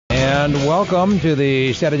and welcome to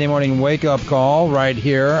the Saturday morning wake-up call right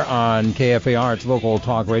here on KFAR. It's local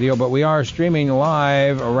talk radio, but we are streaming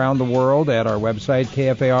live around the world at our website,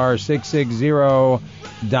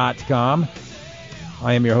 KFAR660.com.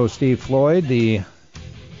 I am your host, Steve Floyd, the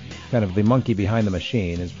kind of the monkey behind the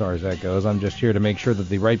machine as far as that goes. I'm just here to make sure that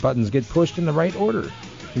the right buttons get pushed in the right order.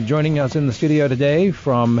 Joining us in the studio today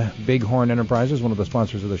from Bighorn Enterprises, one of the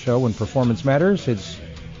sponsors of the show, When Performance Matters, it's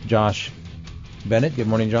Josh Bennett. Good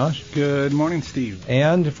morning, Josh. Good morning, Steve.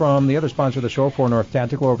 And from the other sponsor of the show, 4 North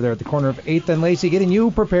Tactical, over there at the corner of 8th and Lacey, getting you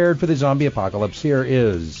prepared for the zombie apocalypse. Here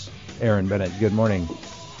is Aaron Bennett. Good morning,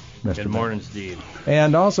 Mr. Good morning, Steve.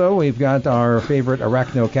 And also, we've got our favorite that's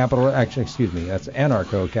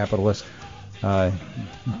anarcho-capitalist,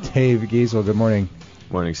 Dave Giesel. Good morning.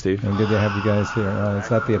 Morning, Steve. And good to have you guys here. Is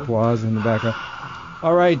that the applause in the background?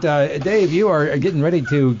 All right, Dave, you are getting ready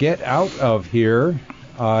to get out of here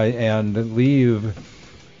and leave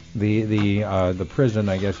the prison,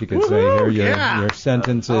 I guess you could say. Here, your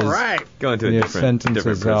sentence is all right. Going to a different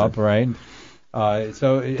prison. Up, right?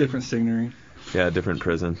 Different scenery. Yeah, different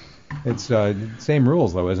prison. It's same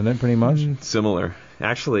rules, though, isn't it? Pretty much similar.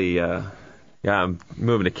 Actually, I'm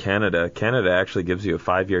moving to Canada. Canada actually gives you a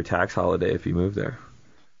 5-year tax holiday if you move there.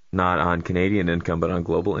 Not on Canadian income, but on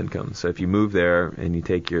global income. So if you move there and you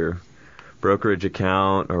take your brokerage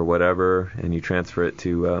account or whatever and you transfer it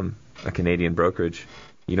to a Canadian brokerage,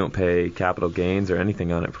 you don't pay capital gains or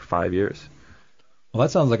anything on it for 5 years. Well,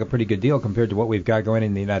 that sounds like a pretty good deal compared to what we've got going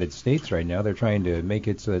in the United States right now. They're trying to make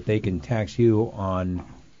it so that they can tax you on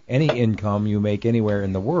any income you make anywhere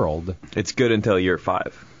in the world. It's good until year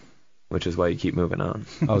 5, which is why you keep moving on.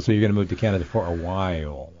 Oh, so you're going to move to Canada for a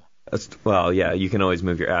while. Well, yeah, you can always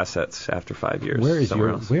move your assets after 5 years. Where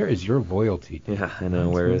is your loyalty? Yeah, I know.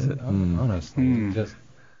 Where is it? Honestly, just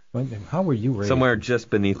how were you raised? Somewhere just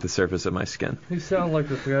beneath the surface of my skin. You sound like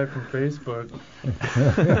this guy from Facebook.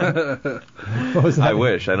 What was that? I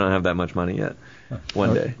wish. I don't have that much money yet.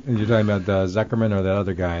 One day. You're talking about Zuckerman or that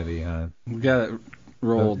other guy? We got it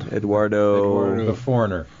rolled. Eduardo. The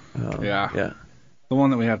foreigner. Yeah. The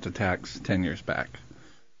one that we have to tax 10 years back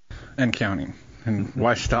and counting. And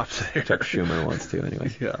why stops there? Chuck Schumer wants to, anyway.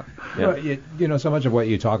 Yeah. Well, so much of what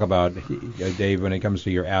you talk about, Dave, when it comes to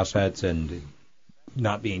your assets and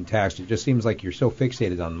not being taxed, it just seems like you're so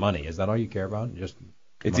fixated on money. Is that all you care about? Just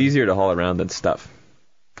it's money? easier to haul around than stuff.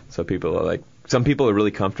 So people are like, some people are really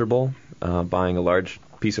comfortable buying a large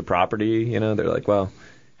piece of property. You know, they're like, well,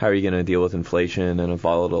 how are you going to deal with inflation and a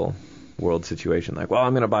volatile world situation? Like, well,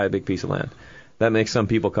 I'm going to buy a big piece of land. That makes some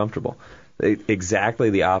people comfortable. Exactly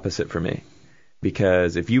the opposite for me.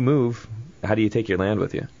 Because if you move, how do you take your land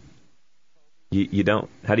with you? You don't.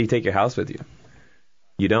 How do you take your house with you?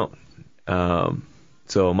 You don't.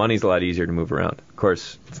 So money's a lot easier to move around. Of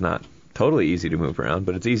course, it's not totally easy to move around,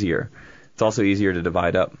 but it's easier. It's also easier to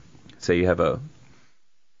divide up. Say you have a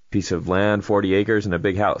piece of land, 40 acres, and a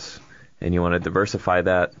big house, and you want to diversify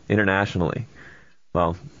that internationally.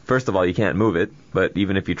 Well, first of all, you can't move it, but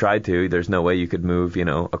even if you tried to, there's no way you could move,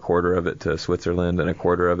 a quarter of it to Switzerland and a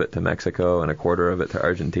quarter of it to Mexico and a quarter of it to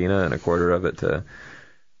Argentina and a quarter of it to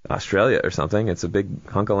Australia or something. It's a big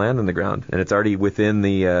hunk of land in the ground, and it's already within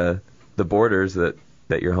the borders that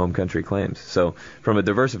your home country claims. So from a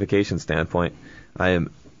diversification standpoint, I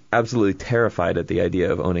am absolutely terrified at the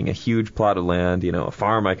idea of owning a huge plot of land, a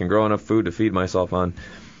farm I can grow enough food to feed myself on.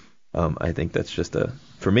 I think that's just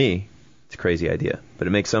for me, it's a crazy idea, but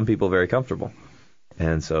it makes some people very comfortable.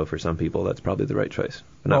 And so for some people, that's probably the right choice,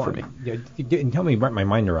 but not for me. Yeah, tell me, wrap my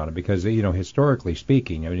mind around it, because, historically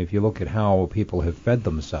speaking, I mean, if you look at how people have fed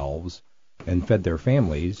themselves and fed their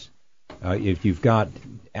families, if you've got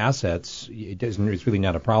assets, it's really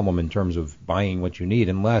not a problem in terms of buying what you need,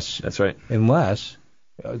 unless that's right. Unless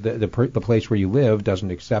the place where you live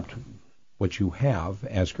doesn't accept what you have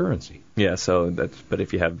as currency. Yeah, but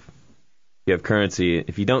if you have currency,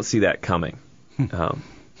 if you don't see that coming,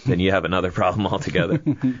 then you have another problem altogether.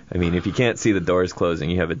 I mean, if you can't see the doors closing,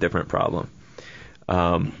 you have a different problem.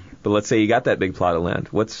 But let's say you got that big plot of land.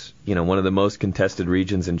 What's one of the most contested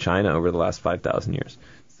regions in China over the last 5,000 years?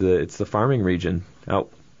 It's the farming region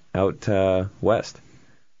out west.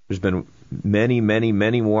 There's been many, many,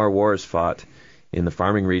 many more wars fought in the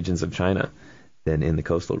farming regions of China than in the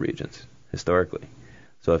coastal regions historically.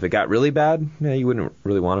 So if it got really bad, you wouldn't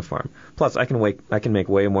really want to farm. Plus, I can make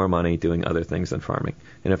way more money doing other things than farming.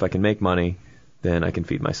 And if I can make money, then I can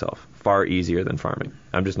feed myself. Far easier than farming.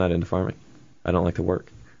 I'm just not into farming. I don't like to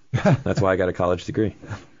work. That's why I got a college degree.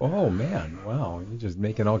 Oh, man. Wow. You're just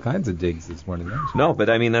making all kinds of digs this morning. No,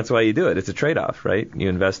 but I mean, that's why you do it. It's a trade-off, right? You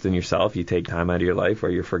invest in yourself. You take time out of your life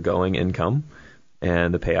where you're foregoing income.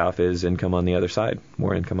 and the payoff is income on the other side,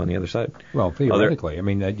 more income on the other side. Well, theoretically, I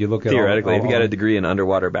mean, you look at theoretically, all, if you got a degree in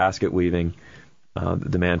underwater basket weaving, the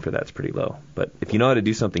demand for that's pretty low. But if you know how to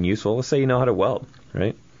do something useful, let's say you know how to weld,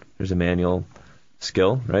 right? There's a manual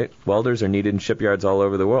skill, right? Welders are needed in shipyards all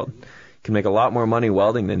over the world. You can make a lot more money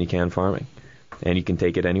welding than you can farming, and you can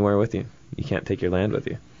take it anywhere with you. You can't take your land with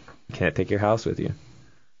you. You can't take your house with you.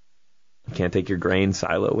 You can't take your grain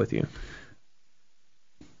silo with you.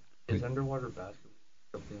 Is underwater basket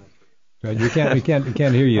something that's we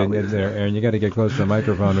can't hear you there, Aaron. You got to get close to the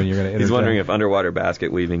microphone when you're going to interject. He's wondering if underwater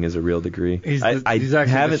basket weaving is a real degree. He's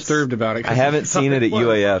actually disturbed about it. I haven't seen it at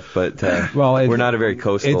UAF, but we're not a very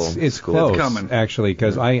coastal it's school. Close, it's coming. Actually,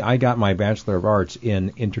 because I got my Bachelor of Arts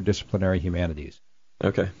in Interdisciplinary Humanities.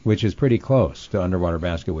 Okay. Which is pretty close to underwater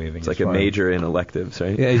basket weaving. It's like a major in electives,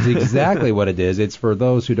 right? Yeah, it's exactly what it is. It's for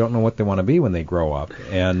those who don't know what they want to be when they grow up.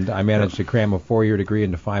 And I managed to cram a 4-year degree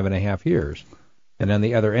into 5.5 years. And on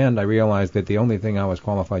the other end, I realized that the only thing I was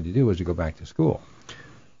qualified to do was to go back to school.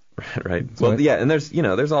 Right. So and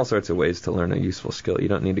there's all sorts of ways to learn a useful skill. You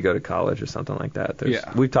don't need to go to college or something like that.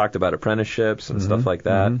 We've talked about apprenticeships and stuff like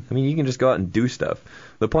that. I mean, you can just go out and do stuff.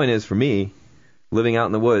 The point is, for me, living out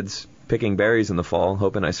in the woods, picking berries in the fall,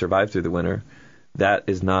 hoping I survive through the winter, that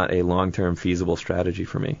is not a long-term feasible strategy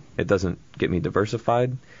for me. It doesn't get me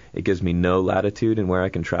diversified. It gives me no latitude in where I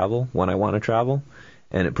can travel when I want to travel,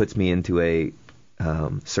 and it puts me into a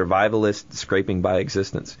survivalist scraping by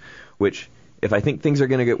existence, which if I think things are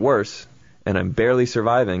going to get worse and I'm barely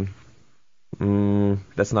surviving,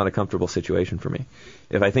 that's not a comfortable situation for me.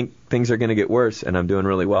 If I think things are going to get worse and I'm doing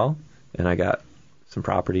really well and I got some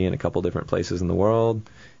property in a couple different places in the world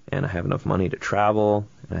and I have enough money to travel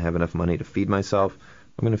and I have enough money to feed myself,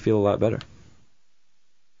 I'm going to feel a lot better.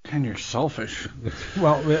 And you're selfish.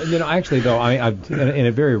 Well, actually, though, in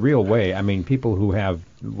a very real way, I mean, people who have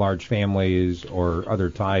large families or other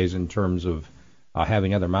ties in terms of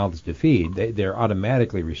having other mouths to feed, they're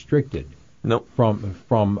automatically restricted. Nope.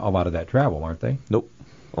 From a lot of that travel, aren't they? Nope.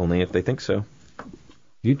 Only if they think so.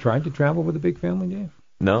 You tried to travel with a big family, Dave?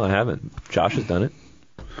 No, I haven't. Josh has done it.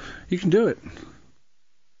 You can do it.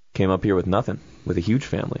 Came up here with nothing, with a huge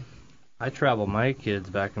family. I travel my kids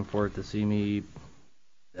back and forth to see me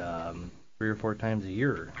 3 or 4 times a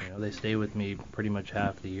year. They stay with me pretty much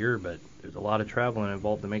half the year, but there's a lot of traveling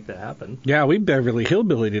involved to make that happen. Yeah, we Beverly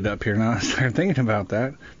Hillbillied it up here. Now I started thinking about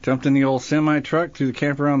that. Jumped in the old semi truck, threw the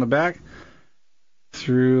camper on the back,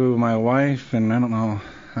 threw my wife, and I don't know,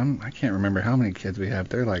 I can't remember how many kids we have.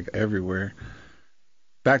 They're like everywhere.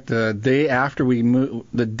 Back the day after we moved,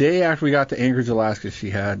 the day after we got to Anchorage, Alaska,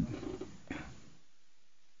 she had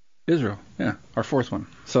Israel. Yeah, our 4th one.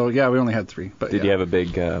 So yeah, we only had 3. But did you have a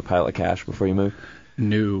big pile of cash before you moved?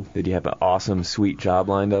 No. Did you have an awesome, sweet job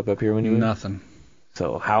lined up here when you moved? Nothing.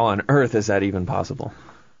 So how on earth is that even possible?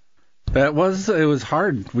 It was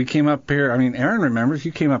hard. We came up here. I mean, Aaron remembers.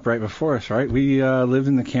 You came up right before us, right? We lived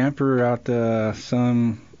in the camper out I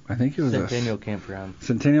think it was Centennial Campground.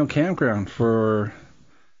 Centennial Campground for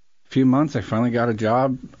a few months. I finally got a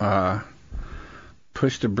job.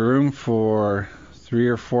 Pushed a broom for 3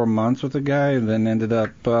 or 4 months with a guy, and then ended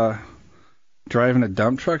up driving a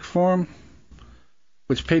dump truck for him,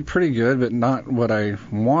 which paid pretty good, but not what I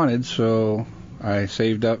wanted. So I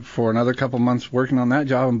saved up for another couple months working on that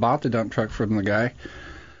job and bought the dump truck from the guy.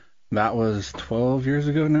 That was 12 years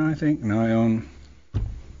ago now, I think. Now I own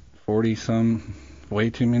 40-some, way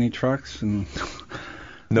too many trucks. And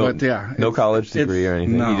no college degree or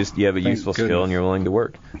anything. No, you have a useful skill and you're willing to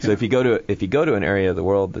work. So if you go to an area of the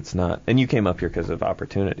world that's not, and you came up here because of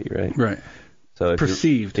opportunity, right? Right. So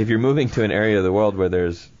if you're moving to an area of the world where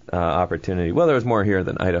there's opportunity, well, there's more here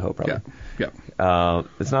than Idaho probably. Yeah.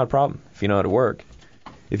 It's not a problem if you know how to work.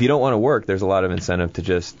 If you don't want to work, there's a lot of incentive to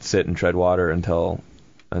just sit and tread water until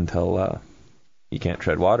you can't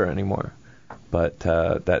tread water anymore. But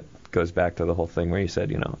that goes back to the whole thing where you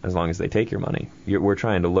said, as long as they take your money, we're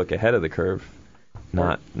trying to look ahead of the curve,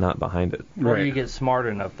 not behind it. Or you get smart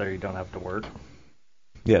enough there you don't have to work.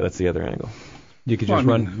 Yeah, that's the other angle. You could just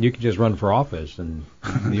run. You could just run for office, and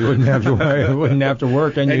you wouldn't have to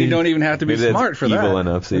work. And you don't even have to be smart for that. Evil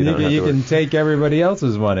enough, so you can take everybody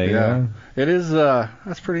else's money. Yeah, it is.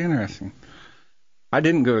 That's pretty interesting. I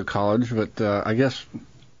didn't go to college, but I guess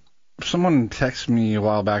someone texted me a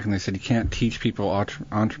while back and they said you can't teach people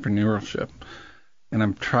entrepreneurship, and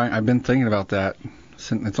I've been thinking about that.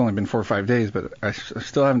 It's only been 4 or 5 days, but I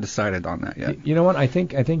still haven't decided on that yet. You know what? I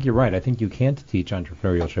think you're right. I think you can't teach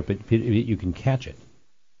entrepreneurship, but you can catch it.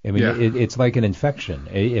 I mean, it's like an infection.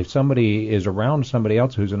 If somebody is around somebody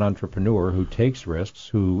else who's an entrepreneur, who takes risks,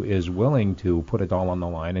 who is willing to put it all on the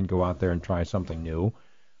line and go out there and try something new,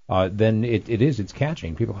 then it's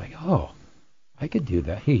catching. People are like, oh, I could do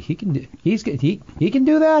that. He can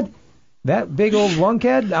do that. That big old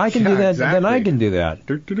lunkhead, I can do that. Exactly. Then I can do that.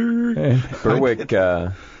 Berwick,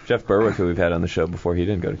 Jeff Berwick, who we've had on the show before, he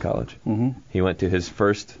didn't go to college. Mm-hmm. He went to his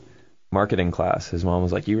first marketing class. His mom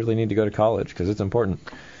was like, you really need to go to college because it's important.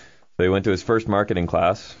 So he went to his first marketing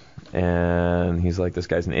class, and he's like, this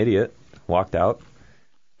guy's an idiot. Walked out,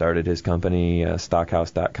 started his company,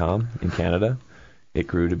 Stockhouse.com in Canada. It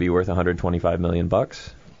grew to be worth $125 million.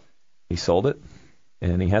 He sold it,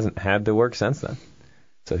 and he hasn't had to work since then.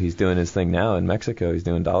 So he's doing his thing now in Mexico. He's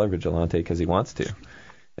doing dollar vigilante because he wants to,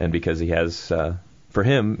 and because he has. For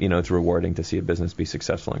him, it's rewarding to see a business be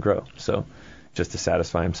successful and grow. So, just to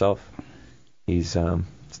satisfy himself, he's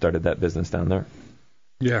started that business down there.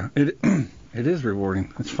 Yeah, it is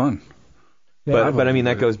rewarding. It's fun. Yeah, but I mean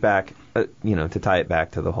that goes back, to tie it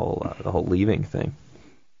back to the whole leaving thing.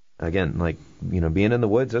 Again, being in the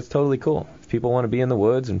woods, that's totally cool. If people want to be in the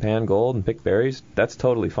woods and pan gold and pick berries, that's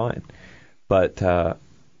totally fine. But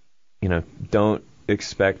don't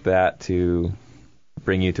expect that to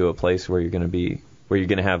bring you to a place where you're going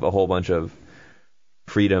to have a whole bunch of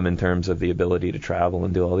freedom in terms of the ability to travel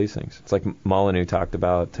and do all these things. It's like Molyneux talked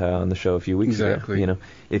about on the show a few weeks ago.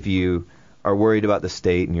 If you are worried about the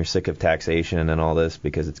state and you're sick of taxation and all this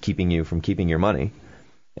because it's keeping you from keeping your money,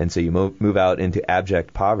 and so you move out into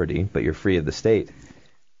abject poverty, but you're free of the state,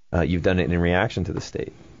 you've done it in reaction to the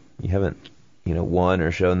state. You haven't, won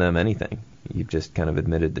or shown them anything. You've just kind of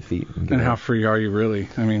admitted defeat. And how free are you really?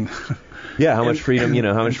 I mean, yeah, how much freedom?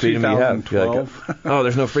 How much freedom do you have? You're like, oh,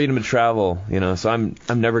 there's no freedom to travel. So I'm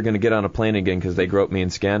never going to get on a plane again because they groped me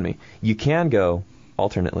and scanned me. You can go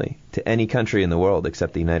alternately to any country in the world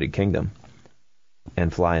except the United Kingdom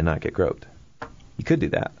and fly and not get groped. You could do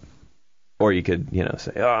that, or you could,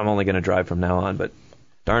 say, oh, I'm only going to drive from now on, but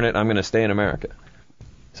darn it, I'm going to stay in America.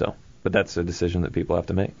 So, but that's a decision that people have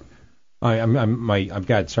to make. I've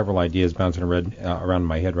got several ideas bouncing around in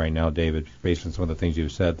my head right now, David, based on some of the things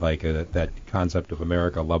you've said, like that concept of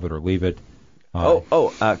America, love it or leave it.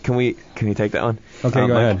 Can we take that one? Okay,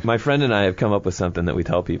 go ahead. My friend and I have come up with something that we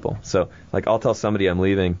tell people. So, I'll tell somebody I'm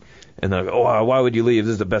leaving, and they'll go, oh, why would you leave?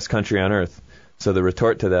 This is the best country on earth. So the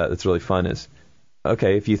retort to that that's really fun is,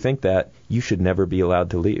 okay, if you think that, you should never be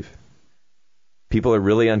allowed to leave. People are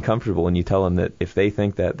really uncomfortable when you tell them that if they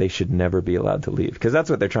think that, they should never be allowed to leave. Because that's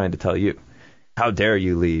what they're trying to tell you. How dare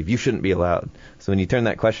you leave? You shouldn't be allowed. So when you turn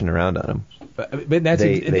that question around on them,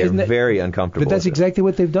 they're very uncomfortable. But that's exactly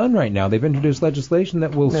what they've done right now. They've introduced legislation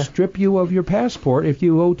that will strip you of your passport if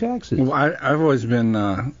you owe taxes. Well, I've always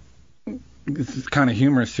been, it's kind of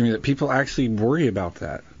humorous to me that people actually worry about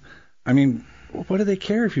that. I mean, what do they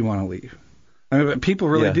care if you want to leave? I mean, but people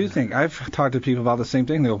really do think. I've talked to people about the same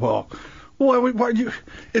thing. They go, well, why do you?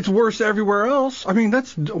 It's worse everywhere else. I mean,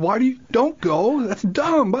 why do you don't go? That's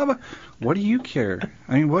dumb. Blah, blah. What do you care?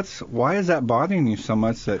 I mean, why is that bothering you so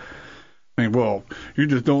much that? I mean, well, you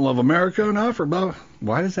just don't love America enough, or blah.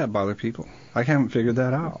 Why does that bother people? I haven't figured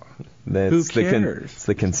that out. Who cares? It's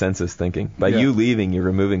the consensus thinking. By you leaving, you're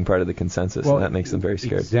removing part of the consensus, and that makes them very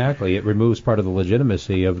scared. Exactly. It removes part of the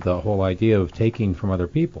legitimacy of the whole idea of taking from other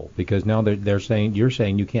people, because now you're saying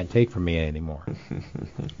you can't take from me anymore.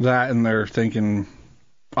 That, and they're thinking,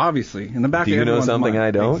 obviously, in the back of everyone's mind. Do you know something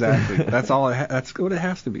I don't? Exactly. That's all. That's what it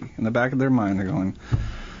has to be. In the back of their mind, they're going,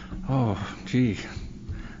 oh, gee,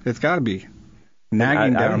 it's got to be.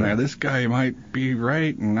 Nagging down there, this guy might be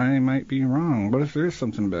right and I might be wrong. What if there is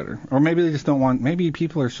something better? Or maybe they just don't want. Maybe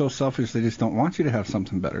people are so selfish they just don't want you to have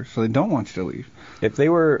something better, so they don't want you to leave.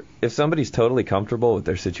 If somebody's totally comfortable with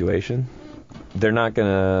their situation, they're not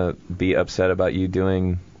gonna be upset about you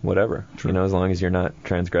doing whatever. True. As long as you're not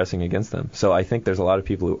transgressing against them. So I think there's a lot of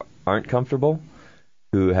people who aren't comfortable,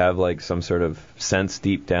 who have some sort of sense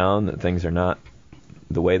deep down that things are not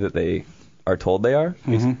the way that they are told they are.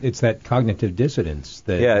 It's that cognitive dissonance.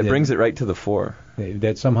 It brings it right to the fore.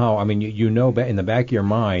 That somehow, I mean, you know in the back of your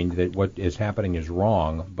mind that what is happening is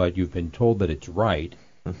wrong, but you've been told that it's right,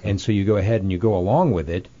 and so you go ahead and you go along with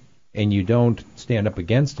it, and you don't stand up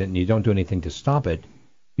against it, and you don't do anything to stop it.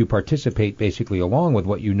 You participate basically along with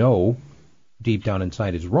what you know deep down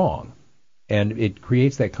inside is wrong. And it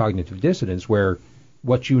creates that cognitive dissonance where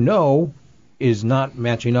what you know is not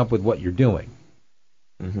matching up with what you're doing.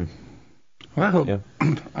 Mm-hmm. Well,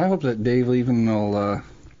 I hope that Dave leaving will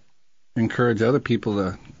encourage other people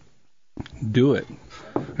to do it.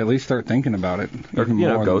 At least start thinking about it. Or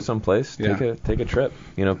go someplace, take a trip.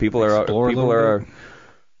 People are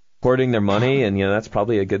hoarding their money, and that's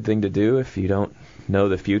probably a good thing to do if you don't know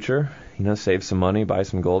the future. Save some money, buy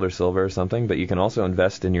some gold or silver or something. But you can also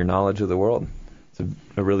invest in your knowledge of the world. It's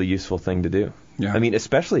a really useful thing to do. Yeah. I mean,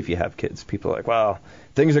 especially if you have kids. People are like, well,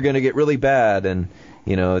 things are going to get really bad, and,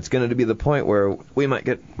 it's going to be the point where we might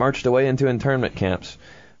get marched away into internment camps.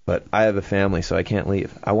 But I have a family, so I can't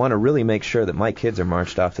leave. I want to really make sure that my kids are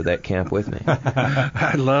marched off to that camp with me.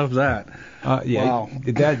 I love that. Yeah, wow.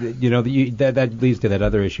 That leads to that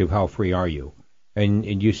other issue of how free are you?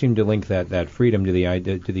 And you seem to link that freedom to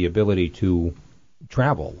the ability to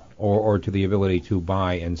travel or to the ability to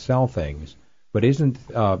buy and sell things. But isn't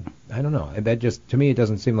I don't know, that just, to me, it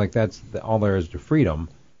doesn't seem like that's all there is to freedom.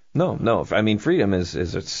 No. I mean, freedom is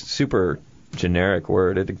a super generic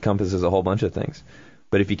word. It encompasses a whole bunch of things.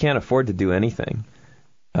 But if you can't afford to do anything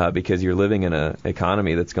because you're living in an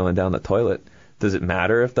economy that's going down the toilet, does it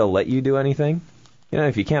matter if they'll let you do anything?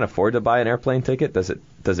 If you can't afford to buy an airplane ticket, does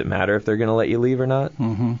it matter if they're going to let you leave or not?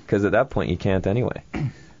 Because at that point, you can't anyway.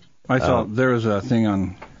 I saw there was a thing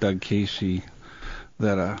on Doug Casey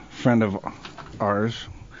that a friend of ours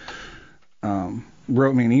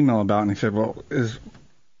wrote me an email about, and he said, well, is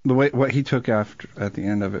the way what he took at the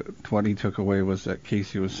end of it, what he took away was that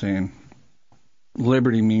Casey was saying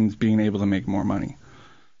liberty means being able to make more money.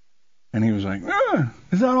 And he was like,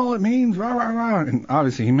 is that all it means? Rah, rah, rah. And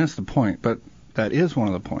obviously he missed the point, but that is one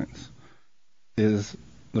of the points, is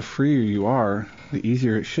the freer you are, the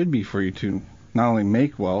easier it should be for you to not only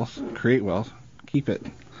make wealth, create wealth, keep it.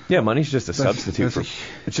 Yeah, money's just a substitute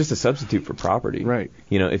it's just a substitute for property. Right.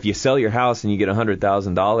 If you sell your house and you get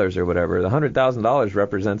 $100,000 or whatever, the $100,000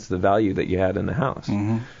 represents the value that you had in the house.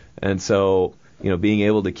 And so, being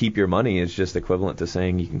able to keep your money is just equivalent to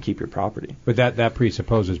saying you can keep your property. But that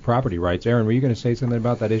presupposes property rights. Aaron, were you going to say something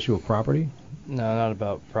about that issue of property? No, not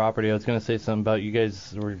about property. I was going to say something about, you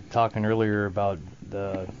guys were talking earlier about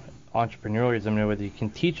the entrepreneurialism, whether you can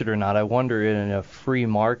teach it or not. I wonder, in a free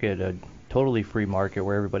market, a totally free market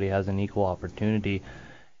where everybody has an equal opportunity,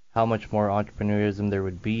 how much more entrepreneurialism there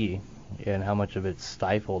would be, and how much of it's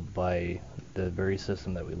stifled by the very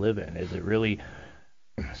system that we live in. Is it really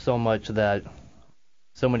so much that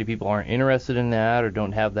so many people aren't interested in that or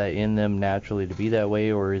don't have that in them naturally to be that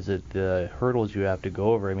way, or is it the hurdles you have to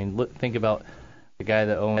go over? I mean, think about the guy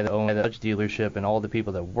that owned the Dodge dealership and all the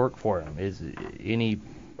people that work for him.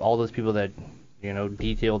 All those people that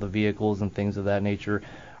detail the vehicles and things of that nature,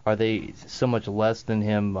 are they so much less than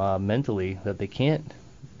him mentally that they can't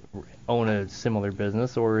own a similar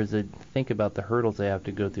business, or is it, think about the hurdles they have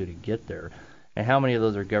to go through to get there, and how many of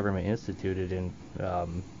those are government instituted in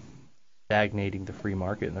stagnating the free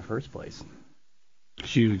market in the first place?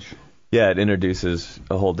 Huge. Yeah, it introduces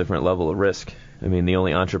a whole different level of risk. I mean, the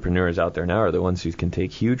only entrepreneurs out there now are the ones who can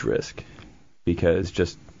take huge risk, because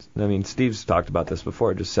Steve's talked about this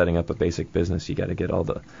before, just setting up a basic business, you got to get all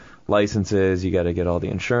the licenses, you got to get all the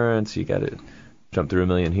insurance, you got to jump through a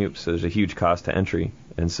million hoops. So there's a huge cost to entry.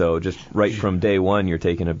 And so just right from day one, you're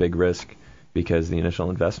taking a big risk, because the initial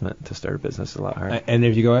investment to start a business is a lot higher. And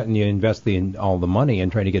if you go out and you invest all the money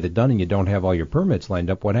and try to get it done and you don't have all your permits lined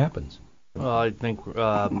up, what happens? Well, I think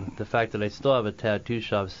the fact that I still have a tattoo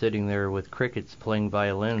shop sitting there with crickets playing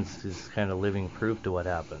violins is kind of living proof to what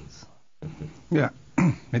happens. Yeah,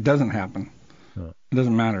 it doesn't happen. It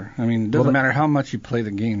doesn't matter. I mean, it doesn't matter how much you play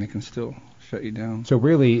the game, they can still shut you down. So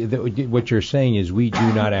really, what you're saying is we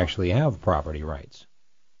do not actually have property rights.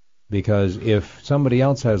 Because if somebody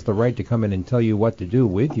else has the right to come in and tell you what to do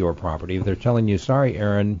with your property, if they're telling you, sorry,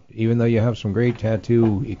 Aaron, even though you have some great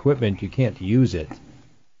tattoo equipment, you can't use it.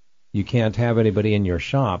 You can't have anybody in your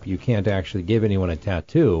shop. You can't actually give anyone a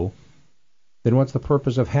tattoo. Then what's the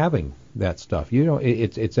purpose of having that stuff?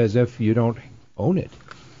 It's as if you don't own it.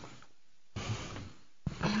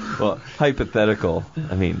 Well, hypothetical,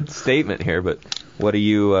 statement here, but what are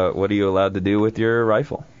you allowed to do with your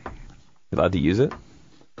rifle? You allowed to use it?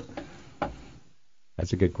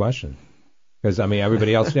 That's a good question. Because,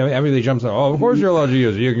 everybody else, everybody jumps on, of course you're allowed to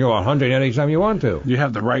use it. You can go hunting anytime you want to. You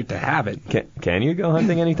have the right to have it. Can you go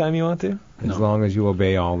hunting anytime you want to? As long as you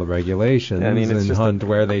obey all the regulations and hunt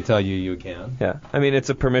where they tell you can. Yeah. It's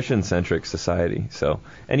a permission-centric society. So,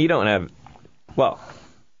 and you don't have,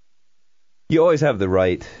 you always have the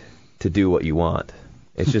right to do what you want.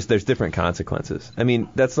 It's just there's different consequences.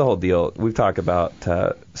 That's the whole deal. We've talked about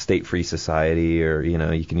state-free society, or,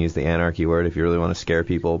 you can use the anarchy word if you really want to scare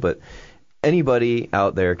people, but anybody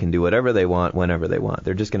out there can do whatever they want whenever they want.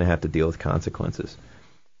 They're just going to have to deal with consequences.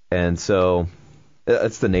 And so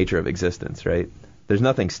that's the nature of existence, right? There's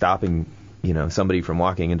nothing stopping, somebody from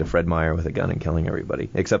walking into Fred Meyer with a gun and killing everybody,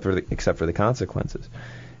 except for the consequences.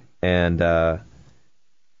 And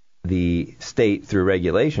the state, through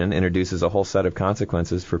regulation, introduces a whole set of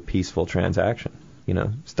consequences for peaceful transaction.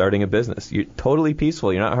 Starting a business. You're totally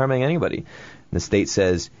peaceful. You're not harming anybody. And the state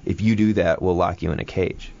says, if you do that, we'll lock you in a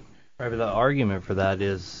cage. Right, but the argument for that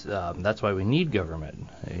is that's why we need government.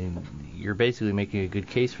 I mean, you're basically making a good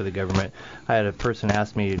case for the government. I had a person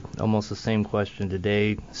ask me almost the same question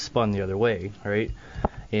today, spun the other way, right?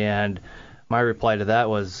 And my reply to that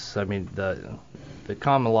was, I mean, the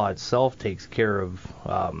common law itself takes care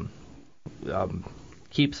of,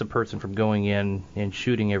 keeps a person from going in and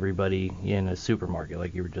shooting everybody in a supermarket,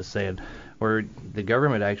 like you were just saying, where the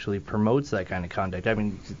government actually promotes that kind of conduct. I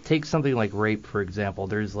mean, take something like rape, for example.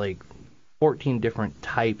 There's like 14 different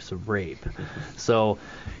types of rape. So,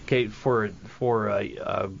 okay, for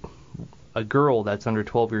a girl that's under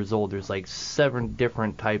 12 years old, there's like 7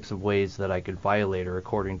 different types of ways that I could violate her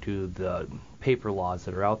according to the paper laws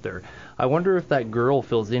that are out there. I wonder if that girl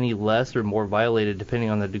feels any less or more violated depending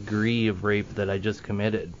on the degree of rape that I just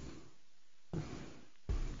committed.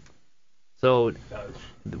 So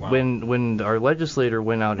when our legislator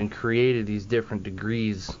went out and created these different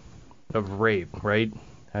degrees of rape, right?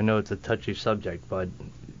 I know it's a touchy subject, but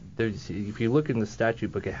if you look in the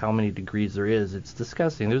statute book at how many degrees there is, it's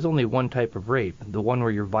disgusting. There's only one type of rape, the one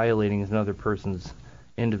where you're violating another person's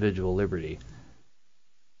individual liberty.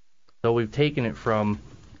 So we've taken it from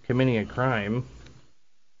committing a crime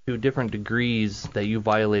to different degrees that you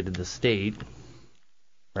violated the state,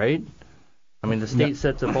 right? I mean, the state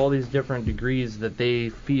sets up all these different degrees that they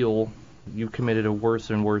feel you committed a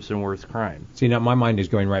worse and worse and worse crime. See, now my mind is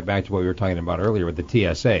going right back to what we were talking about earlier with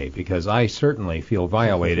the TSA, because I certainly feel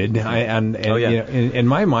violated. You know, in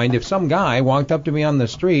my mind, if some guy walked up to me on the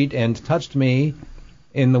street and touched me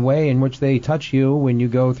in the way in which they touch you when you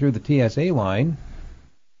go through the TSA line,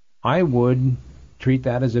 I would treat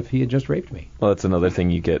that as if he had just raped me. Well, that's another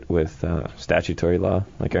thing you get with statutory law,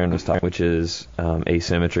 like Aaron was talking, which is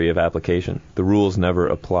asymmetry of application. The rules never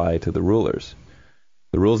apply to the rulers.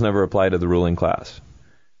 The rules never apply to the ruling class.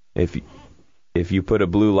 If you put a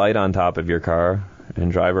blue light on top of your car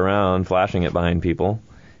and drive around flashing it behind people,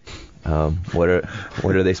 what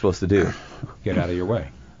are they supposed to do? Get out of your way.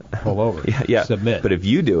 Pull over. Yeah. Submit. But if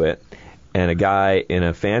you do it, and a guy in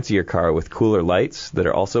a fancier car with cooler lights that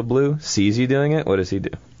are also blue sees you doing it, what does he do?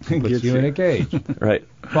 Puts you in a cage. Right.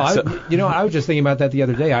 Well, I was just thinking about that the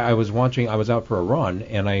other day. I was out for a run,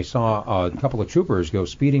 and I saw a couple of troopers go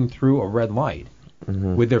speeding through a red light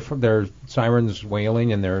with their sirens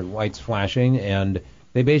wailing and their lights flashing, and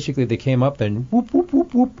they came up, then whoop, whoop,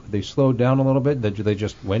 whoop, whoop. They slowed down a little bit. They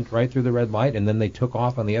just went right through the red light, and then they took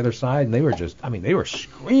off on the other side, and they were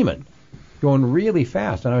screaming, going really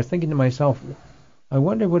fast. And I was thinking to myself, I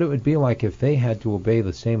wonder what it would be like if they had to obey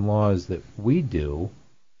the same laws that we do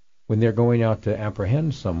when they're going out to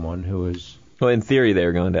apprehend someone who is... Well, in theory, they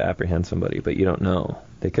were going to apprehend somebody, but you don't know.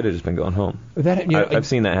 They could have just been going home. I've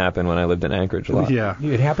seen that happen when I lived in Anchorage a lot. Yeah.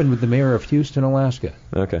 It happened with the mayor of Houston, Alaska.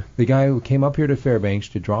 Okay. The guy who came up here to Fairbanks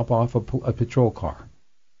to drop off a patrol car.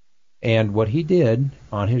 And what he did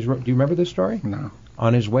on his... Do you remember this story? No.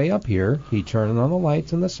 On his way up here, he turned on the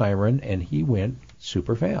lights and the siren, and he went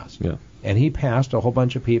super fast. Yeah. And he passed a whole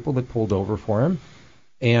bunch of people that pulled over for him.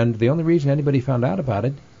 And the only reason anybody found out about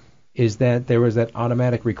it is that there was that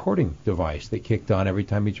automatic recording device that kicked on every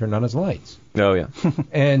time he turned on his lights. Oh, yeah.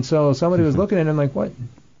 And so somebody was looking at him like,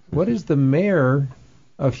 what is the mayor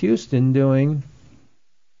of Houston doing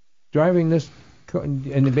driving this?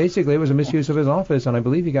 And basically it was a misuse of his office, and I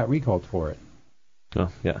believe he got recalled for it. Oh,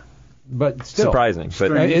 yeah. But still. Surprising.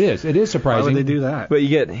 But it is surprising. Why would they do that? But you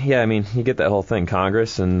get that whole thing.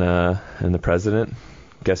 Congress and the president.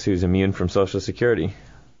 Guess who's immune from Social Security?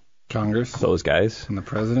 Congress. Those guys. And the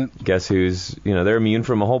president. Guess who's, they're immune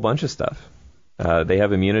from a whole bunch of stuff. They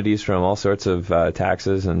have immunities from all sorts of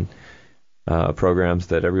taxes and programs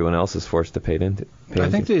that everyone else is forced to pay into.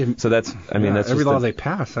 So that's every law they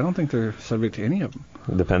pass. I don't think they're subject to any of them.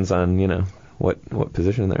 It depends on, what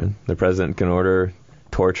position they're in. The president can order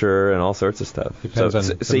torture and all sorts of stuff. Depends on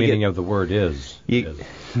the meaning of the word is.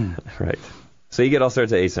 Right. So you get all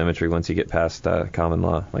sorts of asymmetry once you get past common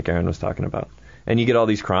law, like Aaron was talking about. And you get all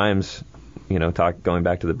these crimes, going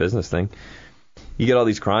back to the business thing, you get all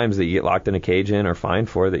these crimes that you get locked in a cage in or fined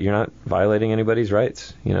for that you're not violating anybody's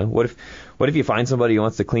rights. What if you find somebody who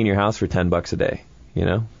wants to clean your house for $10 a day,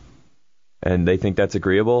 and they think that's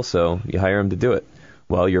agreeable, so you hire them to do it.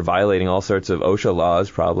 Well, you're violating all sorts of OSHA laws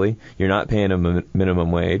probably. You're not paying them a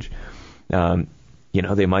minimum wage.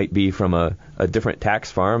 They might be from a different tax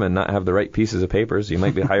farm and not have the right pieces of papers. You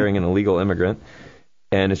might be hiring an illegal immigrant.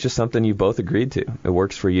 And it's just something you both agreed to. It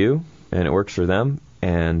works for you, and it works for them,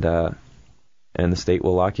 and the state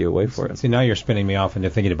will lock you away for it. See, now you're spinning me off into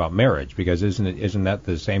thinking about marriage, because isn't that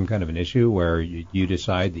the same kind of an issue where you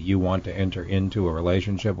decide that you want to enter into a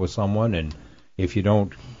relationship with someone, and if you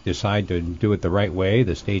don't decide to do it the right way,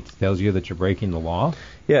 the state tells you that you're breaking the law?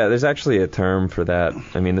 Yeah, there's actually a term for that.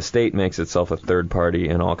 I mean, the state makes itself a third party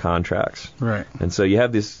in all contracts. Right. And so you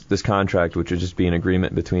have this contract, which would just be an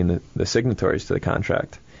agreement between the signatories to the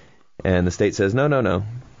contract. And the state says, no,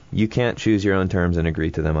 you can't choose your own terms and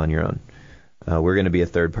agree to them on your own. We're going to be a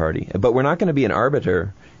third party. But we're not going to be an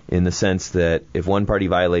arbiter in the sense that if one party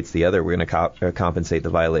violates the other, we're going to compensate the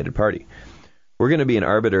violated party. We're going to be an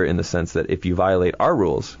arbiter in the sense that if you violate our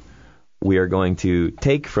rules, we are going to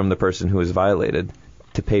take from the person who is violated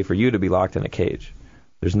to pay for you to be locked in a cage.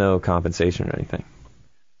 There's no compensation or anything.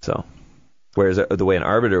 So, whereas the way an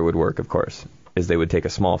arbiter would work, of course, is they would take a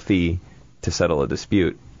small fee to settle a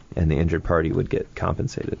dispute, and the injured party would get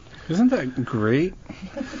compensated. Isn't that great?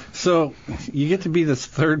 So you get to be this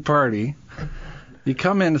third party. You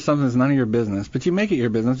come into something that's none of your business, but you make it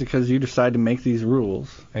your business because you decide to make these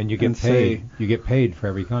rules. And you get paid. You get paid for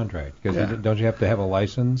every contract. Because don't you have to have a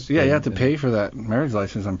license? Yeah, you have to pay for that marriage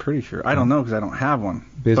license, I'm pretty sure. I don't know because I don't have one.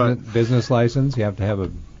 Business license? You have to have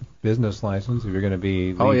a business license if you're going to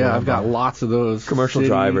be legal. Oh, yeah, I've got lots of those. Commercial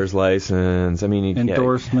driver's license. I mean,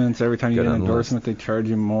 endorsements. Every time you get an endorsement, they charge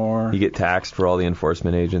you more. You get taxed for all the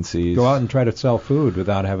enforcement agencies. Go out and try to sell food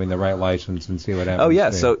without having the right license and see what happens. Oh,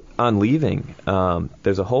 yeah. So on leaving,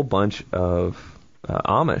 there's a whole bunch of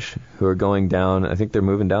Amish who are going down. I think they're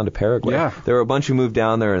moving down to Paraguay. Yeah. There were a bunch who moved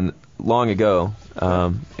down there long ago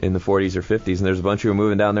in the 40s or 50s, and there's a bunch who are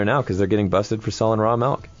moving down there now because they're getting busted for selling raw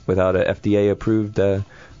milk without a FDA-approved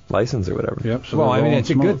license or whatever. Yep. So well, I mean, it's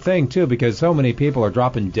a good thing, too, because so many people are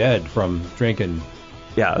dropping dead from drinking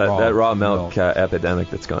that raw milk epidemic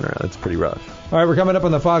that's going around. It's pretty rough. All right, we're coming up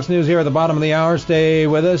on the Fox News here at the bottom of the hour. Stay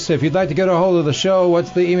with us. If you'd like to get a hold of the show,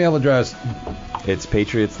 what's the email address? It's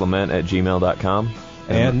patriotslament@gmail.com.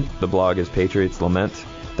 And the blog is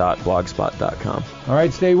patriotslament.blogspot.com. All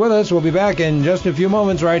right, stay with us. We'll be back in just a few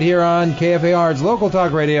moments right here on KFAR's Local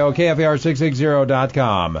Talk Radio,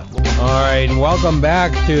 KFAR660.com. All right, welcome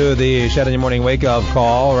back to the Shed in Your Morning Wake Up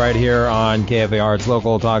Call right here on KFAR's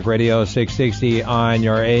Local Talk Radio, 660 on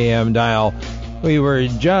your AM dial. We were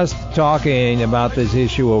just talking about this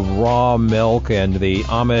issue of raw milk and the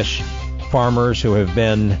Amish farmers who have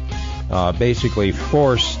been basically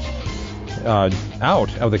forced out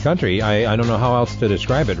of the country. I don't know how else to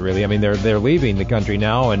describe it, really. I mean, they're leaving the country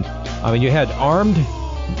now, and I mean, you had armed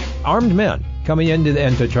men coming in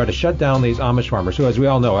to try to shut down these Amish farmers, who, as we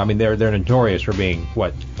all know, I mean, they're notorious for being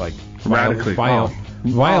radically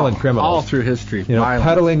violent criminals all through history. You know,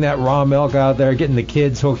 peddling that raw milk out there, getting the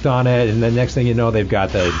kids hooked on it, and then next thing you know, they've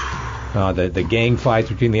got the gang fights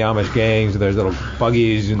between the Amish gangs. There's little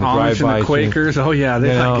buggies in the Amish drive-bys. And the Quakers. Oh yeah,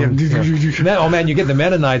 they oh man, you get the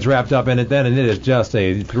Mennonites wrapped up in it then, and it is just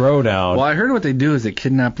a throwdown. Well, I heard what they do is they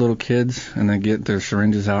kidnap little kids and they get their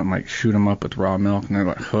syringes out and shoot them up with raw milk, and they're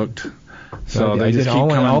hooked. So they just keep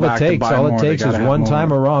coming back to buy more. All it takes is one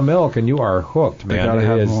time of raw milk, and you are hooked, man. They gotta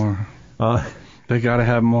have more. They gotta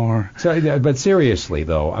have more. So, but seriously,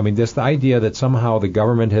 though, I mean, the idea that somehow the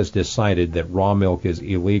government has decided that raw milk is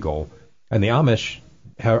illegal, and the Amish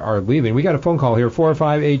are leaving. We got a phone call here,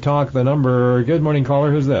 458-TALK, the number. Good morning,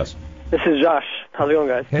 caller. Who's this? This is Josh. How's it going,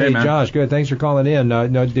 guys? Hey Josh. Good. Thanks for calling in. Now,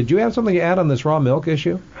 did you have something to add on this raw milk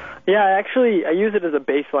issue? Yeah, I use it as a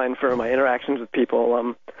baseline for my interactions with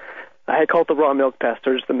people. I call it the raw milk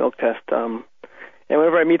pastures, the milk test. And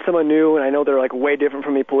whenever I meet someone new and I know they're way different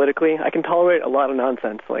from me politically, I can tolerate a lot of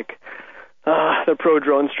nonsense, they're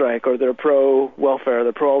pro-drone strike or they're pro-welfare,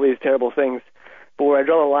 they're pro all these terrible things. But where I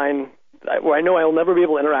draw the line, where I know I will never be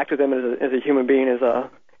able to interact with them as a human being,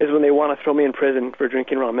 is when they want to throw me in prison for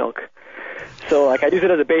drinking raw milk. So I use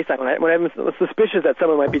it as a baseline. When I'm suspicious that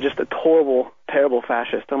someone might be just a horrible, terrible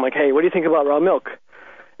fascist, I'm like, hey, what do you think about raw milk?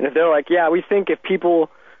 And if they're like, yeah, we think if people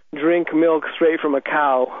drink milk straight from a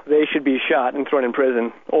cow, they should be shot and thrown in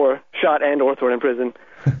prison, or shot and or thrown in prison.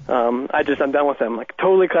 I'm done with them.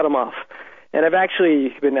 Totally cut them off. And I've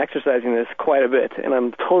actually been exercising this quite a bit, and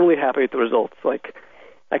I'm totally happy with the results.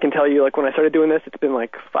 I can tell you, when I started doing this, it's been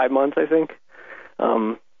 5 months, I think.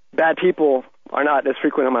 Bad people are not as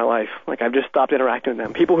frequent in my life. I've just stopped interacting with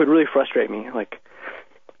them. People who'd really frustrate me.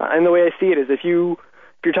 And the way I see it is, if you're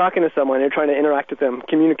talking to someone, you're trying to interact with them,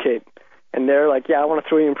 communicate, and they're like, yeah, I want to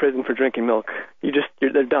throw you in prison for drinking milk.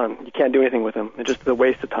 They're done. You can't do anything with them. It's just a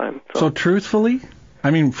waste of time. So truthfully,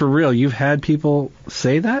 I mean, for real, you've had people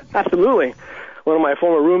say that? Absolutely. One of my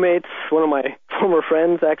former roommates, one of my former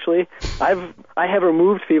friends, actually. I have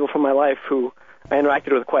removed people from my life who I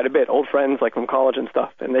interacted with quite a bit, old friends from college and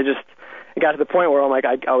stuff, and it got to the point where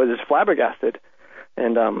I was just flabbergasted.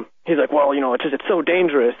 And he's like, well, it's so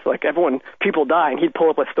dangerous. People die, and he'd pull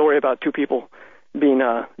up a story about two people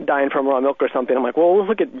dying from raw milk or something. I'm like, well, let's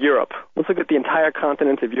look at Europe. Let's look at the entire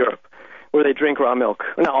continent of Europe where they drink raw milk.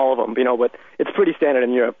 Not all of them, but it's pretty standard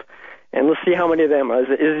in Europe. And let's see how many of them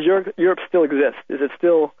is Europe still exist? Is it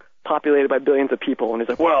still populated by billions of people? And he's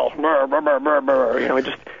like, well,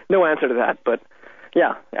 just no answer to that. But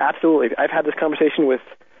yeah, absolutely. I've had this conversation with,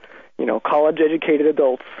 college-educated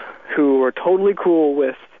adults who were totally cool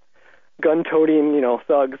with gun-toting,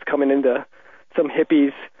 thugs coming into some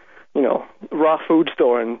hippies, raw food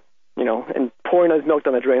store and pouring his milk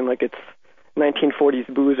down the drain like it's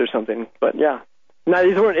 1940s booze or something. But yeah, now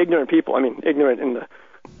these weren't ignorant people. I mean, ignorant in the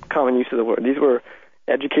common use of the word. These were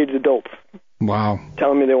educated adults. Wow.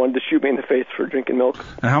 Telling me they wanted to shoot me in the face for drinking milk.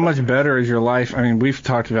 And how much better is your life? I mean, we've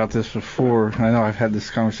talked about this before. I know I've had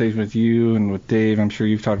this conversation with you and with Dave. I'm sure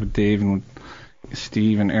you've talked with Dave and with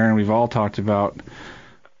Steve and Aaron. We've all talked about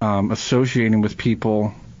associating with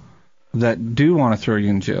people that do want to throw you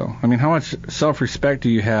in jail. I mean, how much self-respect do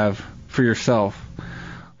you have for yourself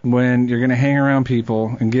when you're going to hang around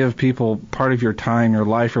people and give people part of your time, your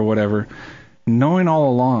life or whatever, knowing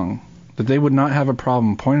all along that they would not have a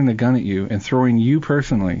problem pointing a gun at you and throwing you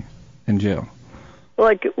personally in jail?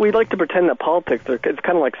 Well, we like to pretend that politics it's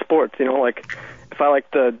kind of like sports, like if I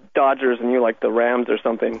like the Dodgers and you like the Rams or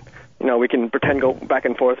something, we can pretend, go back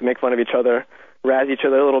and forth, make fun of each other, razz each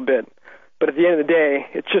other a little bit. But at the end of the day,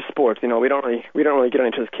 it's just sports. We don't really get on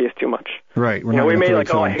each other's case too much. Right. We may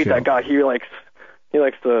like, I hate that guy. He likes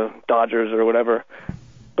the Dodgers or whatever.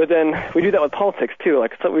 But then we do that with politics too.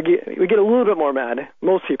 Like, so we get a little bit more mad.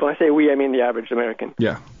 Most people, I say we, I mean the average American.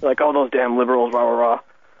 Yeah. Like, oh, those damn liberals, rah rah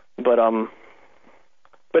rah.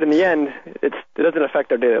 But in the end, it doesn't affect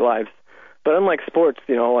their daily lives. But unlike sports,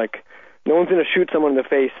 no one's going to shoot someone in the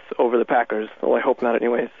face over the Packers. Well, I hope not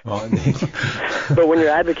anyways. Well, but when you're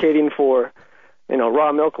advocating for,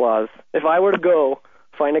 raw milk laws, if I were to go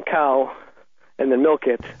find a cow and then milk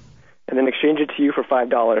it and then exchange it to you for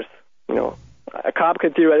 $5, a cop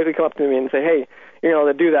could theoretically come up to me and say, hey, you're not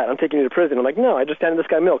allowed to do that. I'm taking you to prison. I'm like, no, I just handed this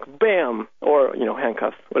guy milk. Bam! Or,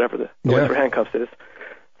 handcuffs, whatever the word for handcuffs is.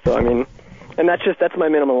 So, I mean, and that's my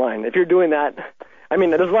minimum line. If you're doing that, I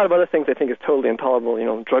mean, there's a lot of other things I think is totally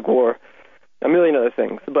intolerable, drug war, a million other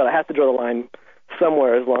things. But I have to draw the line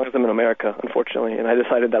somewhere as long as I'm in America, unfortunately. And I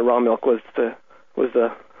decided that raw milk was the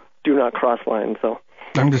do not cross line. So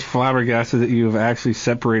I'm just flabbergasted that you've actually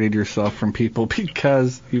separated yourself from people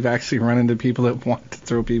because you've actually run into people that want to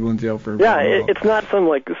throw people in jail for. Yeah, it's not some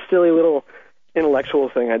silly little intellectual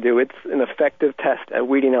thing I do. It's an effective test at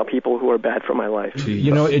weeding out people who are bad for my life.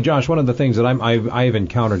 Jeez. Josh, one of the things that I've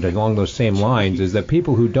encountered along those same lines is that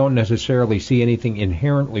people who don't necessarily see anything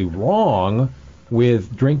inherently wrong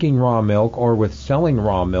with drinking raw milk or with selling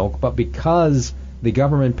raw milk, but because the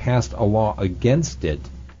government passed a law against it,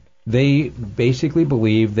 they basically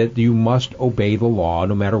believe that you must obey the law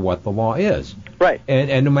no matter what the law is. Right.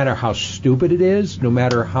 And no matter how stupid it is, no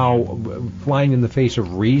matter how flying in the face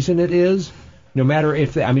of reason it is, no matter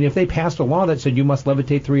if they passed a law that said you must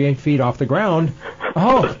levitate 3 feet off the ground,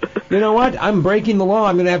 oh, you know what? I'm breaking the law.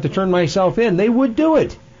 I'm going to have to turn myself in. They would do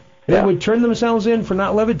it. They would turn themselves in for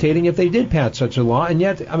not levitating if they did pass such a law. And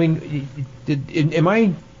yet, I mean, am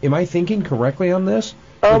I thinking correctly on this?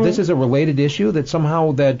 That this is a related issue, that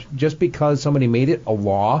somehow that just because somebody made it a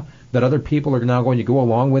law, that other people are now going to go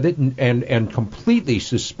along with it and completely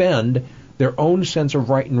suspend their own sense of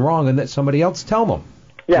right and wrong, and that somebody else tell them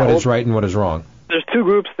what is right and what is wrong. There's two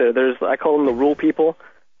groups there. I call them the rule people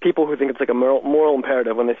who think it's like a moral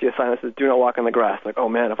imperative when they see a sign that says do not walk on the grass. Like, oh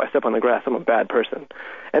man, if I step on the grass, I'm a bad person.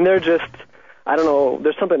 And they're just, I don't know,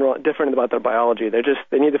 there's something different about their biology.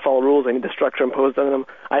 They need to follow rules. They need the structure imposed on them.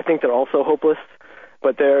 I think they're also hopeless,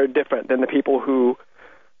 but they're different than the people who,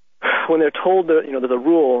 when they're told that there's a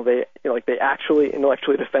rule, they actually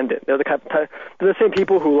intellectually defend it. They're the same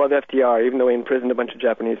people who love FDR, even though he imprisoned a bunch of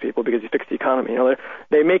Japanese people because he fixed the economy.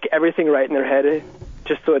 They make everything right in their head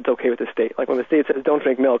just so it's okay with the state. Like when the state says don't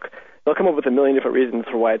drink milk, they'll come up with a million different reasons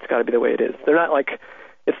for why it's got to be the way it is. They're not like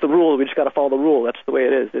it's the rule. We just got to follow the rule. That's the way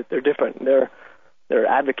it is. They're different. They're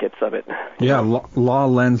advocates of it. Yeah, law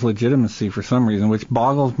lends legitimacy for some reason, which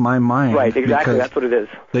boggles my mind. Right, exactly. That's what it is.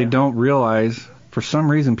 They don't realize, for some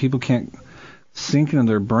reason, people can't sink into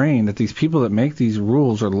their brain that these people that make these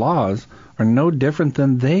rules or laws are no different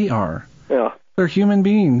than they are. Yeah. They're human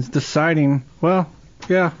beings deciding, well,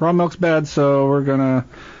 yeah, raw milk's bad, so we're going to...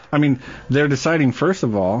 I mean, they're deciding, first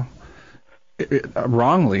of all,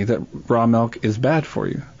 wrongly, that raw milk is bad for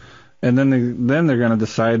you. And then they're going to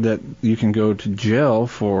decide that you can go to jail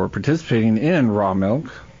for participating in raw milk.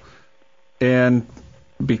 And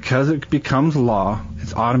because it becomes law,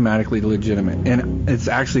 it's automatically legitimate. And it's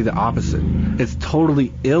actually the opposite. It's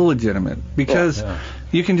totally illegitimate because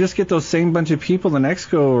you can just get those same bunch of people the next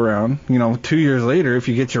go around, 2 years later, if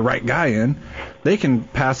you get your right guy in, they can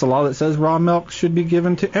pass a law that says raw milk should be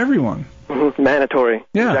given to everyone. Mm-hmm. Mandatory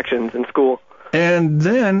injections in school. And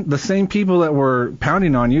then the same people that were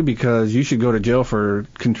pounding on you because you should go to jail for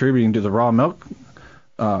contributing to the raw milk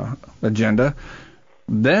agenda,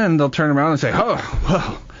 then they'll turn around and say, oh,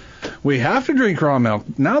 well, we have to drink raw milk.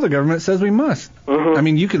 Now the government says we must. Mm-hmm. I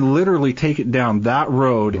mean, you can literally take it down that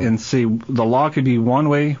road and say the law could be one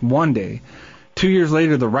way one day. 2 years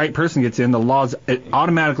later, the right person gets in, the law's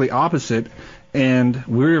automatically opposite, and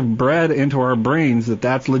we're bred into our brains that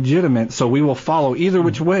that's legitimate, so we will follow either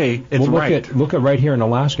which way it's right. Look at right here in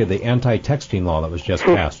Alaska, the anti-texting law that was just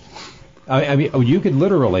passed. I mean, you could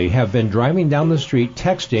literally have been driving down the street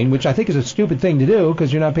texting, which I think is a stupid thing to do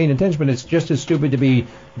because you're not paying attention, but it's just as stupid to be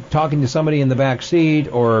talking to somebody in the back seat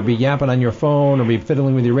or be yapping on your phone or be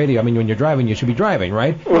fiddling with your radio. I mean, when you're driving, you should be driving,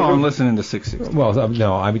 right? Well, I'm listening to 660. Well,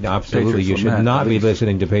 no, I mean, absolutely. Patriots You should Lament, not be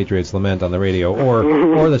listening to Patriots Lament on the radio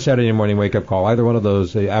or the Saturday morning wake-up call. Either one of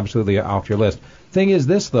those, absolutely off your list. Thing is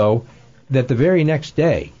this, though, that the very next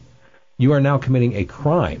day, you are now committing a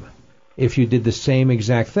crime if you did the same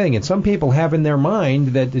exact thing. And some people have in their mind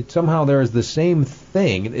that somehow there is the same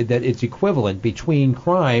thing, that it's equivalent between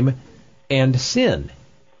crime and sin.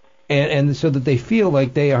 And so that they feel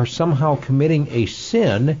like they are somehow committing a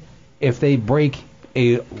sin if they break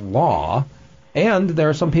a law. And there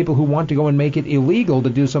are some people who want to go and make it illegal to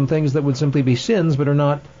do some things that would simply be sins but are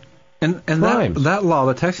not and crimes. that law,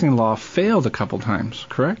 the texting law, failed a couple times,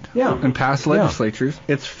 correct? Yeah. In past legislatures,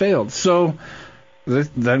 it's failed. So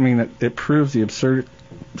it proves the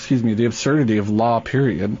absurdity of law,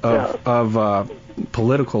 period, of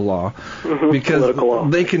political law, because political law.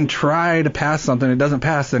 They can try to pass something, it doesn't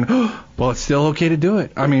pass, then well, it's still okay to do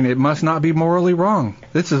it. I mean, it must not be morally wrong.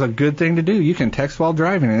 This is a good thing to do. You can text while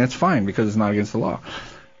driving, and it's fine because it's not against the law.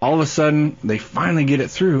 All of a sudden, they finally get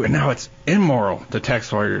it through, and now it's immoral to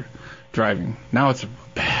text while you're driving. Now it's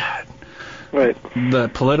bad. Right. The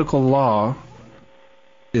political law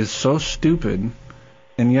is so stupid.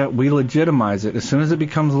 And yet we legitimize it. As soon as it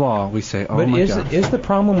becomes law, we say, oh, my God. But is the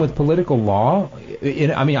problem with political law,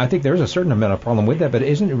 I mean, I think there's a certain amount of problem with that, but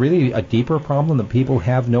isn't it really a deeper problem that people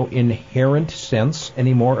have no inherent sense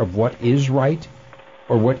anymore of what is right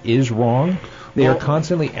or what is wrong? They are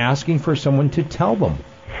constantly asking for someone to tell them.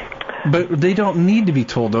 But they don't need to be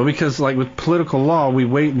told, though, because like with political law, we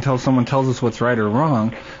wait until someone tells us what's right or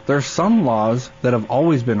wrong. There are some laws that have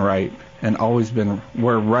always been right and always been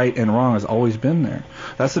where right and wrong has always been there.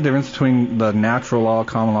 That's the difference between the natural law,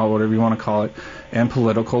 common law, whatever you want to call it, and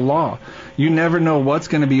political law. You never know what's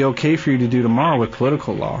going to be okay for you to do tomorrow with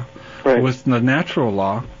political law. Right. With the natural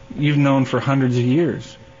law, you've known for hundreds of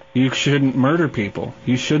years. You shouldn't murder people.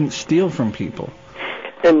 You shouldn't steal from people.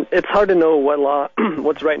 And it's hard to know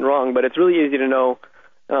what's right and wrong, but it's really easy to know.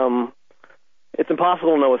 It's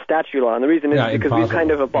impossible to know a statute law, and the reason is because we've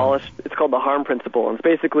kind of abolished. It's called the harm principle, and it's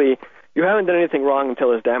basically you haven't done anything wrong until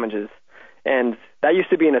there's damages, and that used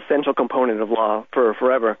to be an essential component of law for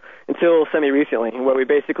forever until semi-recently, where we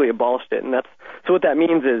basically abolished it. And so what that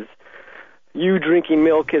means is you drinking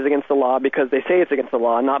milk is against the law because they say it's against the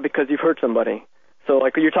law, not because you've hurt somebody. So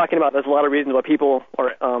like you're talking about, there's a lot of reasons why people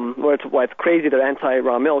are why it's crazy they're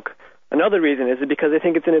anti-raw milk. Another reason is because they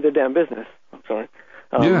think it's into their damn business. I'm sorry.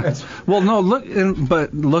 Well, no,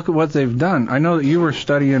 but look at what they've done. I know that you were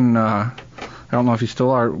studying. I don't know if you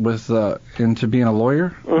still are into being a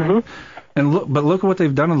lawyer. Mm-hmm. And look at what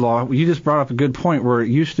they've done in law. You just brought up a good point where it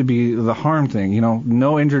used to be the harm thing.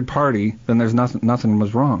 No injured party, then there's nothing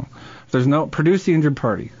was wrong. There's no produce the injured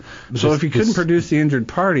party. So if you couldn't produce the injured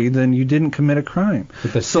party, then you didn't commit a crime.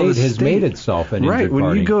 But the state has made itself an injured party. Right.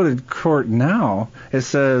 When you go to court now, it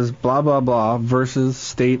says blah blah blah versus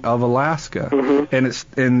state of Alaska,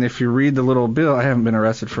 and if you read the little bill, I haven't been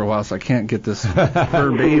arrested for a while, so I can't get this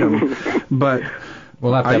verbatim, but.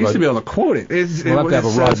 I used to be able to quote it. We'll have to have a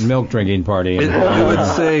raw milk drinking party. It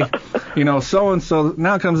would say, so-and-so,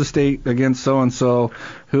 now comes the state against so-and-so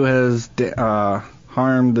who has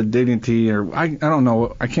harmed the dignity, or I don't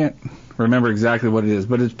know, I can't remember exactly what it is,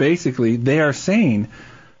 but it's basically they are saying,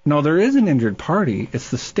 no, there is an injured party. It's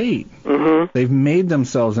the state. Mm-hmm. They've made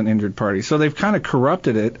themselves an injured party. So they've kind of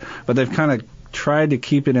corrupted it, but they've kind of tried to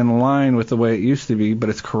keep it in line with the way it used to be, but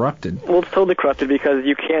it's corrupted. Well, it's totally corrupted because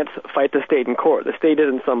you can't fight the state in court. The state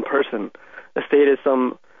isn't some person. The state is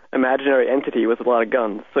some imaginary entity with a lot of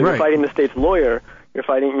guns. So you're fighting the state's lawyer,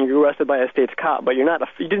 you're arrested by a state's cop, but you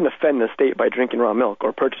didn't offend the state by drinking raw milk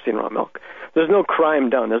or purchasing raw milk. There's no crime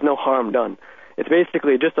done. There's no harm done. It's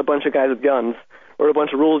basically just a bunch of guys with guns or a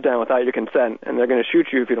bunch of rules down without your consent, and they're going to shoot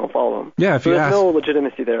you if you don't follow them. Yeah, if so you there's ask, no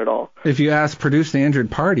legitimacy there at all. If you ask produce the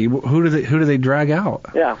injured party, who do they drag out?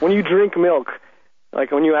 Yeah, when you drink milk,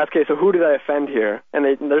 like when you ask, okay, so who did I offend here? And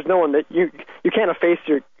there's no one that you can't face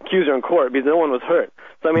your accuser in court because no one was hurt.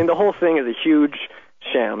 So I mean, the whole thing is a huge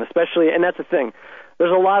sham, especially, and that's the thing.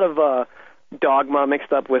 There's a lot of dogma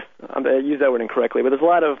mixed up with. I use that word incorrectly, but there's a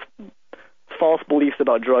lot of false beliefs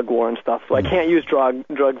about drug war and stuff. So I can't use drugs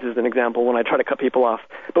as an example when I try to cut people off.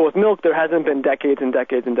 But with milk, there hasn't been decades and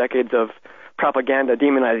decades and decades of propaganda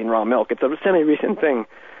demonizing raw milk. It's a semi-recent thing.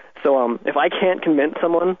 So if I can't convince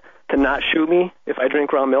someone to not shoot me if I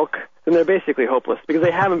drink raw milk, then they're basically hopeless because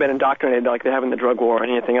they haven't been indoctrinated like they have in the drug war or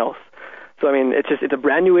anything else. So I mean, it's a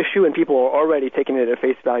brand new issue, and people are already taking it at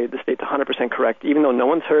face value. The state's 100% correct, even though no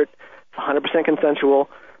one's hurt. It's 100% consensual.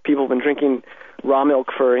 People have been drinking raw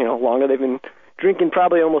milk for longer. They've been drinking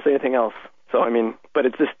probably almost anything else. So I mean, but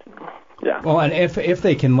it's just, yeah. Well, and if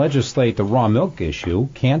they can legislate the raw milk issue,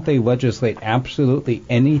 can't they legislate absolutely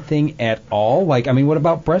anything at all? Like, I mean, what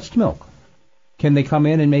about breast milk? Can they come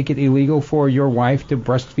in and make it illegal for your wife to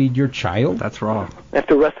breastfeed your child? That's wrong. They have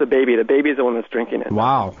to arrest the baby. The baby's the one that's drinking it.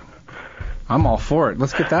 Wow. I'm all for it.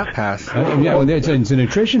 Let's get that passed. Yeah, well, it's a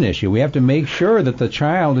nutrition issue. We have to make sure that the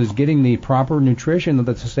child is getting the proper nutrition that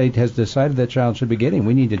the state has decided that child should be getting.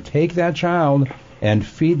 We need to take that child and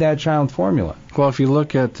feed that child formula. Well, if you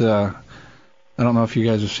look at, I don't know if you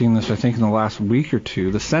guys have seen this, I think in the last week or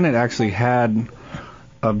two, the Senate actually had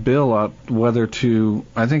a bill up whether to,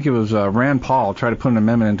 I think it was Rand Paul tried to put an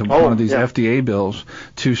amendment into one of these FDA bills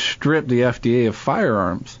to strip the FDA of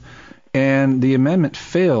firearms. And the amendment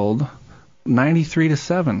failed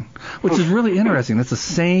 93-7, which is really interesting. That's the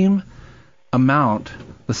same amount,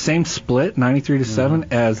 the same split,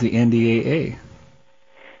 93-7, as the NDAA.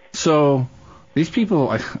 So these people,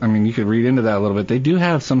 I mean, you could read into that a little bit. They do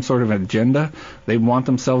have some sort of an agenda. They want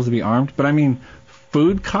themselves to be armed. But I mean,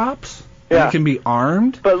 food cops, they can be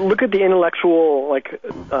armed. But look at the intellectual,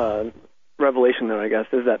 revelation there, I guess,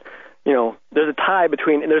 is that,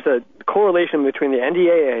 there's a correlation between the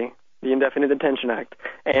NDAA, the Indefinite Detention Act,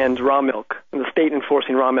 and raw milk, and the state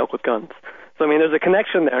enforcing raw milk with guns. So I mean, there's a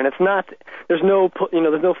connection there, and it's not. There's no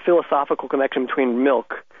philosophical connection between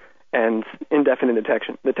milk and indefinite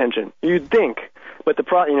detention. You'd think, but the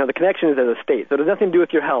connection is as a state, so it has nothing to do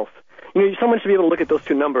with your health. Someone should be able to look at those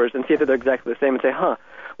two numbers and see if they're exactly the same, and say,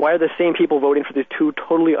 why are the same people voting for these two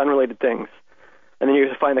totally unrelated things? And then you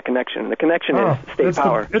have to find the connection. The connection is state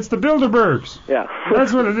power. It's the Bilderbergs. Yeah.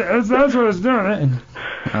 That's what it is. That's what it's doing.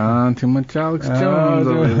 Too much Alex Jones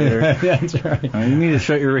over there. That's right. You need to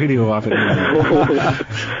shut your radio off at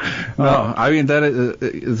No, I mean, that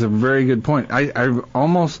is a very good point. I'm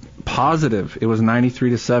almost positive it was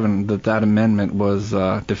 93-7 that amendment was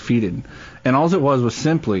defeated. And all it was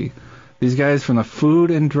simply these guys from the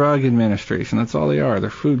Food and Drug Administration. That's all they are.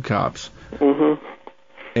 They're food cops. Mm-hmm.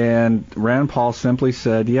 And Rand Paul simply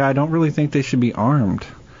said, I don't really think they should be armed.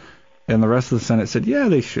 And the rest of the Senate said,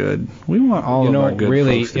 they should. We want all of our good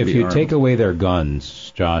folks to be armed. If you take away their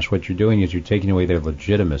guns, Josh, what you're doing is you're taking away their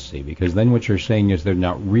legitimacy, because then what you're saying is they're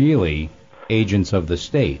not really agents of the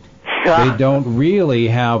state. They don't really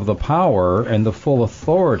have the power and the full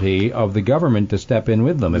authority of the government to step in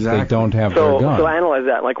with them if they don't have their guns. So analyze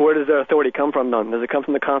that. Like, where does their authority come from, then? Does it come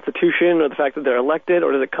from the Constitution or the fact that they're elected,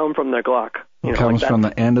 or does it come from their Glock? It comes from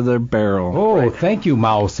the end of their barrel. Oh, thank you,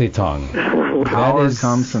 Mao Zedong. Power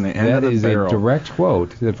comes from the end of the barrel. That is a direct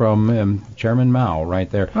quote from Chairman Mao right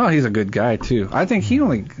there. Oh, he's a good guy, too. I think he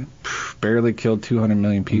only barely killed 200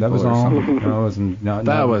 million people. That was all?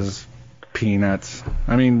 That was peanuts.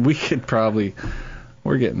 I mean, we could probably...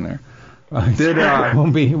 We're getting there.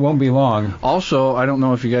 Won't be long. Also, I don't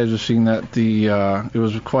know if you guys have seen that. It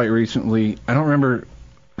was quite recently. I don't remember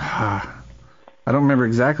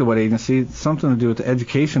exactly what agency. It's something to do with the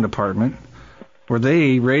education department, where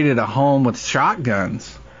they raided a home with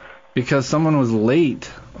shotguns because someone was late.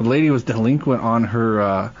 A lady was delinquent on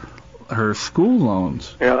her school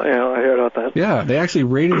loans. Yeah, I heard about that. Yeah, they actually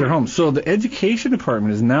raided her home. So the education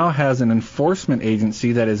department now has an enforcement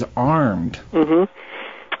agency that is armed. Mm-hmm.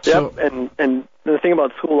 So, yep, and the thing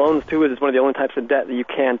about school loans, too, is it's one of the only types of debt that you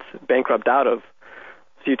can't bankrupt out of.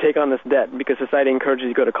 So you take on this debt because society encourages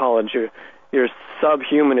you to go to college. You're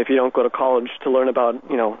subhuman if you don't go to college to learn about,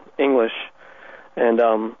 English and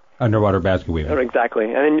underwater basket weaving. Exactly.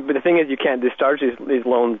 But the thing is, you can't discharge these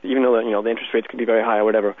loans, even though the interest rates could be very high or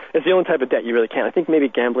whatever. It's the only type of debt you really can't. I think maybe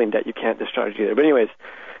gambling debt you can't discharge either. But anyways,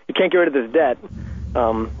 you can't get rid of this debt.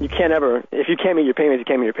 You can't ever. If you can't meet your payments, you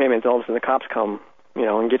can't meet your payments. All of a sudden, the cops come,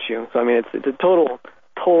 and get you. So I mean, it's a total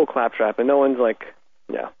claptrap, and no one's like,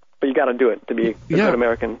 yeah. but you got to do it to be a good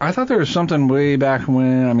American. I thought there was something way back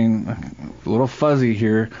when, a little fuzzy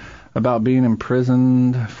here, about being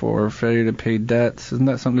imprisoned for failure to pay debts. Isn't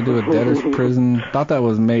that something to do with debtor's prison? Thought that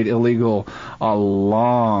was made illegal a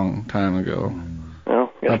long time ago.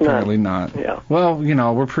 Well, apparently not. Yeah. Well,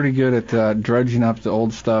 we're pretty good at drudging up the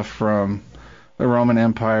old stuff from the Roman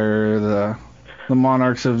Empire, the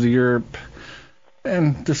monarchs of Europe,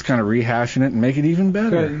 and just kind of rehashing it and make it even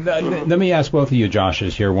better. Let me ask both of you,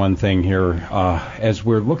 Joshes, here one thing here. As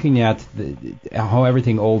we're looking at how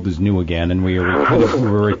everything old is new again, and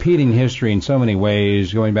we're repeating history in so many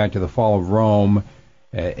ways, going back to the fall of Rome,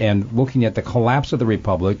 and looking at the collapse of the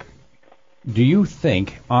Republic, do you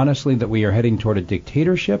think, honestly, that we are heading toward a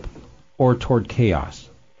dictatorship or toward chaos?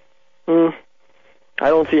 I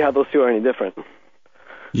don't see how those two are any different.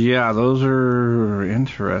 Yeah, those are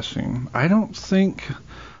interesting. I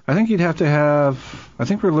think you'd have to have, I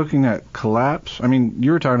think we're looking at collapse.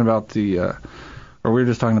 You were talking about or we were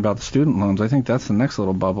just talking about the student loans. I think that's the next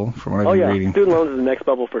little bubble from what I've been reading. Student loans is the next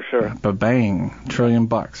bubble for sure. Ba-bang, $1 trillion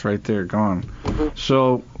right there, gone. Mm-hmm.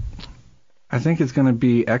 So I think it's going to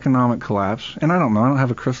be economic collapse. And I don't know, I don't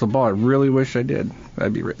have a crystal ball. I really wish I did.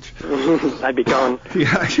 I'd be rich. I'd be gone.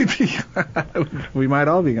 Yeah, we might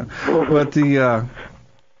all be gone. But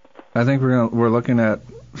I think we're looking at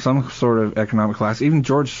some sort of economic collapse. Even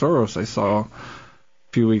George Soros, I saw a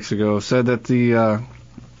few weeks ago, said that the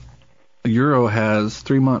euro has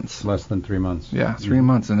 3 months. Less than 3 months. Yeah, 3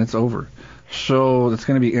 months, and it's over. So it's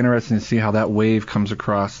going to be interesting to see how that wave comes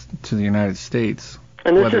across to the United States.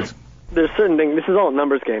 And there's certain things. This is all a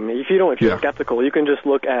numbers game. If you're skeptical, you can just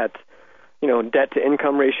look at, debt to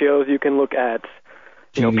income ratios. You can look at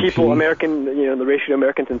GDP. People, the ratio of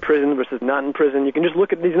Americans in prison versus not in prison. You can just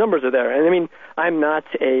look at these numbers are there. And I'm not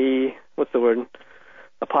I'm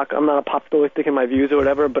not apocalyptic in my views or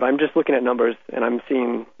whatever, but I'm just looking at numbers and I'm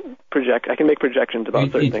seeing I can make projections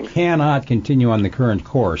about certain things. It cannot continue on the current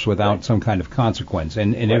course without some kind of consequence.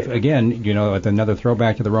 And if, again, with another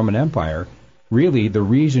throwback to the Roman Empire, really the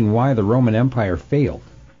reason why the Roman Empire failed,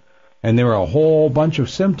 and there were a whole bunch of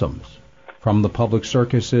symptoms, from the public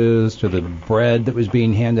circuses to the bread that was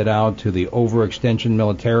being handed out to the overextension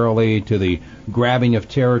militarily to the grabbing of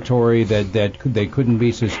territory that they couldn't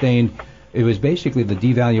be sustained. It was basically the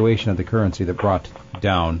devaluation of the currency that brought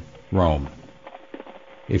down Rome,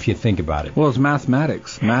 if you think about it. Well, it's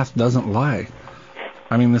mathematics. Math doesn't lie.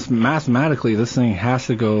 Mathematically, this thing has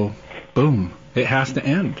to go boom. It has to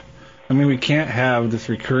end. We can't have this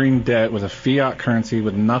recurring debt with a fiat currency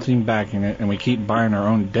with nothing backing it, and we keep buying our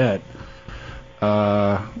own debt.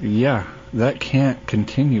 That can't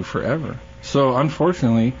continue forever. So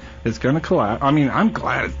unfortunately, it's going to collapse. I'm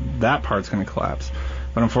glad that part's going to collapse,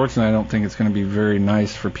 but unfortunately, I don't think it's going to be very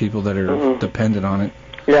nice for people that are dependent on it.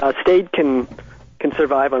 Yeah, a state can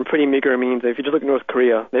survive on pretty meager means. If you just look at North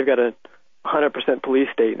Korea, they've got a 100% police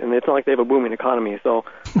state, and it's not like they have a booming economy. So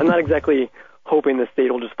I'm not exactly hoping the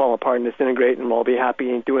state will just fall apart and disintegrate, and we'll all be happy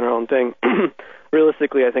and doing our own thing.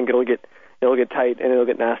 Realistically, I think it'll get tight and it'll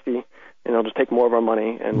get nasty. And they'll just take more of our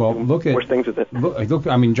money and do worse things with it. Look,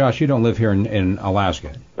 Josh, you don't live here in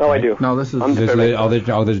Alaska. Oh, I do. No, this is... There's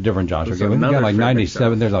a different Josh. Okay, we've got like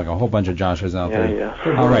 97. There's like a whole bunch of Joshes out there. Yeah.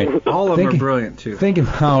 All right. All of them are brilliant, too. Think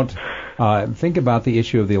about the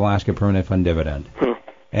issue of the Alaska Permanent Fund dividend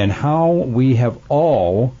and how we have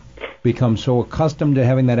all become so accustomed to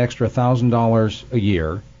having that extra $1,000 a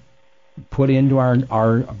year put into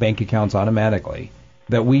our bank accounts automatically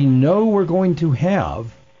that we know we're going to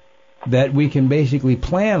have, that we can basically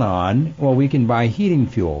plan on, we can buy heating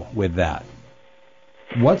fuel with that.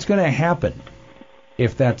 What's going to happen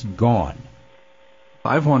if that's gone?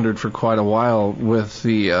 I've wondered for quite a while with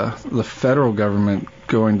the federal government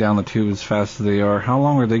going down the tube as fast as they are, how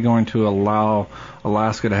long are they going to allow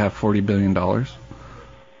Alaska to have $40 billion?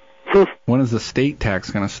 When is the state tax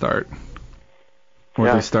going to start?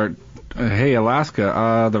 Where they start, hey,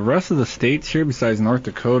 Alaska, the rest of the states here besides North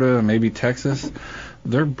Dakota and maybe Texas,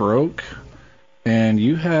 they're broke, and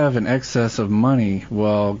you have an excess of money.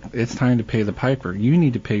 Well, it's time to pay the piper. You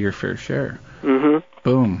need to pay your fair share. Mm-hmm.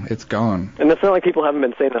 Boom, it's gone. And it's not like people haven't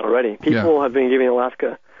been saying that already. People have been giving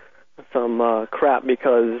Alaska some crap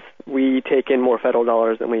because we take in more federal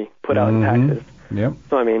dollars than we put out in taxes. Yep.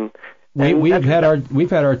 So we've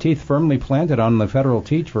had our teeth firmly planted on the federal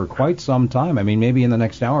teach for quite some time. Maybe in the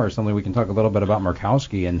next hour or something we can talk a little bit about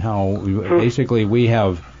Murkowski and how basically we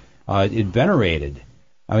have venerated.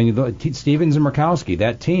 Stevens and Murkowski,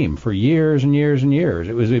 that team, for years and years and years.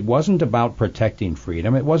 It wasn't about protecting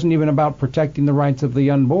freedom. It wasn't even about protecting the rights of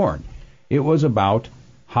the unborn. It was about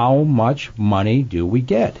how much money do we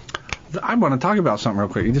get. I want to talk about something real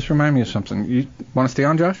quick. You just remind me of something. You want to stay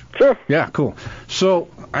on, Josh? Sure. Yeah, cool. So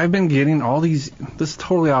I've been getting all these. This is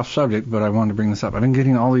totally off subject, but I wanted to bring this up. I've been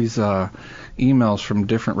getting all these emails from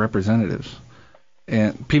different representatives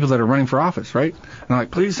and people that are running for office, right? And they're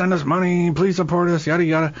like, please send us money, please support us, yada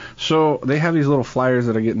yada. So they have these little flyers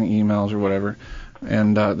that I get in the emails or whatever,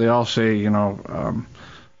 and they all say,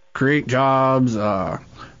 create jobs,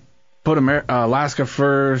 put Alaska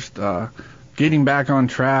first, getting back on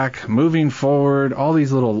track, moving forward, all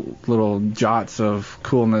these little jots of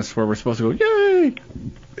coolness where we're supposed to go, yay,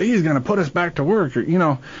 he's going to put us back to work,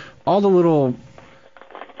 or, all the little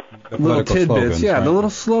tidbits, slogans, right? The little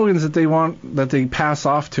slogans that they pass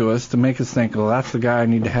off to us to make us think, well, that's the guy I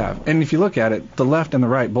need to have. And if you look at it, the left and the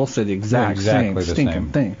right both say the exact same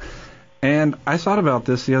stinking thing. And I thought about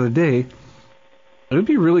this the other day. It would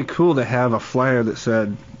be really cool to have a flyer that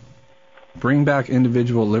said, bring back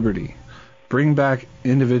individual liberty, bring back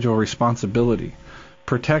individual responsibility,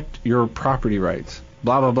 protect your property rights,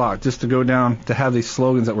 blah, blah, blah, just to go down to have these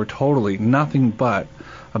slogans that were totally nothing but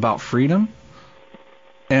about freedom,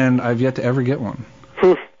 and I've yet to ever get one.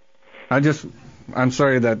 I'm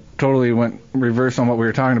sorry that totally went reverse on what we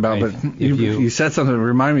were talking about, but you said something to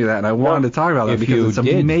remind me of that, and I wanted to talk about that because it's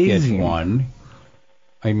amazing. Get one,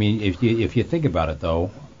 I mean, if you think about it,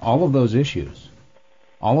 though, all of those issues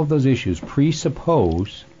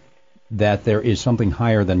presuppose that there is something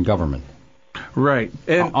higher than government. Right.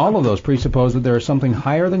 And all of those presuppose that there is something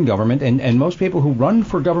higher than government, and most people who run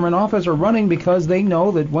for government office are running because they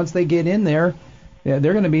know that once they get in there,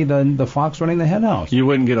 they're going to be the fox running the hen house. You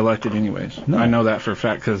wouldn't get elected anyways. No. I know that for a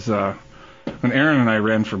fact because when Aaron and I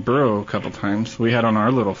ran for borough a couple times, we had on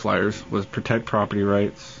our little flyers was protect property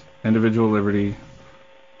rights, individual liberty,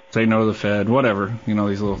 say no to the Fed, whatever, these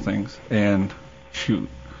little things. And shoot,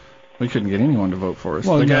 we couldn't get anyone to vote for us.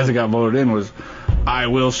 Well, the guys that got voted in was, I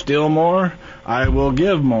will steal more, I will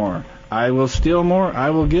give more. I will steal more, I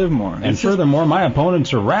will give more. And furthermore, my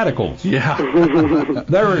opponents are radicals. Yeah.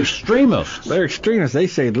 They're extremists. They're extremists. They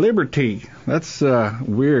say liberty. That's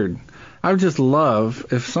weird. I would just love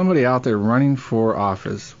if somebody out there running for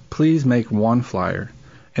office, please make one flyer.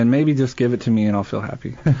 And maybe just give it to me and I'll feel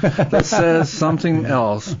happy. That says something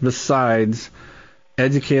else besides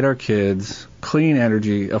educate our kids, clean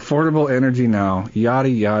energy, affordable energy now, yada,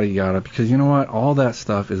 yada, yada. Because you know what? All that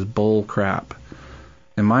stuff is bull crap.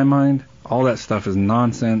 In my mind, all that stuff is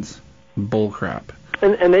nonsense, bull crap.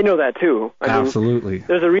 And they know that too. Absolutely.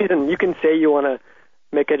 There's a reason you can say you want to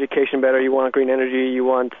make education better, you want green energy, you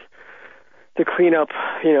want to clean up,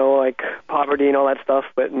 like poverty and all that stuff,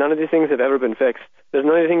 but none of these things have ever been fixed. There's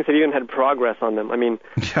none of these things have even had progress on them. I mean,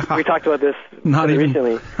 we talked about this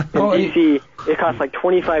recently. In D.C., it costs like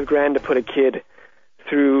 $25,000 to put a kid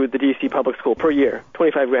through the D.C. public school per year,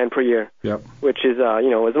 $25,000 per year. Yep. Which is,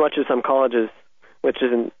 as much as some colleges, which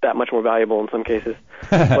isn't that much more valuable in some cases.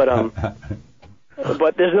 But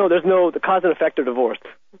there's no the cause and effect are divorced.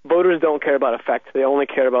 Voters don't care about effect. They only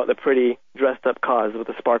care about the pretty dressed up cause with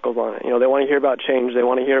the sparkles on it. They want to hear about change. They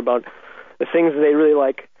want to hear about the things they really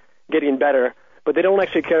like getting better, but they don't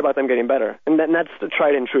actually care about them getting better. And that's the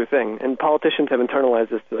tried and true thing. And politicians have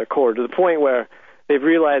internalized this to their core, to the point where they've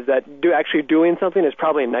realized that actually doing something is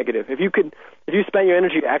probably a negative. If you spent your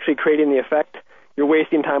energy actually creating the effect, you're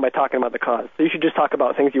wasting time by talking about the cause. So you should just talk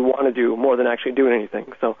about things you want to do more than actually doing anything.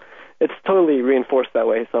 So it's totally reinforced that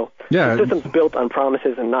way. So the system's built on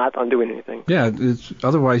promises and not on doing anything. Yeah,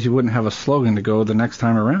 otherwise you wouldn't have a slogan to go the next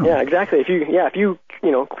time around. Yeah, exactly. If you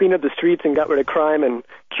cleaned up the streets and got rid of crime and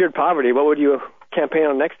cured poverty, what would you campaign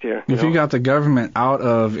on next year? If you got the government out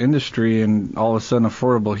of industry and all of a sudden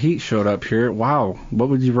affordable heat showed up here, wow, what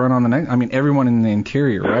would you run on the next? I mean, everyone in the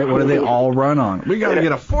interior, right? What do they all run on? We got to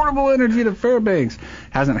get affordable energy to Fairbanks.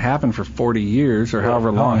 Hasn't happened for 40 years or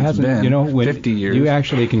however long it's been. 50 years. You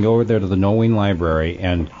actually can go over there to the Knowing Library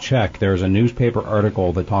and check. There's a newspaper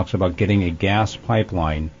article that talks about getting a gas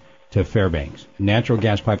pipeline to Fairbanks, natural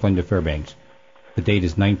gas pipeline to Fairbanks. The date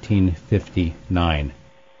is 1959.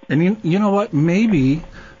 And you know what? Maybe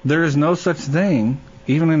there is no such thing,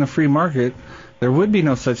 even in a free market, there would be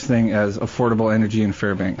no such thing as affordable energy in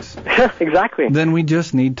Fairbanks. Exactly. Then we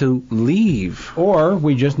just need to leave. Or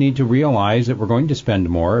we just need to realize that we're going to spend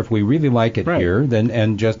more. If we really like it here,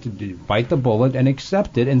 and just bite the bullet and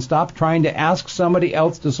accept it and stop trying to ask somebody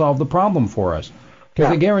else to solve the problem for us. Because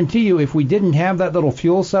I guarantee you, if we didn't have that little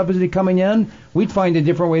fuel subsidy coming in, we'd find a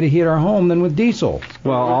different way to heat our home than with diesel.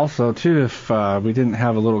 Well, also, too, if we didn't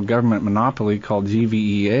have a little government monopoly called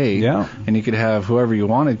GVEA, and you could have whoever you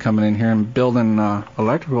wanted coming in here and building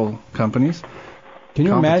electrical companies, Can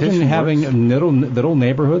you imagine Competition having works. little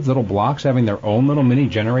neighborhoods, little blocks having their own little mini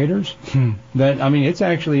generators? That, I mean, it's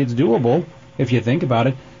doable if you think about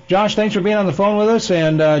it. Josh, thanks for being on the phone with us,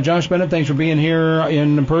 and Josh Bennett, thanks for being here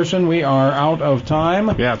in person. We are out of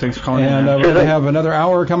time. Yeah, thanks for calling in. And we're going to have another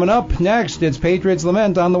hour coming up. Next, it's Patriots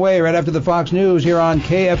Lament on the way right after the Fox News here on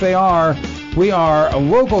KFAR. We are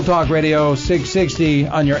Local Talk Radio 660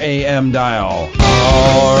 on your AM dial.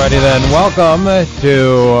 Alrighty then, welcome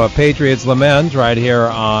to Patriots Lament right here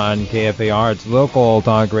on KFAR. It's Local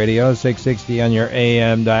Talk Radio 660 on your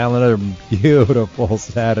AM dial. Another beautiful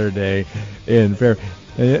Saturday in Fairbanks.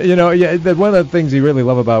 You know, one of the things you really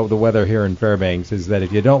love about the weather here in Fairbanks is that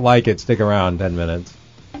if you don't like it, stick around 10 minutes.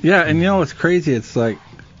 Yeah, and you know what's crazy? It's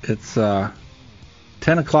 10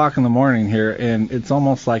 o'clock in the morning here, and it's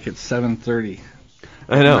almost like it's 7:30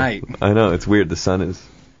 I know. night. I know. It's weird. The sun is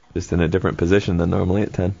just in a different position than normally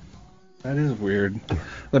at 10. That is weird.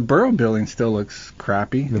 The Borough building still looks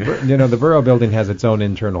crappy. The Borough building has its own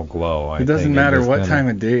internal glow. It doesn't matter what time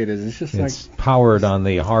of day it is. It's just it's powered on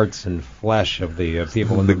the hearts and flesh of the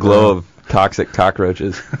people in the glow borough. of toxic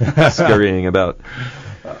cockroaches scurrying about.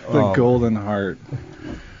 the golden heart.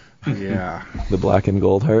 Yeah. The black and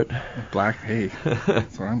gold heart. Black. Hey,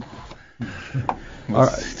 that's what I'm.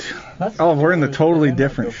 Oh, we're in the totally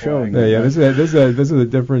different show. Yeah, this is a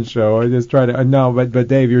different show. I just try to no, but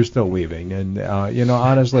Dave, you're still leaving, and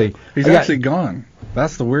honestly, he's actually gone.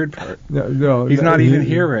 That's the weird part. No, he's not even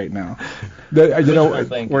here right now.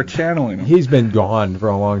 We're channeling him. He's been gone for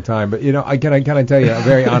a long time, but I can tell you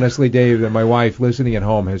very honestly, Dave, that my wife, listening at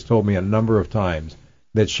home, has told me a number of times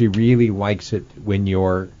that she really likes it when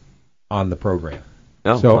you're on the program.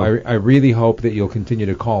 Oh, so well. I really hope that you'll continue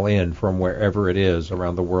to call in from wherever it is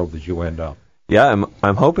around the world that you end up. Yeah,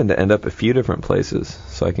 I'm hoping to end up a few different places,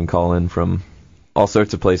 so I can call in from all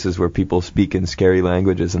sorts of places where people speak in scary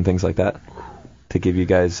languages and things like that, to give you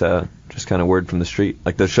guys just kind of word from the street.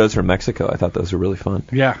 Like those shows from Mexico, I thought those were really fun.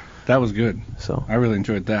 Yeah, that was good. So I really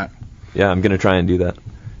enjoyed that. Yeah, I'm going to try and do that,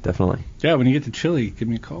 definitely. Yeah, when you get to Chile, give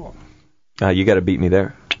me a call. You got to beat me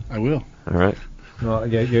there. I will. All right. Well,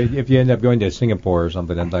 yeah, if you end up going to Singapore or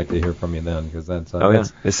something, I'd like to hear from you then, because that's.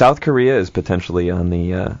 South Korea is potentially on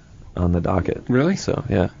the docket. Really? So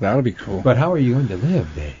yeah, that'll be cool. But how are you going to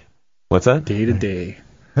live, Dave? What's that? Day to day.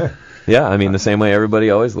 Yeah, I mean the same way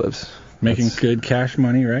everybody always lives. Making good cash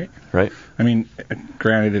money, right? Right. I mean,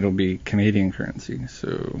 granted, it'll be Canadian currency,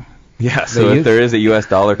 so. Yeah. So if there is a U.S.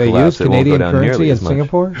 dollar collapse, it won't go down nearly as much. They use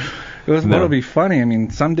Canadian currency in Singapore? What'll be funny? I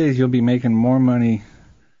mean, some days you'll be making more money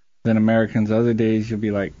than Americans. Other days you'll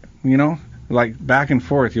be like, like back and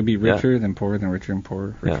forth. You'll be richer than poorer, than richer and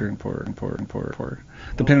poorer, richer and poorer and poorer and poorer and poorer,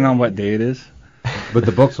 depending on what day it is. But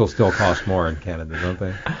the books will still cost more in Canada, don't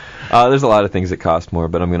they? There's a lot of things that cost more,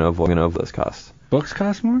 but I'm going to avoid those costs. Books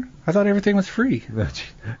cost more? I thought everything was free.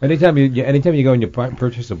 Anytime you go and you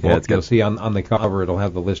purchase a book, you'll see on the cover it'll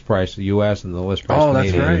have the list price U.S. and the list price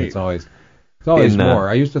Canadian. That's right. It's always more.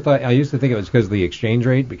 I used to think it was because of the exchange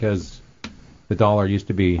rate, because the dollar used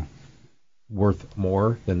to be worth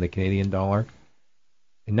more than the Canadian dollar.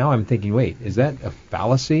 And now I'm thinking, wait, is that a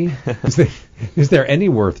fallacy? Is there any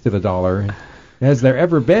worth to the dollar? Has there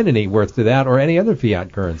ever been any worth to that or any other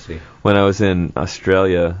fiat currency? When I was in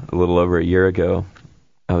Australia a little over a year ago,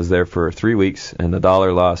 I was there for 3 weeks, and the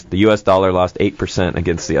U.S. dollar lost 8%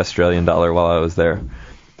 against the Australian dollar while I was there.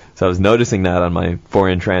 So I was noticing that on my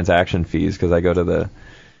foreign transaction fees, because I go to the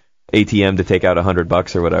ATM to take out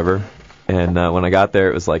 $100 or whatever. And when I got there,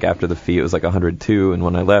 it was like after the fee, it was like 102, and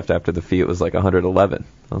when I left after the fee, it was like 111.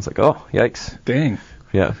 I was like, oh, yikes. Dang.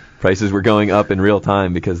 Yeah, prices were going up in real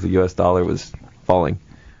time because the U.S. dollar was falling.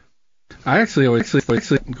 I actually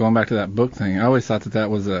going back to that book thing, I always thought that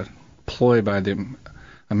was a ploy by the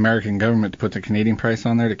American government to put the Canadian price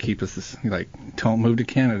on there to keep us don't move to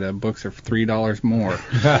Canada. Books are $3 more.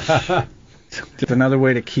 Just another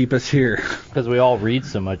way to keep us here. Because we all read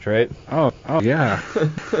so much, right? Oh yeah.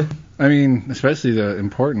 I mean, especially the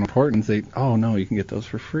importance. No, you can get those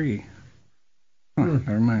for free.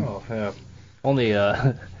 Never mind. Oh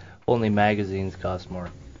yeah. Only magazines cost more.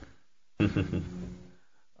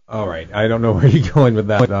 All right. I don't know where you're going with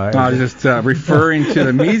that. I was just referring to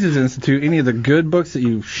the Mises Institute. Any of the good books that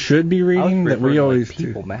you should be reading that we always do.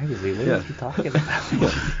 People magazine. What are you talking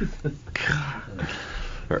about?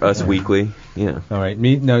 Or Us Weekly. Yeah. All right.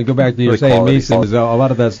 Go back to your saying Mises. A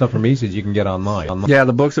lot of that stuff from Mises you can get online. Yeah,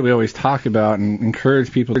 the books that we always talk about and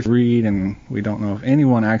encourage people to read, and we don't know if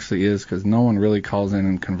anyone actually is, because no one really calls in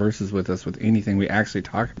and converses with us with anything we actually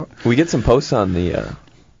talk about. We get some posts on the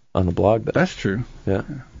blog, though. That's true. Yeah.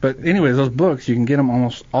 But anyways, those books, you can get them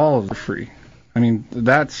almost all of them free. I mean,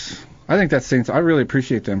 that's I think that's Saints. I really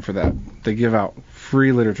appreciate them for that. They give out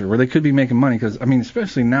free literature where they could be making money because, I mean,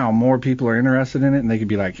 especially now, more people are interested in it, and they could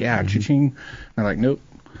be like, yeah, cha-ching. They're like, nope,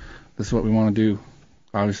 this is what we want to do,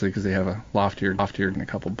 obviously, because they have a loftier than a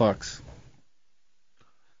couple bucks.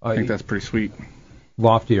 I think that's pretty sweet.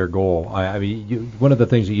 Loftier goal. I mean, one of the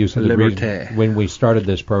things that you said when we started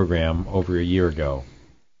this program over a year ago,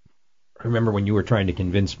 I remember when you were trying to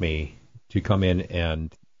convince me to come in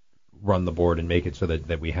and run the board and make it so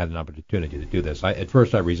that we had an opportunity to do this. At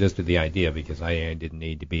first I resisted the idea because I didn't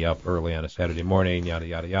need to be up early on a Saturday morning, yada,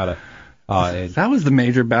 yada, yada. That was the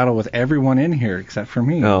major battle with everyone in here except for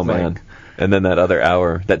me. Oh, man. And then that other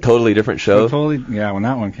hour, that totally different show. Yeah, when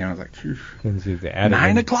that one came, I was like, phew.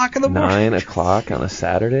 9 o'clock in the morning. 9 o'clock on a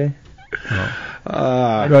Saturday?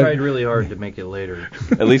 I tried really hard to make it later.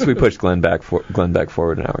 At least we pushed Glenn back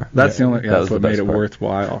forward an hour. That's that's what made it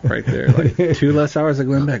worthwhile right there. Like 2 less hours of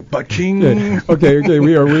Glenn back. Ba-ching! Okay,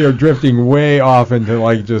 we are drifting way off into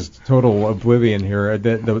like just total oblivion here.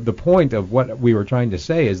 The point of what we were trying to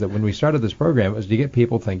say is that when we started this program, it was to get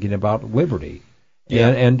people thinking about liberty. Yeah.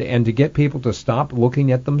 And to get people to stop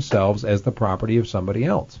looking at themselves as the property of somebody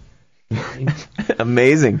else.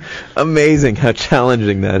 Amazing how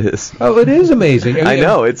challenging that is. Oh, it is amazing. I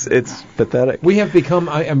know, it's pathetic. We have become,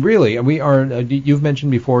 we are, you've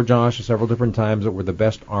mentioned before, Josh, several different times that we're the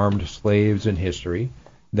best armed slaves in history.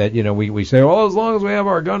 That, we say, well, as long as we have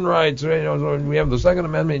our gun rights, we have the Second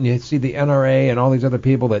Amendment, and you see the NRA and all these other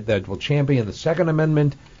people that will champion the Second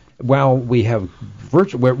Amendment, while we have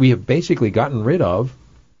basically gotten rid of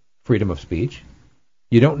freedom of speech.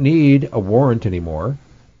 You don't need a warrant anymore.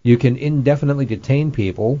 You can indefinitely detain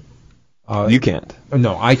people. You can't.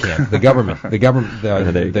 No, I can't. The government.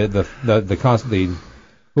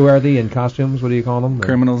 Who are they in costumes? What do you call them?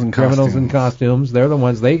 Criminals in costumes. Criminals in costumes. They're the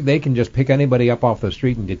ones. They can just pick anybody up off the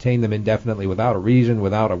street and detain them indefinitely without a reason,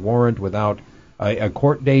 without a warrant, without a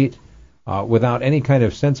court date, without any kind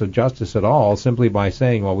of sense of justice at all, simply by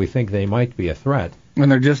saying, well, we think they might be a threat.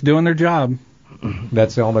 And they're just doing their job.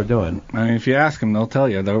 That's all they're doing. I mean, if you ask them, they'll tell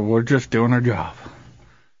you we're just doing our job.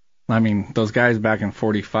 I mean, those guys back in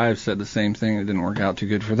 45 said the same thing. It didn't work out too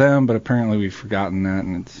good for them, but apparently we've forgotten that,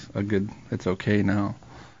 and it's okay now.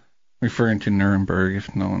 Referring to Nuremberg,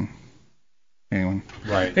 if no one, anyone.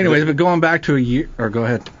 Right. Anyways, but going back to a year, or go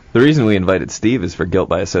ahead. The reason we invited Steve is for guilt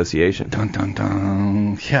by association. Dun dun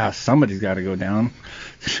dun. Yeah, somebody's got to go down,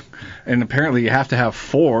 and apparently you have to have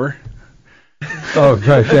 4. Oh,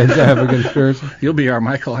 right. To have a conspiracy. You'll be our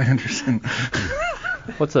Michael Anderson.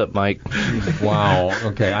 What's up, Mike? Wow.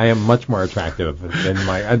 Okay, I am much more attractive than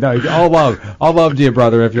Mike. All love to you,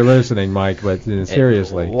 brother, if you're listening, Mike. But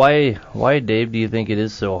seriously, why, Dave? Do you think it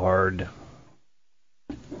is so hard?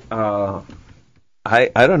 I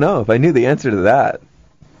don't know. If I knew the answer to that,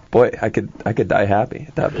 boy, I could die happy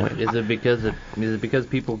at that point. Is it because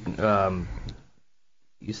people?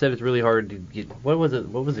 You said it's really hard to get. What was it?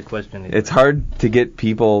 What was the question? It's hard to get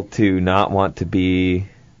people to not want to be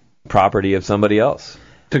property of somebody else.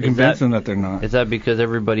 To convince them that they're not. Is that because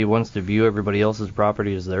everybody wants to view everybody else's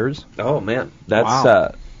property as theirs? Oh man,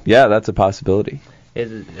 that's that's a possibility.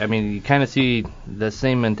 I mean, you kind of see the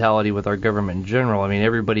same mentality with our government in general. I mean,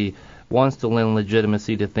 everybody wants to lend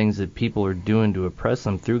legitimacy to things that people are doing to oppress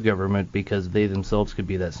them through government because they themselves could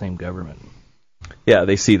be that same government. Yeah,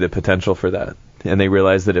 they see the potential for that, and they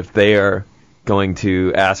realize that if they are going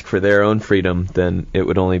to ask for their own freedom, then it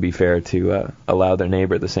would only be fair to allow their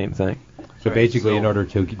neighbor the same thing. So basically, in order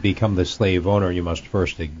to become the slave owner, you must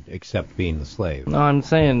first accept being the slave. No, I'm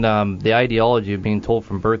saying the ideology of being told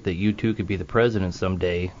from birth that you too could be the president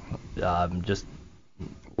someday just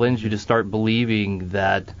lends you to start believing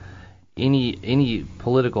that any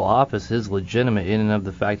political office is legitimate in and of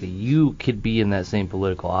the fact that you could be in that same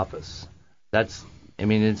political office. It's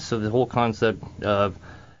so the whole concept of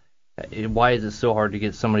why is it so hard to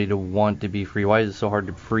get somebody to want to be free? Why is it so hard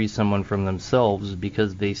to free someone from themselves?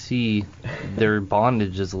 Because they see their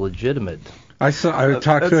bondage as legitimate. I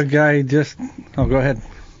talked to a guy just. Oh, go ahead.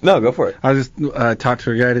 No, go for it. I just talked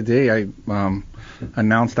to a guy today. I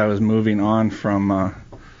announced I was moving on from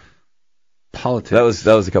politics.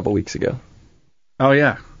 That was a couple weeks ago. Oh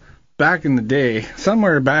yeah, back in the day,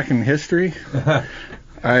 somewhere back in history.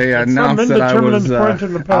 I announced that I was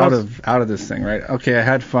out of this thing, right? Okay, I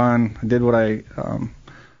had fun. I did what I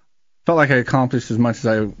felt like I accomplished as much as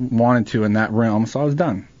I wanted to in that realm, so I was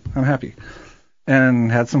done. I'm happy.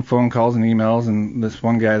 And had some phone calls and emails, and this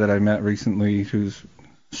one guy that I met recently who's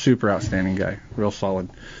super outstanding guy, real solid.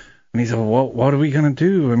 And he said, well, what are we going to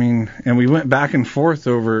do? I mean, and we went back and forth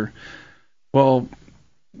over, well,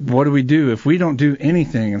 what do we do if we don't do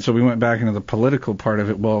anything? And so we went back into the political part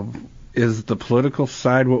of it. Well, is the political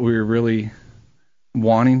side what we were really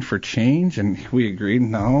wanting for change? And we agreed,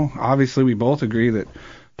 no. Obviously, we both agree that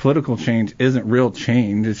political change isn't real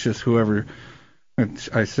change. It's just whoever,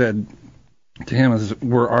 I said to him, is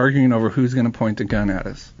we're arguing over who's going to point the gun at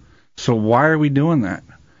us. So why are we doing that?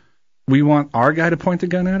 We want our guy to point the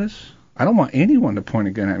gun at us? I don't want anyone to point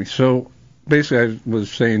a gun at me. So basically, I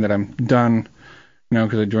was saying that I'm done,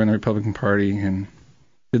 because I joined the Republican Party and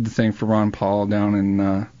did the thing for Ron Paul down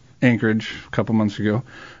in Anchorage a couple months ago. And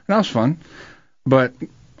that was fun. But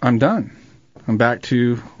I'm done. I'm back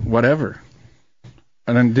to whatever.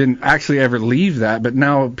 And then didn't actually ever leave that. But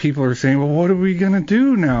now people are saying, well, what are we going to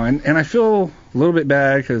do now? And I feel a little bit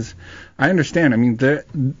bad because I understand. I mean,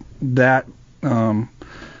 that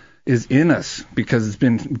is in us because it's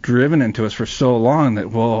been driven into us for so long that,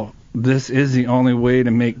 well, this is the only way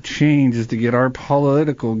to make change is to get our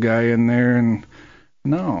political guy in there. And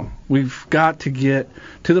no, we've got to get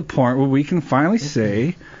to the point where we can finally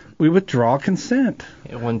say we withdraw consent.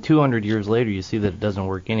 When 200 years later you see that it doesn't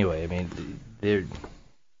work anyway. I mean,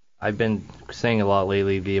 I've been saying a lot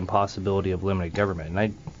lately the impossibility of limited government, and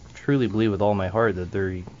I truly believe with all my heart that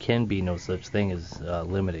there can be no such thing as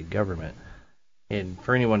limited government. And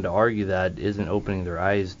for anyone to argue that isn't opening their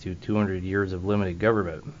eyes to 200 years of limited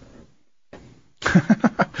government.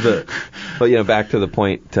 But back to the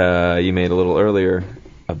point you made a little earlier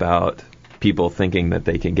about people thinking that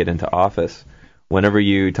they can get into office. Whenever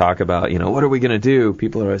you talk about, what are we going to do?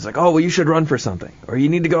 People are always like, oh, well, you should run for something, or you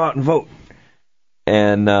need to go out and vote.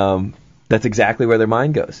 And that's exactly where their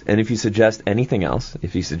mind goes. And if you suggest anything else,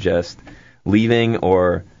 if you suggest leaving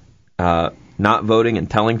or not voting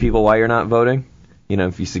and telling people why you're not voting,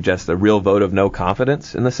 if you suggest a real vote of no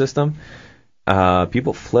confidence in the system,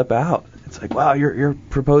 people flip out. It's like, wow, you're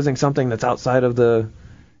proposing something that's outside of the,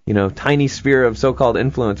 tiny sphere of so-called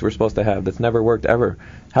influence we're supposed to have that's never worked ever.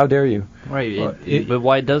 How dare you? Right. But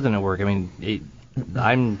why doesn't it work? I mean,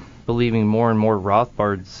 I'm believing more and more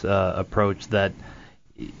Rothbard's approach that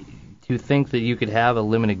to think that you could have a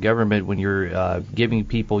limited government when you're giving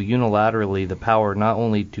people unilaterally the power not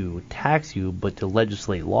only to tax you but to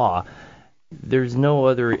legislate law, there's no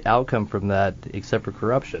other outcome from that except for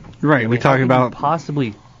corruption. Right. We talk about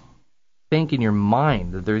possibly think in your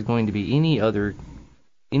mind that there's going to be any other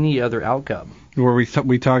outcome. Where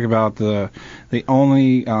we talk about the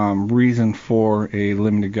only reason for a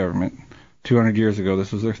limited government 200 years ago,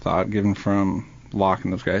 this was their thought given from Locke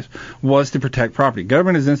and those guys, was to protect property.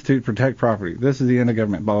 Government is instituted to protect property. This is the end of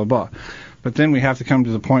government, blah, blah, blah. But then we have to come to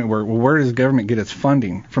the point where does government get its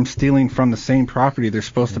funding? From stealing from the same property they're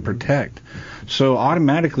supposed to protect. So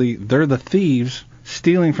automatically they're the thieves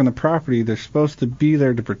stealing from the property they're supposed to be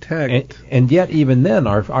there to protect. And yet even then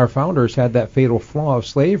our founders had that fatal flaw of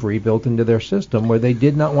slavery built into their system where they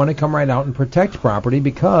did not want to come right out and protect property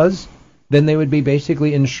because then they would be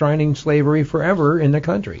basically enshrining slavery forever in the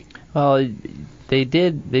country. Well, they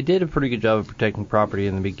did a pretty good job of protecting property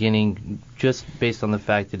in the beginning, just based on the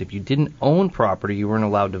fact that if you didn't own property, you weren't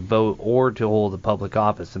allowed to vote or to hold a public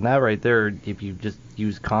office. And that right there, if you just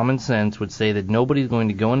use common sense, would say that nobody's going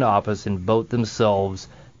to go into office and vote themselves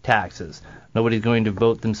taxes. Nobody's going to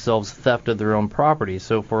vote themselves theft of their own property.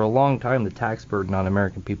 So for a long time, the tax burden on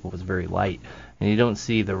American people was very light. And you don't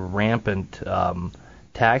see the rampant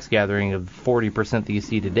tax gathering of 40% that you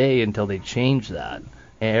see today until they change that.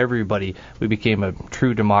 We became a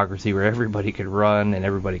true democracy where everybody could run and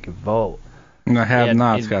everybody could vote. And the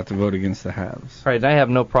have-nots got to vote against the haves. Right, and I have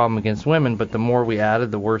no problem against women, but the more we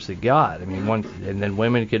added, the worse it got. I mean, and then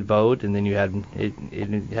women could vote, and then you had it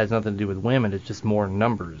has nothing to do with women. It's just more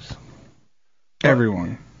numbers.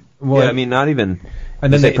 Everyone. Well, yeah, I mean, not even.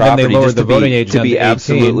 And then they lowered the voting age to be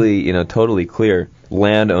absolutely, totally clear.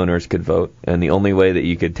 Landowners could vote, and the only way that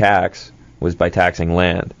you could tax was by taxing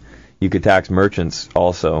land. You could tax merchants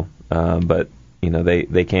also, but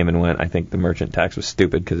they came and went. I think the merchant tax was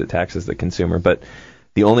stupid because it taxes the consumer. But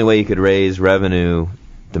the only way you could raise revenue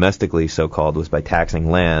domestically, so-called, was by taxing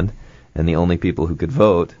land, and the only people who could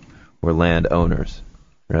vote were landowners,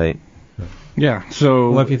 right? Yeah.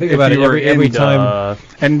 So if you think about it, every time,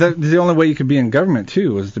 and the only way you could be in government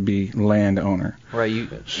too was to be landowner. Right. You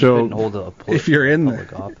couldn't hold if you're in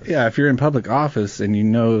public office. Yeah, if you're in public office and you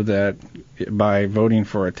know that by voting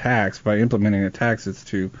for a tax, by implementing a tax, it's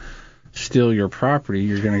to steal your property,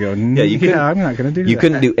 you're going to go, I'm not going to do that. You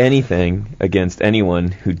couldn't do anything against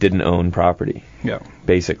anyone who didn't own property. Yeah.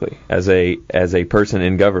 Basically, as a person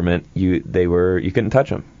in government, you couldn't touch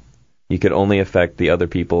them. You could only affect the other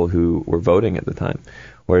people who were voting at the time.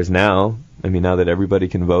 Whereas now that everybody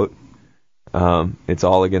can vote, it's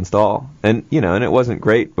all against all. And and it wasn't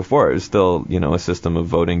great before. It was still a system of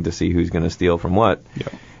voting to see who's going to steal from what. Yeah.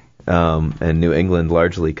 and New England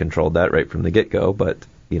largely controlled that right from the get-go. But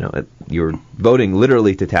you were voting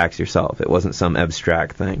literally to tax yourself. It wasn't some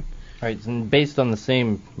abstract thing. Right, and based on the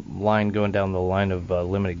same line going down the line of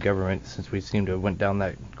limited government, since we seem to have went down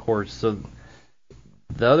that course. So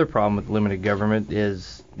the other problem with limited government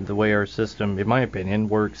is the way our system, in my opinion,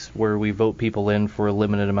 works, where we vote people in for a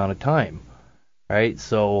limited amount of time. Right,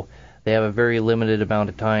 so they have a very limited amount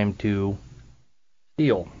of time to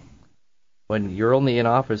steal. When you're only in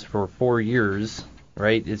office for 4 years,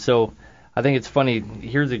 right? So I think it's funny.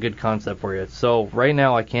 Here's a good concept for you. So right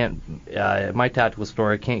now I can't, at my tactical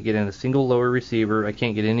store, I can't get in a single lower receiver. I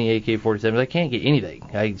can't get any AK-47s. I can't get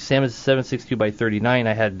anything. Sam is 7.62 by 39.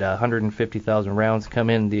 I had 150,000 rounds come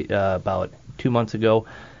in about 2 months ago.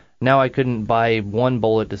 Now I couldn't buy one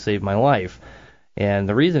bullet to save my life. And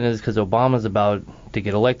the reason is because Obama's about to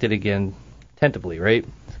get elected again, tentatively, right?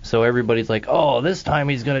 So everybody's like, oh, this time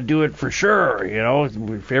he's going to do it for sure.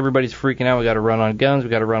 If everybody's freaking out, we got to run on guns, we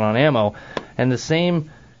got to run on ammo. And the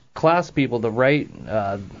same class people, the right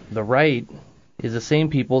is the same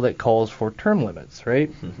people that calls for term limits,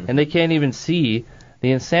 right? And they can't even see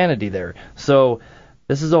the insanity there. So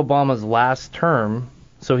this is Obama's last term,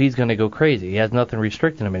 so he's going to go crazy. He has nothing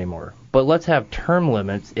restricting him anymore. But let's have term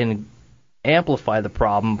limits and amplify the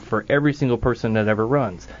problem for every single person that ever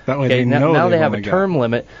runs. That way now they have a term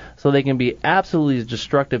limit, so they can be absolutely as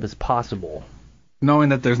destructive as possible. Knowing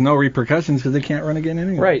that there's no repercussions because they can't run again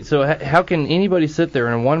anyway. Right, so how can anybody sit there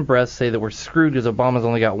and in one breath say that we're screwed because Obama's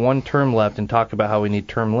only got one term left and talk about how we need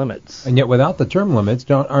term limits? And yet without the term limits,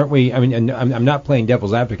 aren't we, I mean, and I'm not playing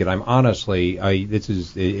devil's advocate, I'm honestly,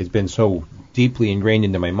 it's been so deeply ingrained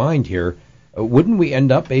into my mind here. Wouldn't we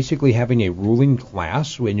end up basically having a ruling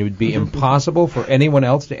class when it would be impossible for anyone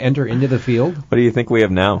else to enter into the field? What do you think we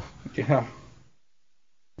have now? Yeah.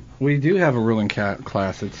 We do have a ruling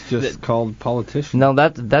class. It's just called politicians. No,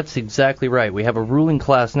 that's exactly right. We have a ruling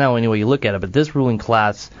class now any way you look at it, but this ruling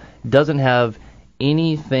class doesn't have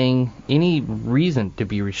any reason to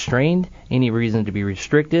be restrained, any reason to be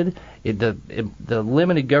restricted. The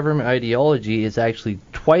limited government ideology is actually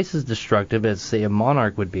twice as destructive as, say, a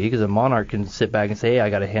monarch would be, because a monarch can sit back and say, hey,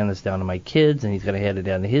 I got to hand this down to my kids, and he's going to hand it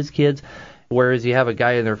down to his kids. Whereas you have a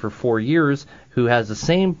guy in there for 4 years who has the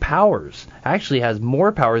same powers, actually has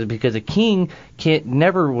more powers, because a king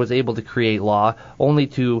never was able to create law, only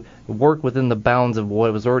to work within the bounds of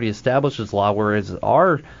what was already established as law, whereas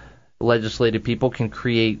our legislative people can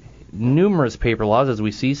create numerous paper laws, as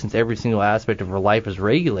we see, since every single aspect of our life is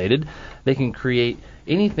regulated. They can create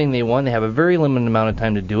anything they want. They have a very limited amount of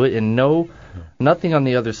time to do it, and nothing on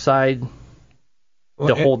the other side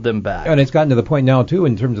to hold them back. And it's gotten to the point now, too,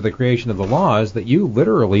 in terms of the creation of the laws, that you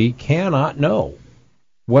literally cannot know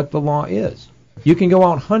what the law is. You can go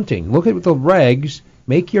out hunting, look at the regs,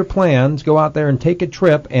 make your plans, go out there and take a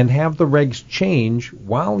trip, and have the regs change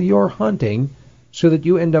while you're hunting, so that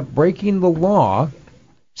you end up breaking the law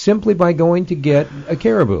simply by going to get a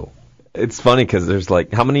caribou. It's funny because there's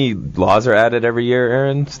how many laws are added every year,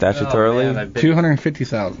 Aaron, statutorily? Oh, man,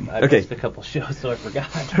 250,000. I missed a couple shows, so I forgot.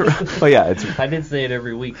 Oh, yeah. I did say it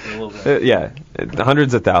every week for a little bit. Yeah.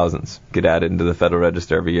 Hundreds of thousands get added into the Federal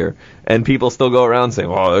Register every year. And people still go around saying,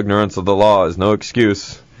 well, ignorance of the law is no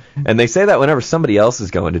excuse. And they say that whenever somebody else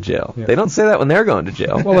is going to jail. Yeah. They don't say that when they're going to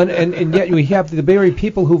jail. Well, and yet we have the very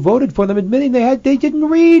people who voted for them admitting they didn't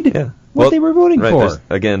read what they were voting for.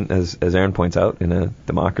 Again, as Aaron points out, in a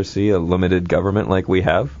democracy, a limited government like we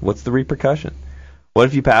have, what's the repercussion? What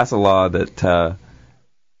if you pass a law that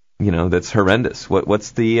that's horrendous?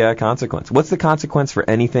 What's the consequence? What's the consequence for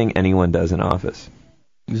anything anyone does in office?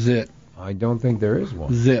 Zip. I don't think there is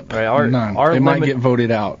one. Zip. Right, none. They might get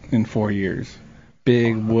voted out in 4 years.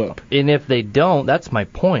 Big whoop. And if they don't, that's my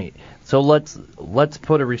point. So let's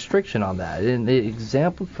put a restriction on that. And it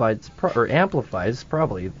amplifies the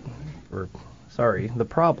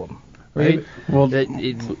problem. Right? Well,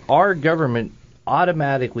 our government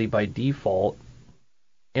automatically, by default,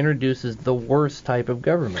 introduces the worst type of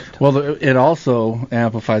government. Well, it also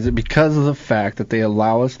amplifies it because of the fact that they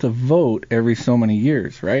allow us to vote every so many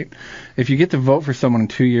years, right? If you get to vote for someone in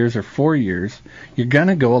 2 years or 4 years, you're going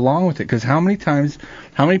to go along with it. Because how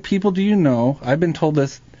many people do you know? I've been told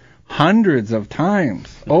this hundreds of times,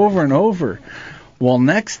 over and over. Well,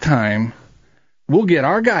 next time, we'll get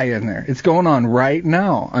our guy in there. It's going on right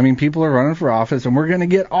now. I mean, people are running for office, and we're going to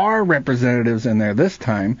get our representatives in there this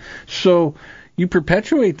time. So you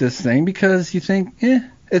perpetuate this thing because you think,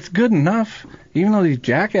 it's good enough. Even though these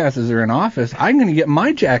jackasses are in office, I'm going to get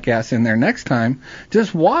my jackass in there next time.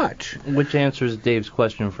 Just watch. Which answers Dave's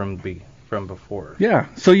question from before. Yeah.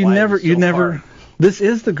 So you never This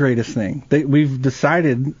is the greatest thing. We've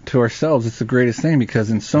decided to ourselves it's the greatest thing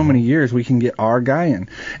because in so many years we can get our guy in.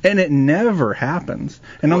 And it never happens.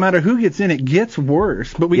 And no matter who gets in, it gets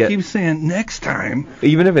worse. But we keep saying next time.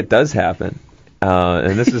 Even if it does happen,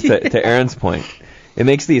 and this is to Aaron's point, it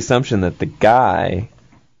makes the assumption that the guy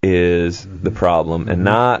is the problem and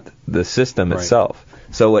not the system itself.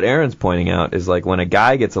 So what Aaron's pointing out is like when a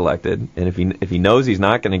guy gets elected, and if he knows he's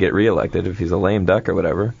not going to get reelected, if he's a lame duck or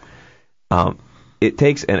whatever, it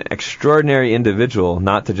takes an extraordinary individual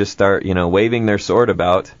not to just start, waving their sword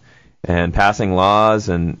about and passing laws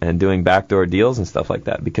and doing backdoor deals and stuff like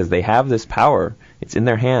that, because they have this power. It's in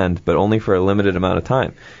their hand, but only for a limited amount of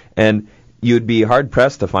time. And you'd be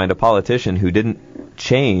hard-pressed to find a politician who didn't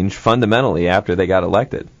change fundamentally after they got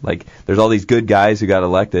elected. Like, there's all these good guys who got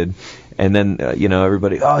elected, and then,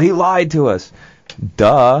 everybody, he lied to us.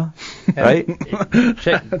 Duh, right?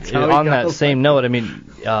 On that same note, I mean,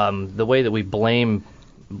 the way that we blame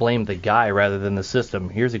the guy rather than the system.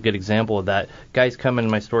 Here's a good example of that. Guys come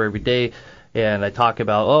into my store every day, and I talk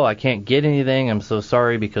about, I can't get anything. I'm so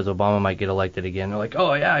sorry because Obama might get elected again. They're like,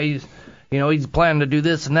 he's planning to do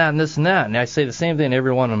this and that and this and that. And I say the same thing to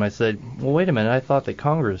every one of them. I said, well, wait a minute. I thought that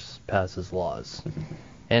Congress passes laws.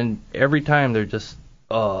 And every time they're just,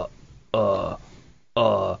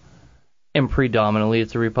 and predominantly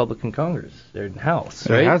it's a Republican Congress. They're in House,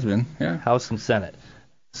 right? It has been, yeah. House and Senate.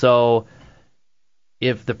 So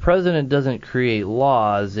if the president doesn't create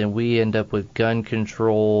laws and we end up with gun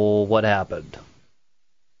control, what happened?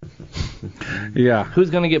 Yeah.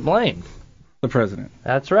 Who's going to get blamed? The president.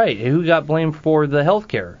 That's right. Who got blamed for the health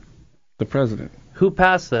care? The president. Who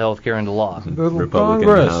passed the health care into law? The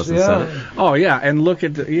Republican House and Senate. Oh, yeah, and look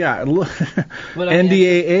at NDAA,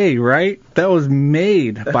 right? That was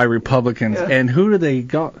made by Republicans, and who do they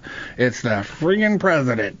go? It's the friggin'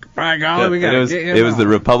 president. By golly, we got to get him. It was the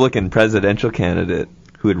Republican presidential candidate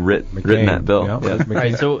who had written that bill. Yeah.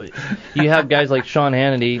 Right, so you have guys like Sean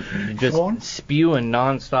Hannity just spewing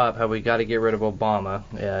nonstop how we got to get rid of Obama.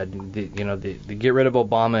 The Get Rid of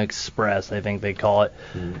Obama Express, I think they call it.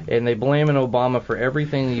 And they blame Obama for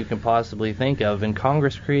everything that you can possibly think of, and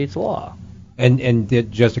Congress creates law. And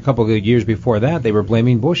just a couple of years before that, they were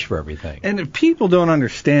blaming Bush for everything. And if people don't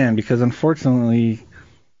understand, because unfortunately,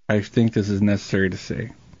 I think this is necessary to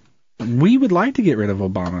say, we would like to get rid of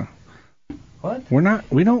Obama. What?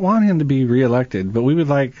 We don't want him to be reelected, but we would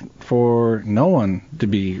like for no one to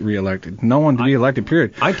be reelected. No one to be elected,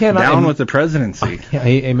 period. I cannot down with the presidency.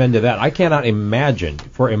 Amen to that. I cannot imagine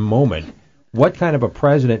for a moment what kind of a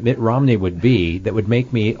president Mitt Romney would be that would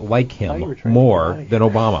make me like him more than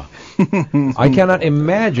Obama. I cannot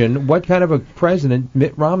imagine what kind of a president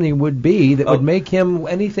Mitt Romney would be that would make him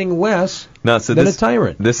anything less than a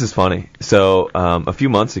tyrant. This is funny. So a few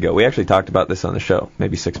months ago, we actually talked about this on the show,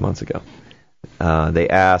 maybe 6 months ago. They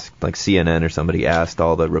asked, like CNN or somebody asked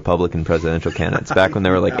all the Republican presidential candidates back when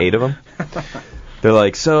there were like 8 of them. They're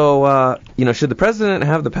like, so, should the president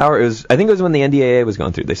have the power? I think it was when the NDAA was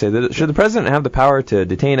going through. They said, should the president have the power to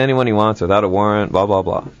detain anyone he wants without a warrant, blah, blah,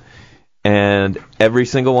 blah. And every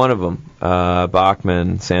single one of them,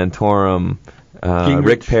 Bachmann, Santorum,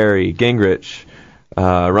 Rick Perry, Gingrich,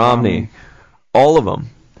 Romney, all of them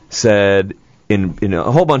said in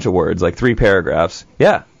a whole bunch of words, like 3 paragraphs,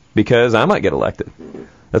 yeah, because I might get elected.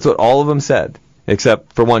 That's what all of them said,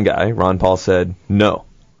 except for one guy. Ron Paul said no.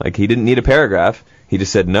 Like, he didn't need a paragraph. He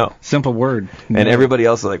just said no. Simple word. No. And everybody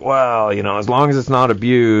else is like, well, as long as it's not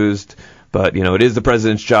abused, but, it is the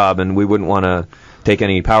president's job, and we wouldn't want to take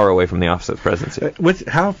any power away from the office of presidency.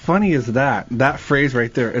 How funny is that phrase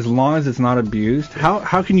right there, as long as it's not abused?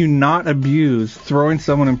 How can you not abuse throwing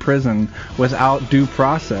someone in prison without due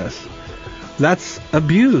process? That's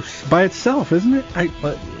abuse by itself, isn't it?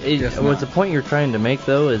 The point you're trying to make,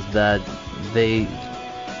 though, is that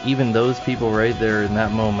even those people right there in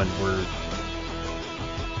that moment were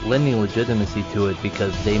lending legitimacy to it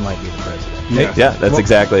because they might be the president. Yeah, that's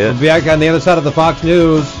exactly it. We'll be back on the other side of the Fox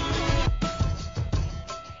News.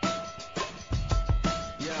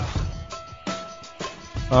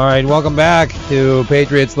 All right, welcome back to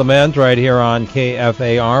Patriots Lament right here on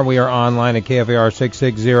KFAR. We are online at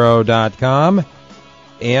KFAR660.com.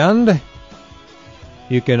 And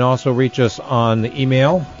you can also reach us on the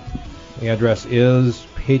email. The address is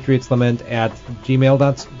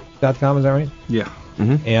patriotslament@gmail.com. Is that right? Yeah.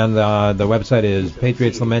 Mm-hmm. And the website is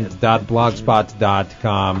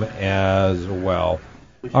patriotslament.blogspot.com as well.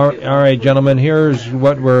 All right, gentlemen, here's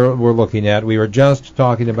what we're looking at. We were just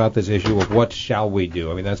talking about this issue of what shall we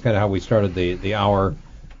do. I mean, that's kind of how we started the hour.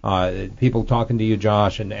 People talking to you,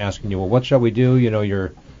 Josh, and asking you, well, what shall we do?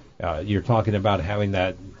 You're talking about having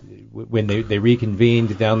that when they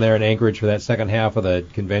reconvened down there in Anchorage for that second half of the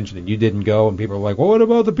convention, and you didn't go, and people were like, well, what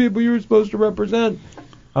about the people you were supposed to represent?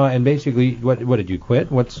 And basically, what did you quit?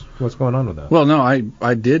 What's going on with that? Well, no,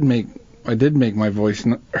 I did make my voice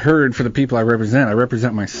heard for the people I represent. I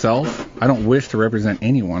represent myself. I don't wish to represent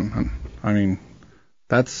anyone. I mean,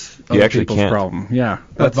 that's other people's problem. Yeah,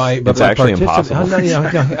 but it's actually impossible.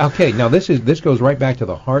 Okay, now this goes right back to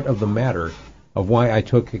the heart of the matter of why I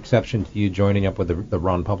took exception to you joining up with the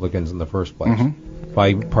Ron-publicans in the first place. Mm-hmm.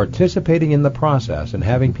 By participating in the process and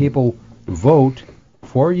having people vote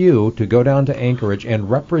for you to go down to Anchorage and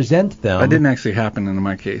represent them. That didn't actually happen in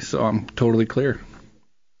my case, so I'm totally clear.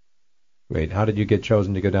 Wait, how did you get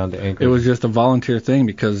chosen to go down to Anchorage? It was just a volunteer thing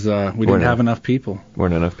because we didn't have enough people.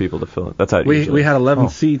 Weren't enough people to fill it. That's how we had 11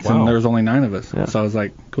 seats, and there was only 9 of us. Yeah. So I was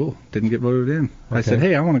like, cool, didn't get voted in. Okay. I said,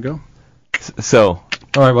 hey, I want to go. So...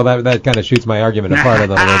 All right, well, that kind of shoots my argument apart a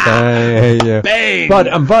little bit. Yeah. Bang!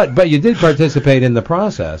 But you did participate in the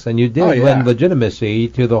process, and you did lend legitimacy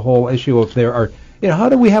to the whole issue of there are, how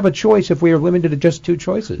do we have a choice if we are limited to just 2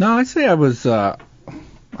 choices? No, I'd say I was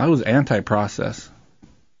anti-process.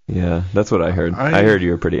 Yeah, that's what I heard. I heard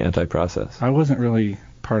you were pretty anti-process. I wasn't really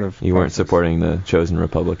part of You weren't supporting the chosen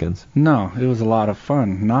Republicans. No, it was a lot of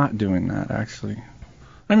fun not doing that, actually.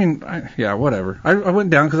 I mean, whatever. I went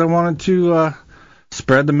down because I wanted to...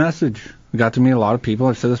 spread the message. We got to meet a lot of people.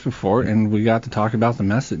 I've said this before, and we got to talk about the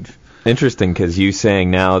message. Interesting, because you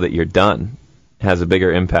saying now that you're done has a bigger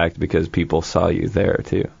impact because people saw you there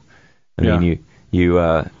too. I mean, you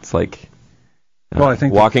it's like I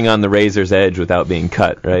think walking on the razor's edge without being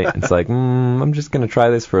cut, right? It's like, I'm just going to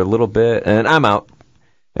try this for a little bit, and I'm out.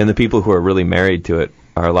 And the people who are really married to it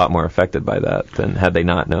are a lot more affected by that than had they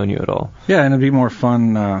not known you at all. Yeah, and it'd be more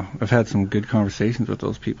fun. I've had some good conversations with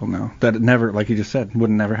those people now. That it never, like you just said, would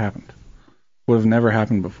have never happened. Would have never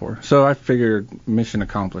happened before. So I figured mission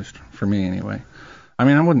accomplished, for me anyway. I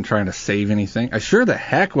mean, I wasn't trying to save anything. I sure the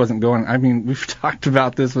heck wasn't going... I mean, we've talked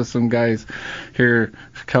about this with some guys here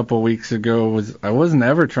a couple weeks ago. I wasn't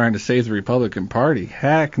ever trying to save the Republican Party.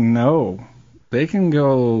 Heck no. They can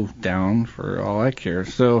go down for all I care.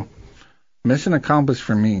 So... mission accomplished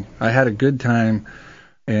for me. I had a good time,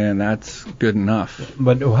 and that's good enough.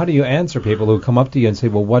 But how do you answer people who come up to you and say,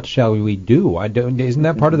 well, what shall we do? Isn't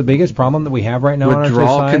that part of the biggest problem that we have right now in our society?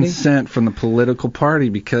 Withdraw consent from the political party,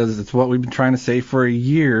 because it's what we've been trying to say for a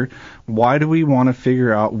year. Why do we want to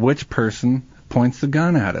figure out which person points the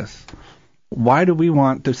gun at us? Why do we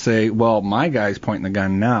want to say, well, my guy's pointing the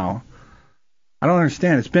gun now? I don't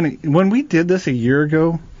understand. When we did this a year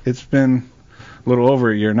ago, it's been... a little over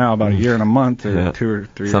a year now, about a year and a month, or 2 or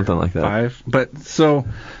 3 something or like that. 5. But so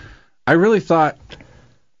I really thought,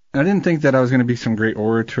 I didn't think that I was going to be some great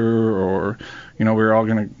orator, or we were all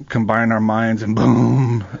going to combine our minds and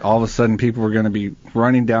boom, all of a sudden people were going to be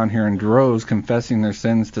running down here in droves confessing their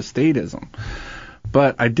sins to statism.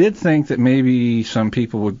 But I did think that maybe some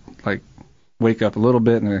people would like wake up a little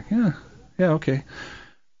bit and they're like, yeah, okay.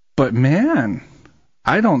 But man,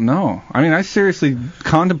 I don't know. I mean, I seriously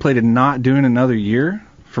contemplated not doing another year,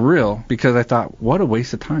 for real, because I thought, what a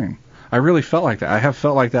waste of time. I really felt like that. I have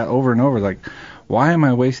felt like that over and over, like, why am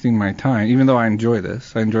I wasting my time? Even though I enjoy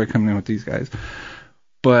this. I enjoy coming in with these guys.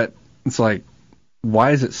 But it's like,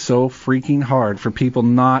 why is it so freaking hard for people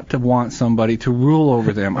not to want somebody to rule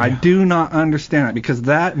over them? I do not understand it, because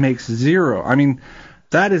that makes zero. I mean,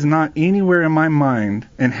 that is not anywhere in my mind,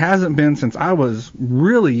 and hasn't been since I was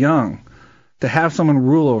really young. To have someone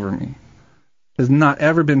rule over me has not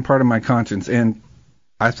ever been part of my conscience. And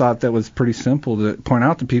I thought that was pretty simple to point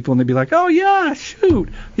out to people, and they'd be like, oh, yeah, shoot.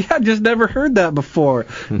 Yeah, just never heard that before.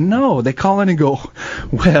 No, they call in and go,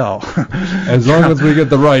 well. As long as we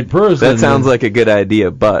get the right person. That sounds like a good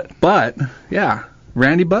idea, but. But, yeah,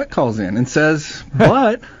 Randy Butt calls in and says,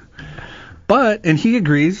 but, and he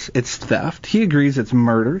agrees it's theft. He agrees it's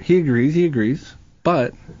murder. He agrees.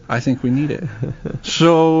 But I think we need it.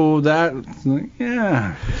 So that,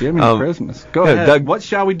 yeah, Jiminy Christmas. Go ahead. Doug, what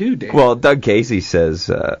shall we do, Dave? Well, Doug Casey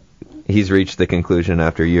says he's reached the conclusion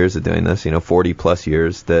after years of doing this, 40 plus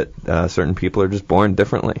years, that certain people are just born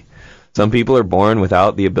differently. Some people are born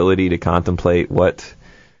without the ability to contemplate what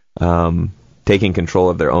taking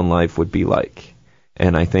control of their own life would be like.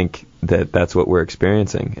 And I think that that's what we're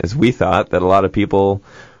experiencing. Is we thought that a lot of people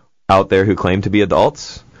out there who claim to be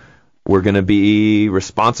adults were going to be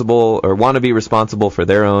responsible or want to be responsible for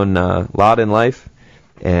their own lot in life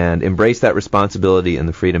and embrace that responsibility and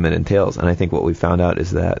the freedom it entails. And I think what we found out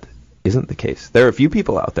is that isn't the case. There are a few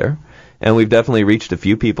people out there, and we've definitely reached a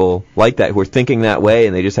few people like that who are thinking that way,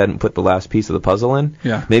 and they just hadn't put the last piece of the puzzle in.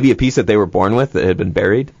 Yeah. Maybe a piece that they were born with that had been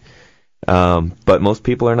buried. But most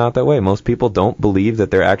people are not that way. Most people don't believe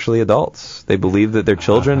that they're actually adults. They believe that they're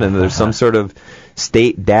children and there's some sort of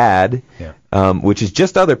state dad, which is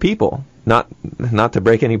just other people. Not to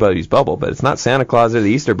break anybody's bubble, but it's not Santa Claus or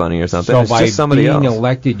the Easter Bunny or something. So it's by just somebody being else.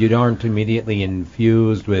 elected, you aren't immediately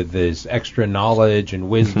infused with this extra knowledge and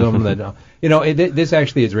wisdom that this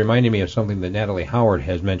actually is reminding me of something that Natalie Howard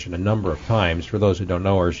has mentioned a number of times. For those who don't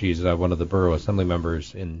know her, she's one of the borough assembly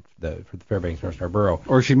members for the Fairbanks North Star Borough.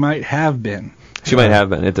 Or she might have been. She might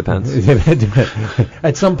have been. It depends.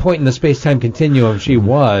 At some point in the space-time continuum, she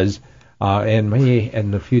was. And me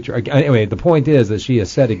and the future. Anyway, the point is that she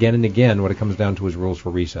has said again and again what it comes down to is rules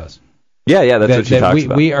for recess. Yeah, that's what she talks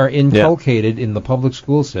about. We are inculcated in the public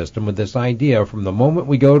school system with this idea from the moment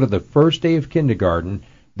we go to the first day of kindergarten,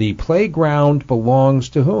 the playground belongs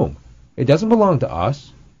to whom? It doesn't belong to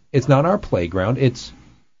us. It's not our playground. It's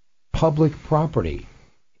public property,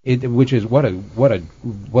 which is what a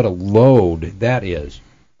load that is.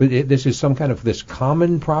 This is some kind of this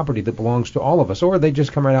common property that belongs to all of us, or they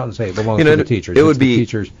just come right out and say it belongs to the teachers. It would be the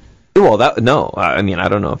teachers. Well, no. I mean, I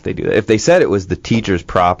don't know if they do that. If they said it was the teacher's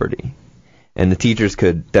property, and the teachers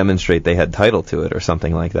could demonstrate they had title to it or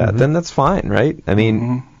something like that, then that's fine, right? I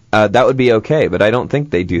mean, that would be okay. But I don't think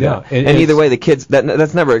they do that. And either way, the kids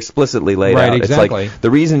that's never explicitly laid out. Exactly. It's like the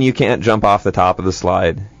reason you can't jump off the top of the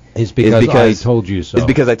slide. Is because I told you so. It's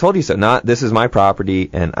because I told you so. Not this is my property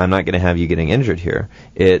and I'm not going to have you getting injured here.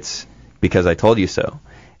 It's because I told you so.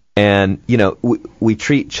 And, we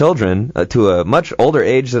treat children to a much older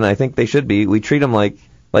age than I think they should be. We treat them like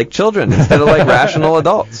children instead of like rational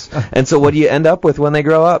adults. And so what do you end up with when they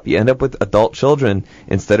grow up? You end up with adult children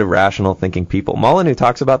instead of rational thinking people. Molyneux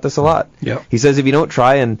talks about this a lot. Yep. He says if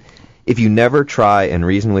you never try and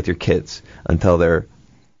reason with your kids until they're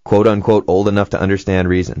quote unquote old enough to understand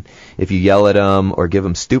reason. If you yell at them or give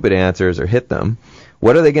them stupid answers or hit them,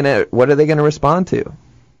 what are they gonna respond to?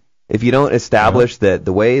 If you don't establish that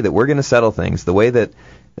the way that we're going to settle things, the way that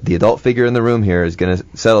the adult figure in the room here is going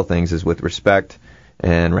to settle things is with respect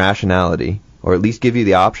and rationality, or at least give you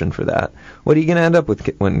the option for that, what are you going to end up with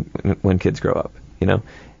when kids grow up?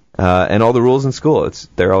 And all the rules in school,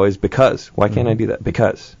 they're always because. Why can't I do that?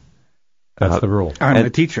 Because. That's the rule. I'm the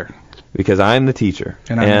teacher. Because I'm the teacher,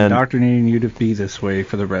 and I'm indoctrinating you to be this way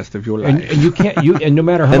for the rest of your life. And you can't. And no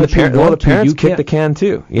matter how much you want the parents you kick the can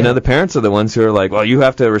too. The parents are the ones who are like, well, you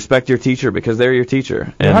have to respect your teacher because they're your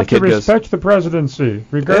teacher. And you have the kid to respect the presidency,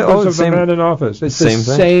 regardless of the man in office. It's the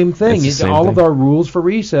same thing. All of thing. our rules for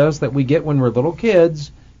recess that we get when we're little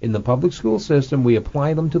kids in the public school system, we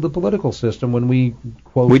apply them to the political system when we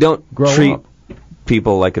quote. We don't treat up.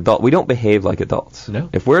 people like adults. We don't behave like adults. No.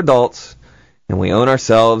 If we're adults. And we own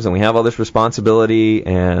ourselves, and we have all this responsibility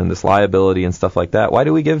and this liability and stuff like that. Why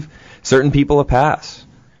do we give certain people a pass,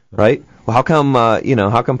 right? Well, how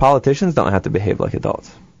come politicians don't have to behave like adults?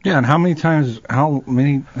 Yeah, and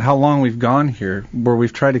how long we've gone here where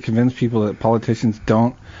we've tried to convince people that politicians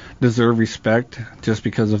don't deserve respect just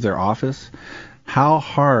because of their office? How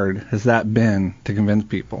hard has that been to convince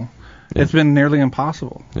people? Yeah. It's been nearly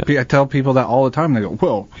impossible. Yeah. I tell people that all the time. They go,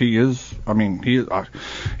 "Well, he is. I mean, he's in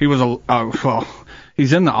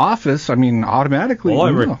the office. I mean, automatically."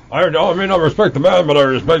 Well, I may not respect the man, but I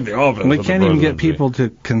respect the office. We can't even get people to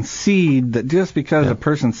concede that just because a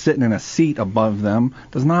person's sitting in a seat above them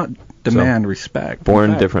does not demand respect.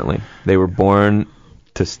 Born differently. They were born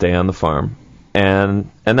to stay on the farm,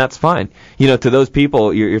 and that's fine. To those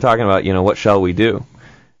people, you're talking about. What shall we do?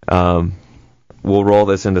 We'll roll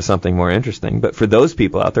this into something more interesting. But for those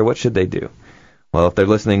people out there, what should they do? Well, if they're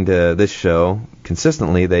listening to this show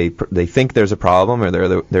consistently, they think there's a problem or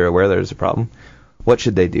they're aware there's a problem. What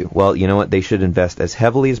should they do? Well, you know what? They should invest as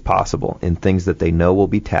heavily as possible in things that they know will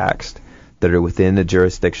be taxed that are within the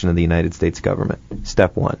jurisdiction of the United States government.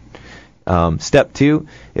 Step 1. Step 2,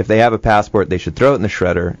 if they have a passport, they should throw it in the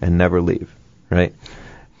shredder and never leave. Right?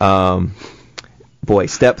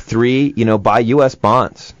 Step 3, buy U.S.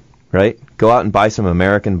 bonds. Right? Go out and buy some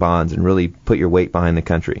American bonds and really put your weight behind the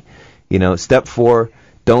country. Step 4,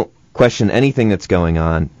 don't question anything that's going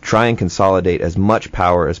on. Try and consolidate as much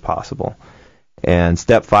power as possible. And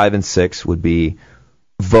step 5 and 6 would be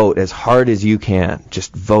vote as hard as you can.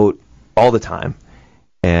 Just vote all the time.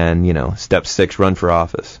 And, step 6, run for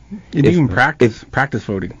office. Even practice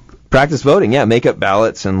voting. Practice voting, yeah. Make up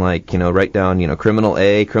ballots and, write down, criminal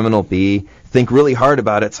A, criminal B. Think really hard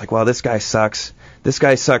about it. It's like, well, this guy sucks. This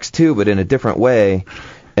guy sucks too, but in a different way.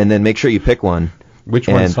 And then make sure you pick one. Which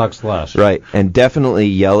one sucks less? Right. And definitely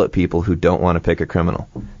yell at people who don't want to pick a criminal.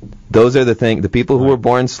 Those are the people who were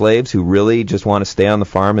born slaves who really just want to stay on the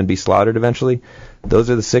farm and be slaughtered eventually. Those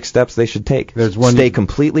are the 6 steps they should take. Stay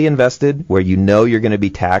completely invested where you know you're going to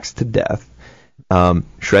be taxed to death.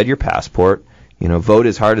 Shred your passport. Vote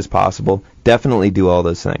as hard as possible. Definitely do all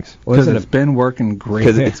those things. Because it's been working great.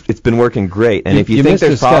 Because it's been working great. And if you think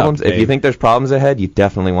there's problems, ahead, you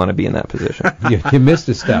definitely want to be in that position. You missed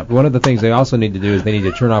a step. One of the things they also need to do is they need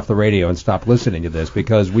to turn off the radio and stop listening to this,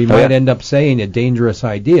 because we might end up saying a dangerous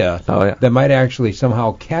idea that might actually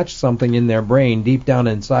somehow catch something in their brain deep down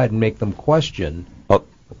inside and make them question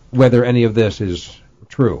whether any of this is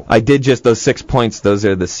true. I did just those 6 points. Those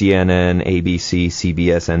are the CNN, ABC,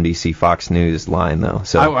 CBS, NBC, Fox News line, though.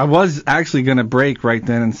 So I was actually going to break right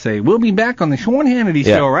then and say, we'll be back on the Sean Hannity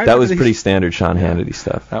show, right? That was pretty standard Sean Hannity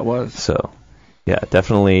stuff. That was. So,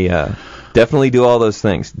 definitely do all those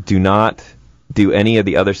things. Do not do any of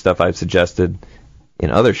the other stuff I've suggested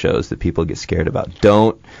in other shows that people get scared about.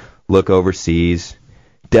 Don't look overseas.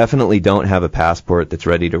 Definitely don't have a passport that's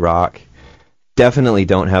ready to rock. Definitely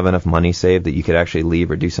don't have enough money saved that you could actually leave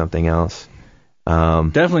or do something else.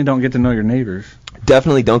 Definitely don't get to know your neighbors.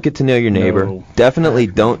 Definitely don't get to know your neighbor. No. Definitely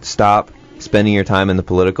don't stop spending your time in the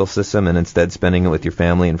political system and instead spending it with your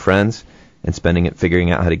family and friends and spending it figuring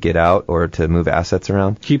out how to get out or to move assets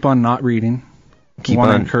around. Keep on not reading.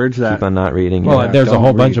 Encourage that. Keep on not reading. Well, there's a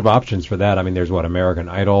whole bunch of options for that. I mean, there's American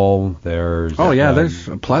Idol. There's there's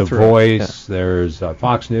a plethora. The Voice. Yeah. There's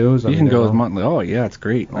Fox News. You can go with monthly. Oh yeah, it's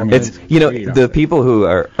great. It's the people who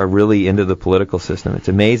are really into the political system. It's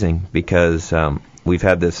amazing because we've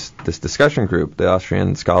had this discussion group, the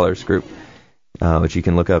Austrian Scholars Group, which you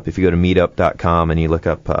can look up if you go to meetup.com and you look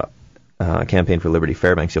up Campaign for Liberty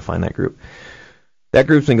Fairbanks. You'll find that group. That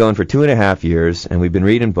group's been going for 2.5 years, and we've been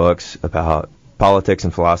reading books about politics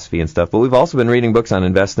and philosophy and stuff, but we've also been reading books on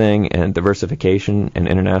investing and diversification and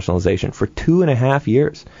internationalization for 2.5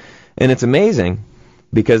 years. And it's amazing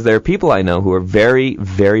because there are people I know who are very,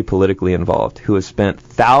 very politically involved, who have spent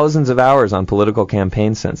thousands of hours on political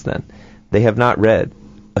campaigns since then. They have not read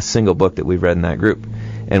a single book that we've read in that group.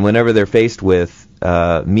 And whenever they're faced with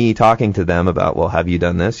me talking to them about, well, have you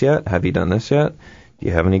done this yet? Have you done this yet? Do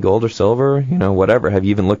you have any gold or silver? Whatever. Have you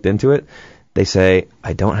even looked into it? They say,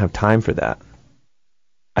 I don't have time for that.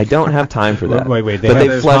 I don't have time for that. Wait. But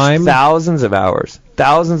they've flushed thousands of hours,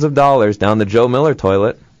 thousands of dollars down the Joe Miller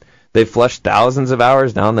toilet. They've flushed thousands of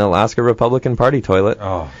hours down the Alaska Republican Party toilet.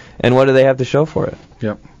 Oh. And what do they have to show for it?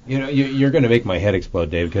 Yep. You're going to make my head explode,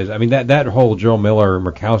 Dave, because, I mean, that whole Joe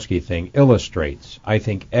Miller-Murkowski thing illustrates, I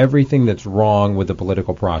think, everything that's wrong with the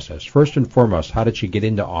political process. First and foremost, how did she get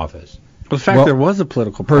into office? Well, the fact there was a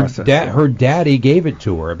political process. Her daddy gave it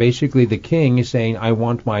to her. Basically, the king is saying, I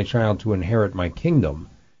want my child to inherit my kingdom.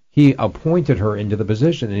 He appointed her into the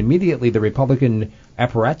position, and immediately the Republican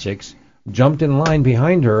apparatchiks jumped in line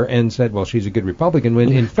behind her and said, well, she's a good Republican,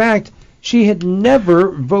 when in fact she had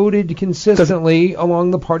never voted consistently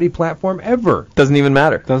along the party platform ever. Doesn't even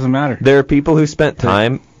matter. Doesn't matter. There are people who spent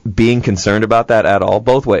time being concerned about that at all,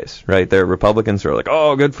 both ways, right? There are Republicans who are like,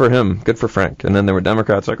 oh, good for him, good for Frank. And then there were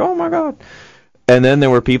Democrats like, oh, my God. And then there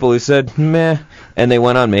were people who said, meh, and they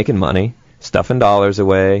went on making money, stuffing dollars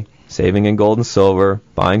away, saving in gold and silver,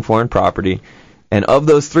 buying foreign property. And of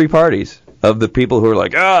those three parties, of the people who are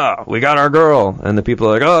like, we got our girl, and the people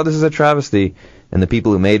are like, oh, this is a travesty, and the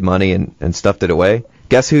people who made money and stuffed it away,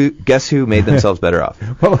 guess who made themselves better off?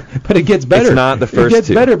 Well, but it gets better. It's not the first two. It gets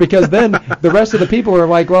better because then the rest of the people are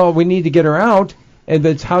like, well, we need to get her out. And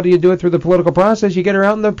that's how do you do it through the political process? You get her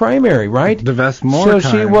out in the primary, right? Divest more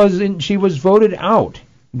time. She was voted out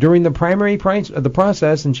during the primary the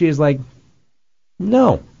process, and she is like,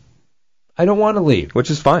 no, I don't want to leave.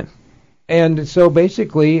 Which is fine. And so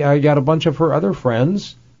basically, I got a bunch of her other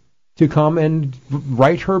friends to come and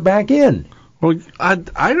write her back in. Well, I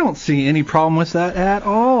don't see any problem with that at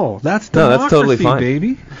all. That's democracy, that's totally fine,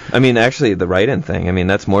 baby. I mean, actually, the write-in thing, I mean,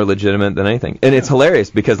 that's more legitimate than anything. And it's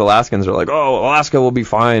hilarious because Alaskans are like, oh, Alaska will be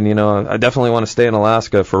fine. I definitely want to stay in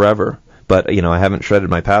Alaska forever. But, I haven't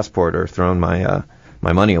shredded my passport or thrown my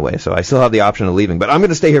money away, so I still have the option of leaving. But I'm going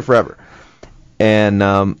to stay here forever.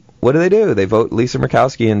 And what do? They vote Lisa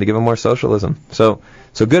Murkowski in to give them more socialism. So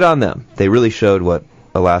good on them. They really showed what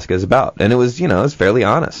Alaska is about. And it was, it was fairly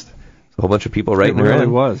honest. A whole bunch of people writing her in. It really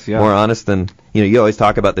was, yeah. More honest than, you always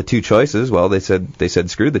talk about the two choices. Well, they said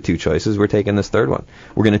screw the two choices. We're taking this third one.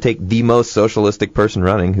 We're going to take the most socialistic person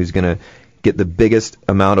running who's going to get the biggest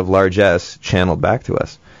amount of largesse channeled back to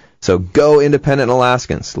us. So go independent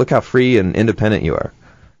Alaskans. Look how free and independent you are.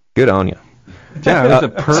 Good on you. Yeah,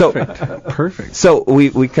 it was a perfect. So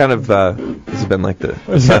we kind of, this has been like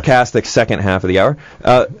the sarcastic second half of the hour.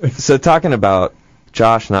 So talking about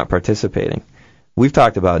Josh not participating, we've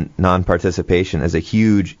talked about non-participation as a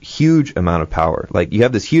huge, huge amount of power. Like, you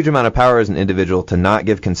have this huge amount of power as an individual to not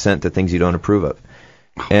give consent to things you don't approve of.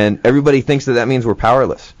 And everybody thinks that means we're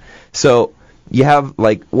powerless. So you have,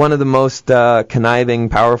 like, one of the most conniving,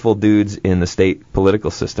 powerful dudes in the state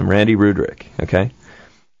political system, Randy Rudrick, okay?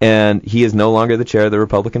 And he is no longer the chair of the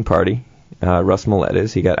Republican Party. Russ Millett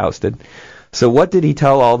is. He got ousted. So what did he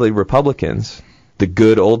tell all the Republicans, the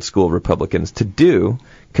good old-school Republicans, to do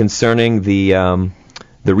concerning the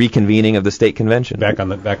reconvening of the state convention? Back on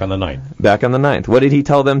the 9th. Back on the 9th. What did he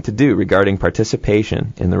tell them to do regarding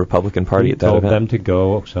participation in the Republican Party at that event? He told them to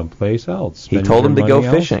go someplace else. He told them to go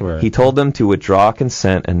fishing. Elsewhere. He told them to withdraw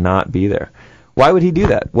consent and not be there. Why would he do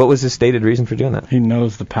that? What was his stated reason for doing that? He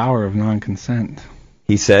knows the power of non-consent.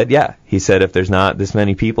 He said, if there's not this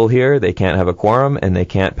many people here, they can't have a quorum and they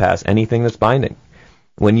can't pass anything that's binding.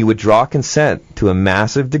 When you withdraw consent to a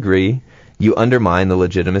massive degree, you undermine the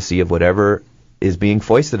legitimacy of whatever is being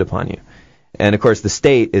foisted upon you. And of course the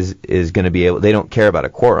state is going to be able, they don't care about a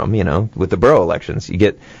quorum, with the borough elections. You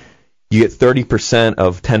get 30%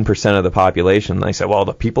 of 10% of the population. And they say, well,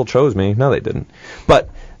 the people chose me. No, they didn't. But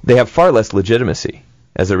they have far less legitimacy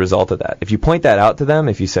as a result of that. If you point that out to them,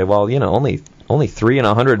 if you say, well, only 3 in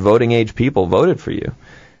 100 voting age people voted for you,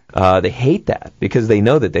 they hate that because they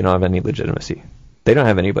know that they don't have any legitimacy. They don't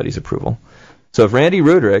have anybody's approval. So if Randy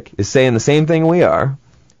Rudrick is saying the same thing we are,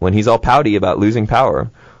 when he's all pouty about losing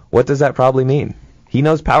power, what does that probably mean? He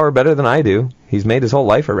knows power better than I do. He's made his whole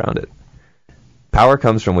life around it. Power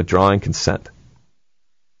comes from withdrawing consent.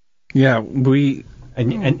 Yeah,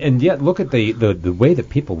 and yet look at the way that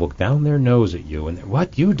people look down their nose at you and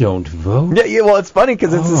what, you don't vote? Yeah, well, it's funny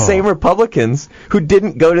because it's the same Republicans who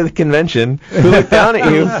didn't go to the convention who look down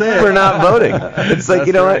at you for not voting. It's like,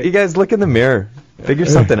 what? You guys look in the mirror. Figure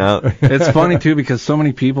something out. It's funny, too, because so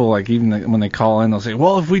many people, like, even when they call in, they'll say,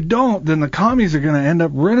 well, if we don't, then the commies are going to end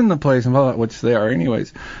up running the place, and blah, blah, which they are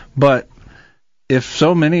anyways. But if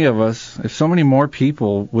so many of us, if so many more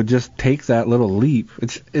people would just take that little leap,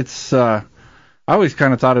 it's I always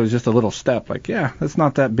kind of thought it was just a little step. Like, yeah, that's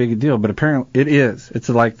not that big a deal. But apparently it is. It's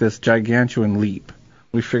like this gigantuan leap.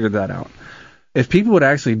 We figured that out. If people would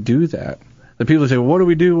actually do that, the people say, well, what do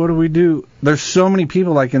we do? What do we do? There's so many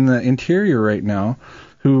people, like in the interior right now,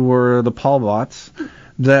 who were the Paul bots,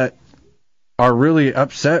 that are really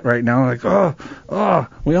upset right now. Like, oh,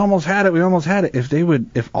 we almost had it. We almost had it.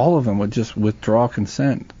 If all of them would just withdraw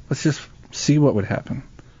consent, let's just see what would happen.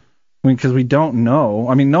 I mean, because we don't know.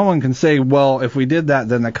 I mean, no one can say, well, if we did that,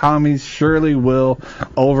 then the commies surely will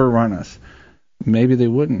overrun us. Maybe they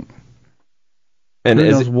wouldn't. And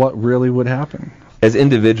who knows what really would happen? As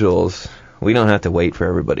individuals, we don't have to wait for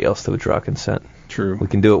everybody else to withdraw consent. True. We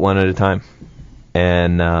can do it one at a time.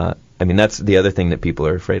 And, that's the other thing that people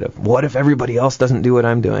are afraid of. What if everybody else doesn't do what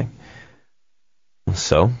I'm doing?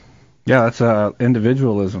 So? Yeah, that's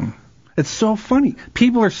individualism. It's so funny.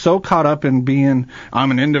 People are so caught up in being,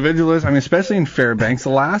 I'm an individualist. I mean, especially in Fairbanks,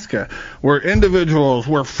 Alaska. We're individuals.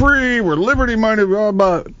 We're free. We're liberty-minded. Blah,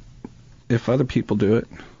 blah. If other people do it.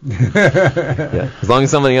 Yeah. As long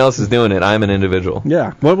as somebody else is doing it, I'm an individual.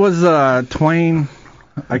 Yeah. What was Twain?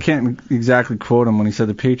 I can't exactly quote him when he said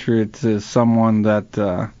the Patriot is someone that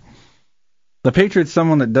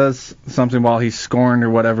does something while he's scorned or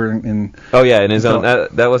whatever. In his own.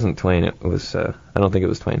 That wasn't Twain. It was. I don't think it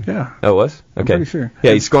was Twain. Yeah. Oh, it was? Okay. I'm pretty sure.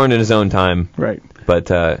 Yeah, he's scorned in his own time. Right.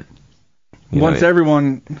 But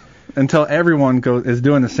until everyone is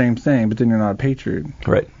doing the same thing, but then you're not a patriot.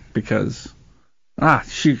 Right. Because,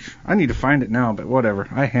 shoot, I need to find it now, but whatever.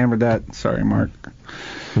 I hammered that. Sorry, Mark.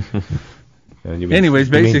 Anyways,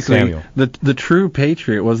 basically, the true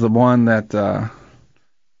patriot was the one that,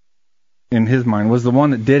 in his mind, was the one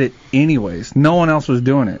that did it anyways. No one else was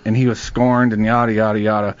doing it, and he was scorned and yada, yada,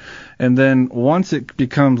 yada. And then once it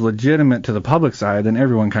becomes legitimate to the public side, then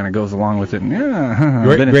everyone kind of goes along with it, and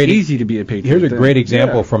then it's easy to be a patriot. Here's a great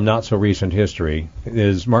example from not-so-recent history,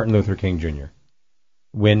 is Martin Luther King Jr.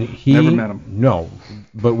 When he never met him. No,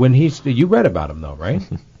 but when you read about him though, right?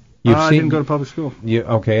 I didn't go to public school.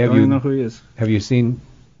 Okay? I don't even know who he is. Have you seen?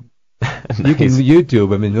 Nice. You can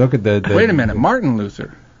YouTube. I mean, look at the. Wait a minute, Martin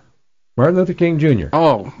Luther King Jr.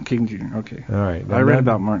 Oh, King Jr. Okay. All right. I read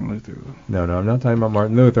about Martin Luther. No, I'm not talking about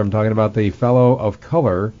Martin Luther. I'm talking about the fellow of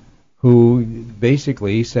color who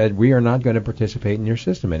basically said we are not going to participate in your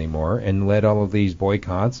system anymore, and led all of these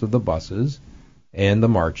boycotts of the buses and the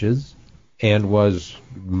marches, and was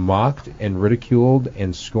mocked and ridiculed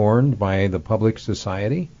and scorned by the public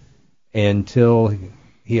society until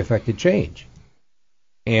he effected change.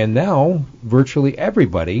 And now virtually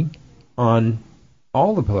everybody on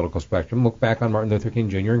all the political spectrum look back on Martin Luther King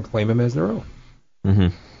Jr. and claim him as their own. Mm-hmm.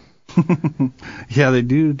 Yeah, they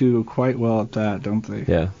do quite well at that, don't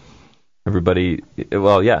they? Yeah.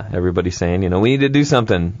 Everybody's saying, we need to do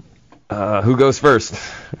something. Who goes first?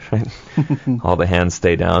 Right? All the hands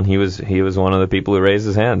stay down. He was one of the people who raised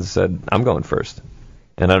his hands and said, I'm going first.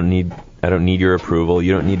 And I don't need your approval.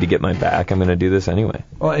 You don't need to get my back. I'm going to do this anyway.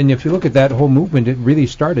 Well, and if you look at that whole movement, it really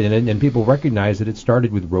started, and people recognize that it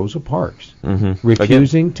started with Rosa Parks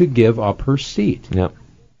refusing to give up her seat. Yep.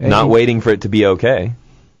 Not waiting for it to be okay.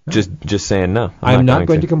 Just saying no. I'm not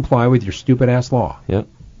going to comply with your stupid ass law. Yep.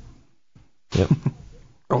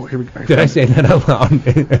 Oh, here we go. Did I say that out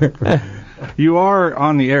loud? You are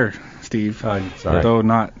on the air, Steve. Sorry. Though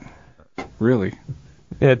not really.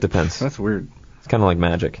 Yeah, it depends. That's weird. It's kind of like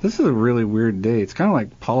magic. This is a really weird day. It's kind of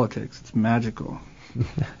like politics. It's magical.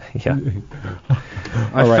 Yeah.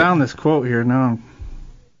 I found this quote here. Now,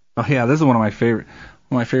 this is one of my favorite.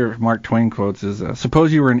 One of my favorite Mark Twain quotes is,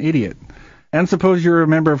 "Suppose you were an idiot, and suppose you were a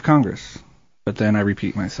member of Congress." But then I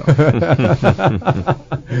repeat myself.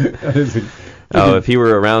 If he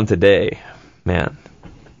were around today, man,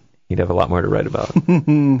 he'd have a lot more to write about.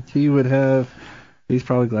 He would have. He's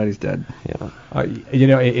probably glad he's dead. Yeah.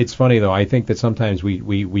 It's funny, though. I think that sometimes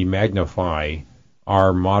we magnify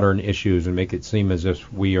our modern issues and make it seem as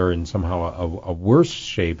if we are in somehow a worse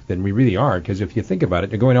shape than we really are. Because if you think about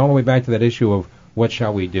it, going all the way back to that issue of what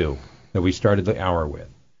shall we do that we started the hour with,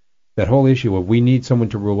 that whole issue of we need someone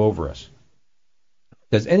to rule over us.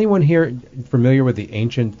 Does anyone here familiar with the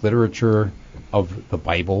ancient literature of the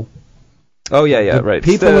Bible? Oh, yeah, right.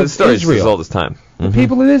 People of stories Israel. As old as time. The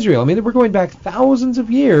people of Israel. I mean, we're going back thousands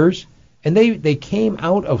of years, and they came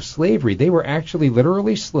out of slavery. They were actually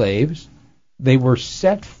literally slaves. They were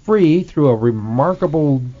set free through a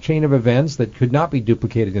remarkable chain of events that could not be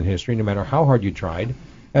duplicated in history, no matter how hard you tried.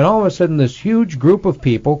 And all of a sudden, this huge group of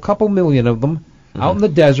people, couple million of them, out in the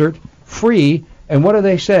desert, free, and what do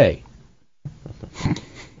they say?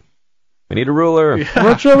 We need a ruler. Yeah.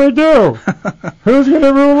 What shall we do? Who's going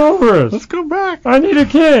to rule over us? Let's go back. I need a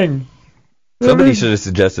king. Somebody should have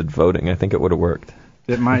suggested voting. I think it would have worked.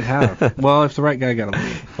 It might have. Well, if the right guy got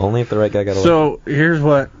elected. Only if the right guy got elected. So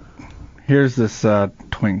here's this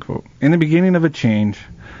Twain quote. In the beginning of a change,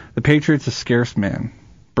 the patriot's a scarce man,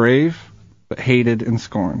 brave, but hated and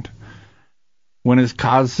scorned. When his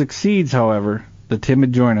cause succeeds, however, the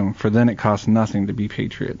timid join him, for then it costs nothing to be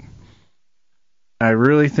patriot. I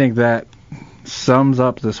really think that sums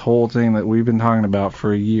up this whole thing that we've been talking about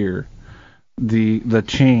for a year. The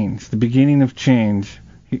change, the beginning of change,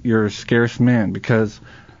 you're a scarce man because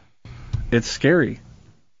it's scary.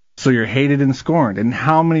 So you're hated and scorned. And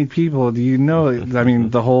how many people do you know? I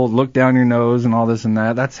mean, the whole look down your nose and all this and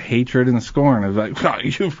that, that's hatred and scorn. It's like,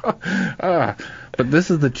 But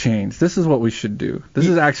this is the change. This is what we should do. This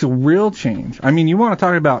is actual real change. I mean, you want to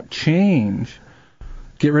talk about change,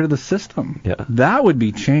 get rid of the system. Yeah. That would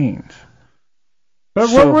be change. But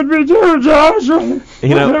what would we do, Josh? What's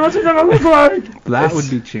it going to look like? That would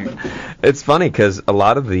be change. It's funny because a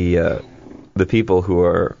lot of the people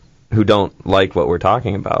who don't like what we're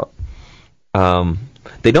talking about,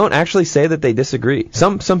 they don't actually say that they disagree.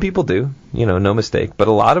 Some people do, no mistake. But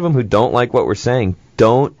a lot of them who don't like what we're saying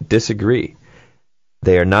don't disagree.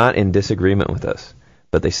 They are not in disagreement with us,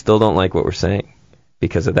 but they still don't like what we're saying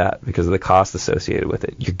because of that, because of the cost associated with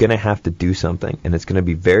it. You're going to have to do something, and it's going to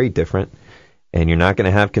be very different, and you're not going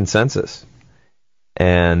to have consensus.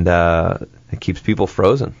 And it keeps people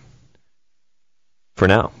frozen for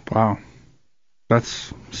now. Wow.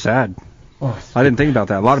 That's sad. I didn't think about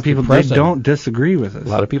that. A lot of people, they don't disagree with us. A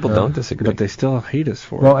lot of people don't disagree. But they still hate us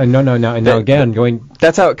for it. Well, and no, again, going...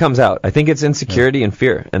 That's how it comes out. I think it's insecurity and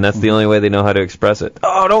fear, and that's the only way they know how to express it.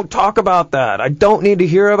 Oh, don't talk about that. I don't need to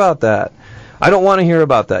hear about that. I don't want to hear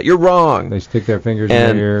about that. You're wrong. They stick their fingers in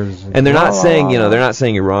their ears. And they're not saying, they're not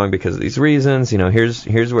saying you're wrong because of these reasons.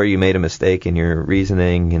 Here's where you made a mistake in your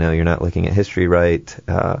reasoning. You're not looking at history right.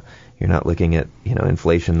 You're not looking at,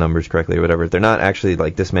 inflation numbers correctly or whatever. They're not actually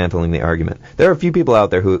dismantling the argument. There are a few people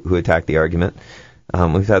out there who attack the argument.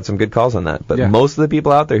 We've had some good calls on that. But most of the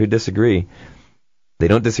people out there who disagree, they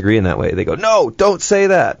don't disagree in that way. They go, no, don't say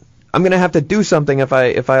that. I'm going to have to do something if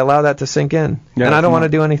I allow that to sink in. And I don't want to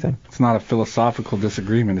do anything. It's not a philosophical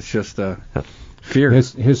disagreement. It's just fear.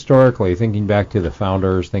 Historically, thinking back to the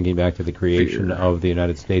founders, thinking back to the creation of the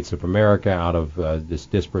United States of America out of this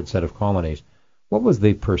disparate set of colonies, what was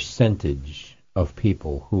the percentage of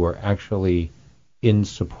people who are actually in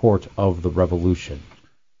support of the revolution?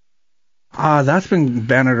 That's been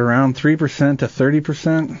bannered around 3% to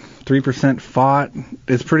 30%. 3% fought.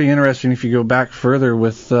 It's pretty interesting if you go back further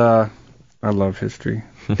with, I love history.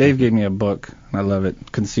 Dave gave me a book, and I love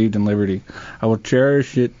it, Conceived in Liberty. I will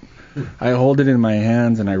cherish it I hold it in my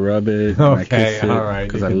hands and I rub it and I kiss it all right.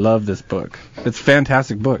 because I love this book. It's a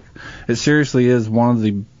fantastic book. It seriously is one of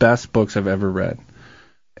the best books I've ever read.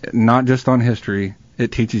 Not just on history.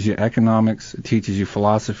 It teaches you economics. It teaches you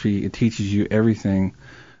philosophy. It teaches you everything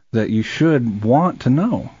that you should want to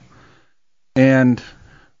know. And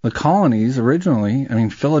the colonies originally, I mean,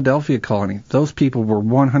 Philadelphia colony, those people were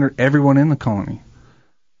everyone in the colony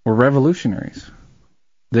were revolutionaries.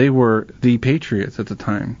 They were the patriots at the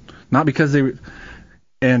time. Not because they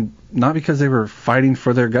were fighting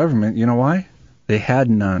for their government. You know why? They had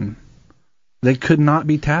none. They could not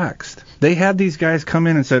be taxed. They had these guys come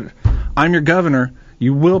in and said, I'm your governor.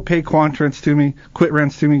 You will pay quit rents to me.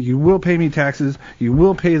 You will pay me taxes. You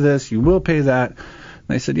will pay this. You will pay that. And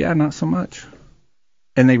they said, yeah, not so much.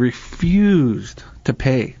 And they refused to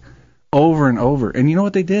pay over and over. And you know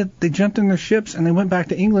what they did? They jumped in their ships and they went back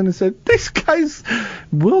to England and said, these guys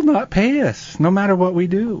will not pay us no matter what we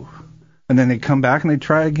do. And then they come back and they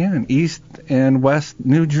try again. East and West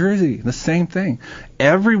New Jersey, the same thing.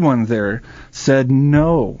 Everyone there said,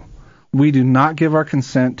 no, we do not give our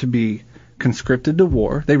consent to be conscripted to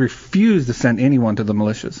war. They refused to send anyone to the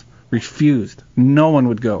militias. Refused. No one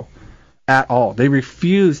would go at all. They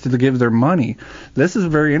refused to give their money. This is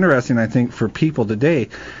very interesting, I think, for people today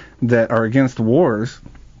that are against wars,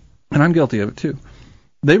 and I'm guilty of it too.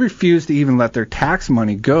 They refused to even let their tax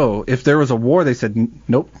money go. If there was a war, they said,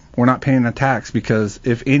 nope, we're not paying a tax, because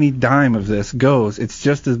if any dime of this goes, it's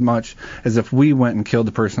just as much as if we went and killed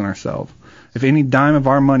the person ourselves. If any dime of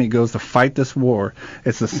our money goes to fight this war,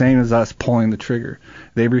 it's the same as us pulling the trigger.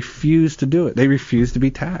 They refuse to do it. They refuse to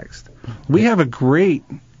be taxed. We have a great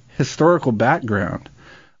historical background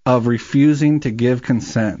of refusing to give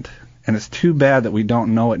consent. And it's too bad that we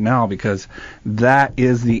don't know it now, because that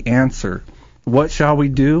is the answer. What shall we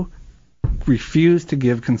do? Refuse to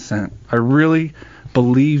give consent. I really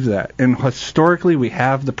believe that. And historically, we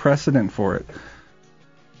have the precedent for it.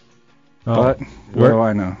 But what do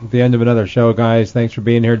I know? At the end of another show, guys. Thanks for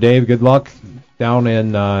being here, Dave. Good luck down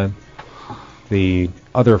in the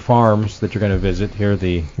other farms that you're going to visit here.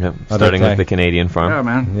 Starting with the Canadian farm. Yeah,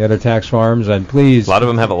 man. The other tax farms, and please. A lot of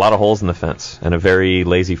them have a lot of holes in the fence and a very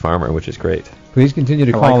lazy farmer, which is great. Please continue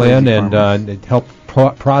to call in and help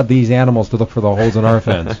prod these animals to look for the holes in our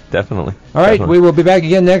fence. Definitely. All right, we will be back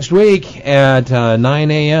again next week at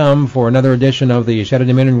 9 a.m. for another edition of the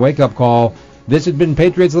Saturday Morning Wake Up Call. This has been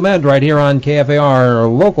Patriot's Lament right here on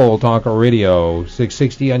KFAR Local Talk Radio,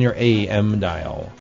 660 on your AM dial.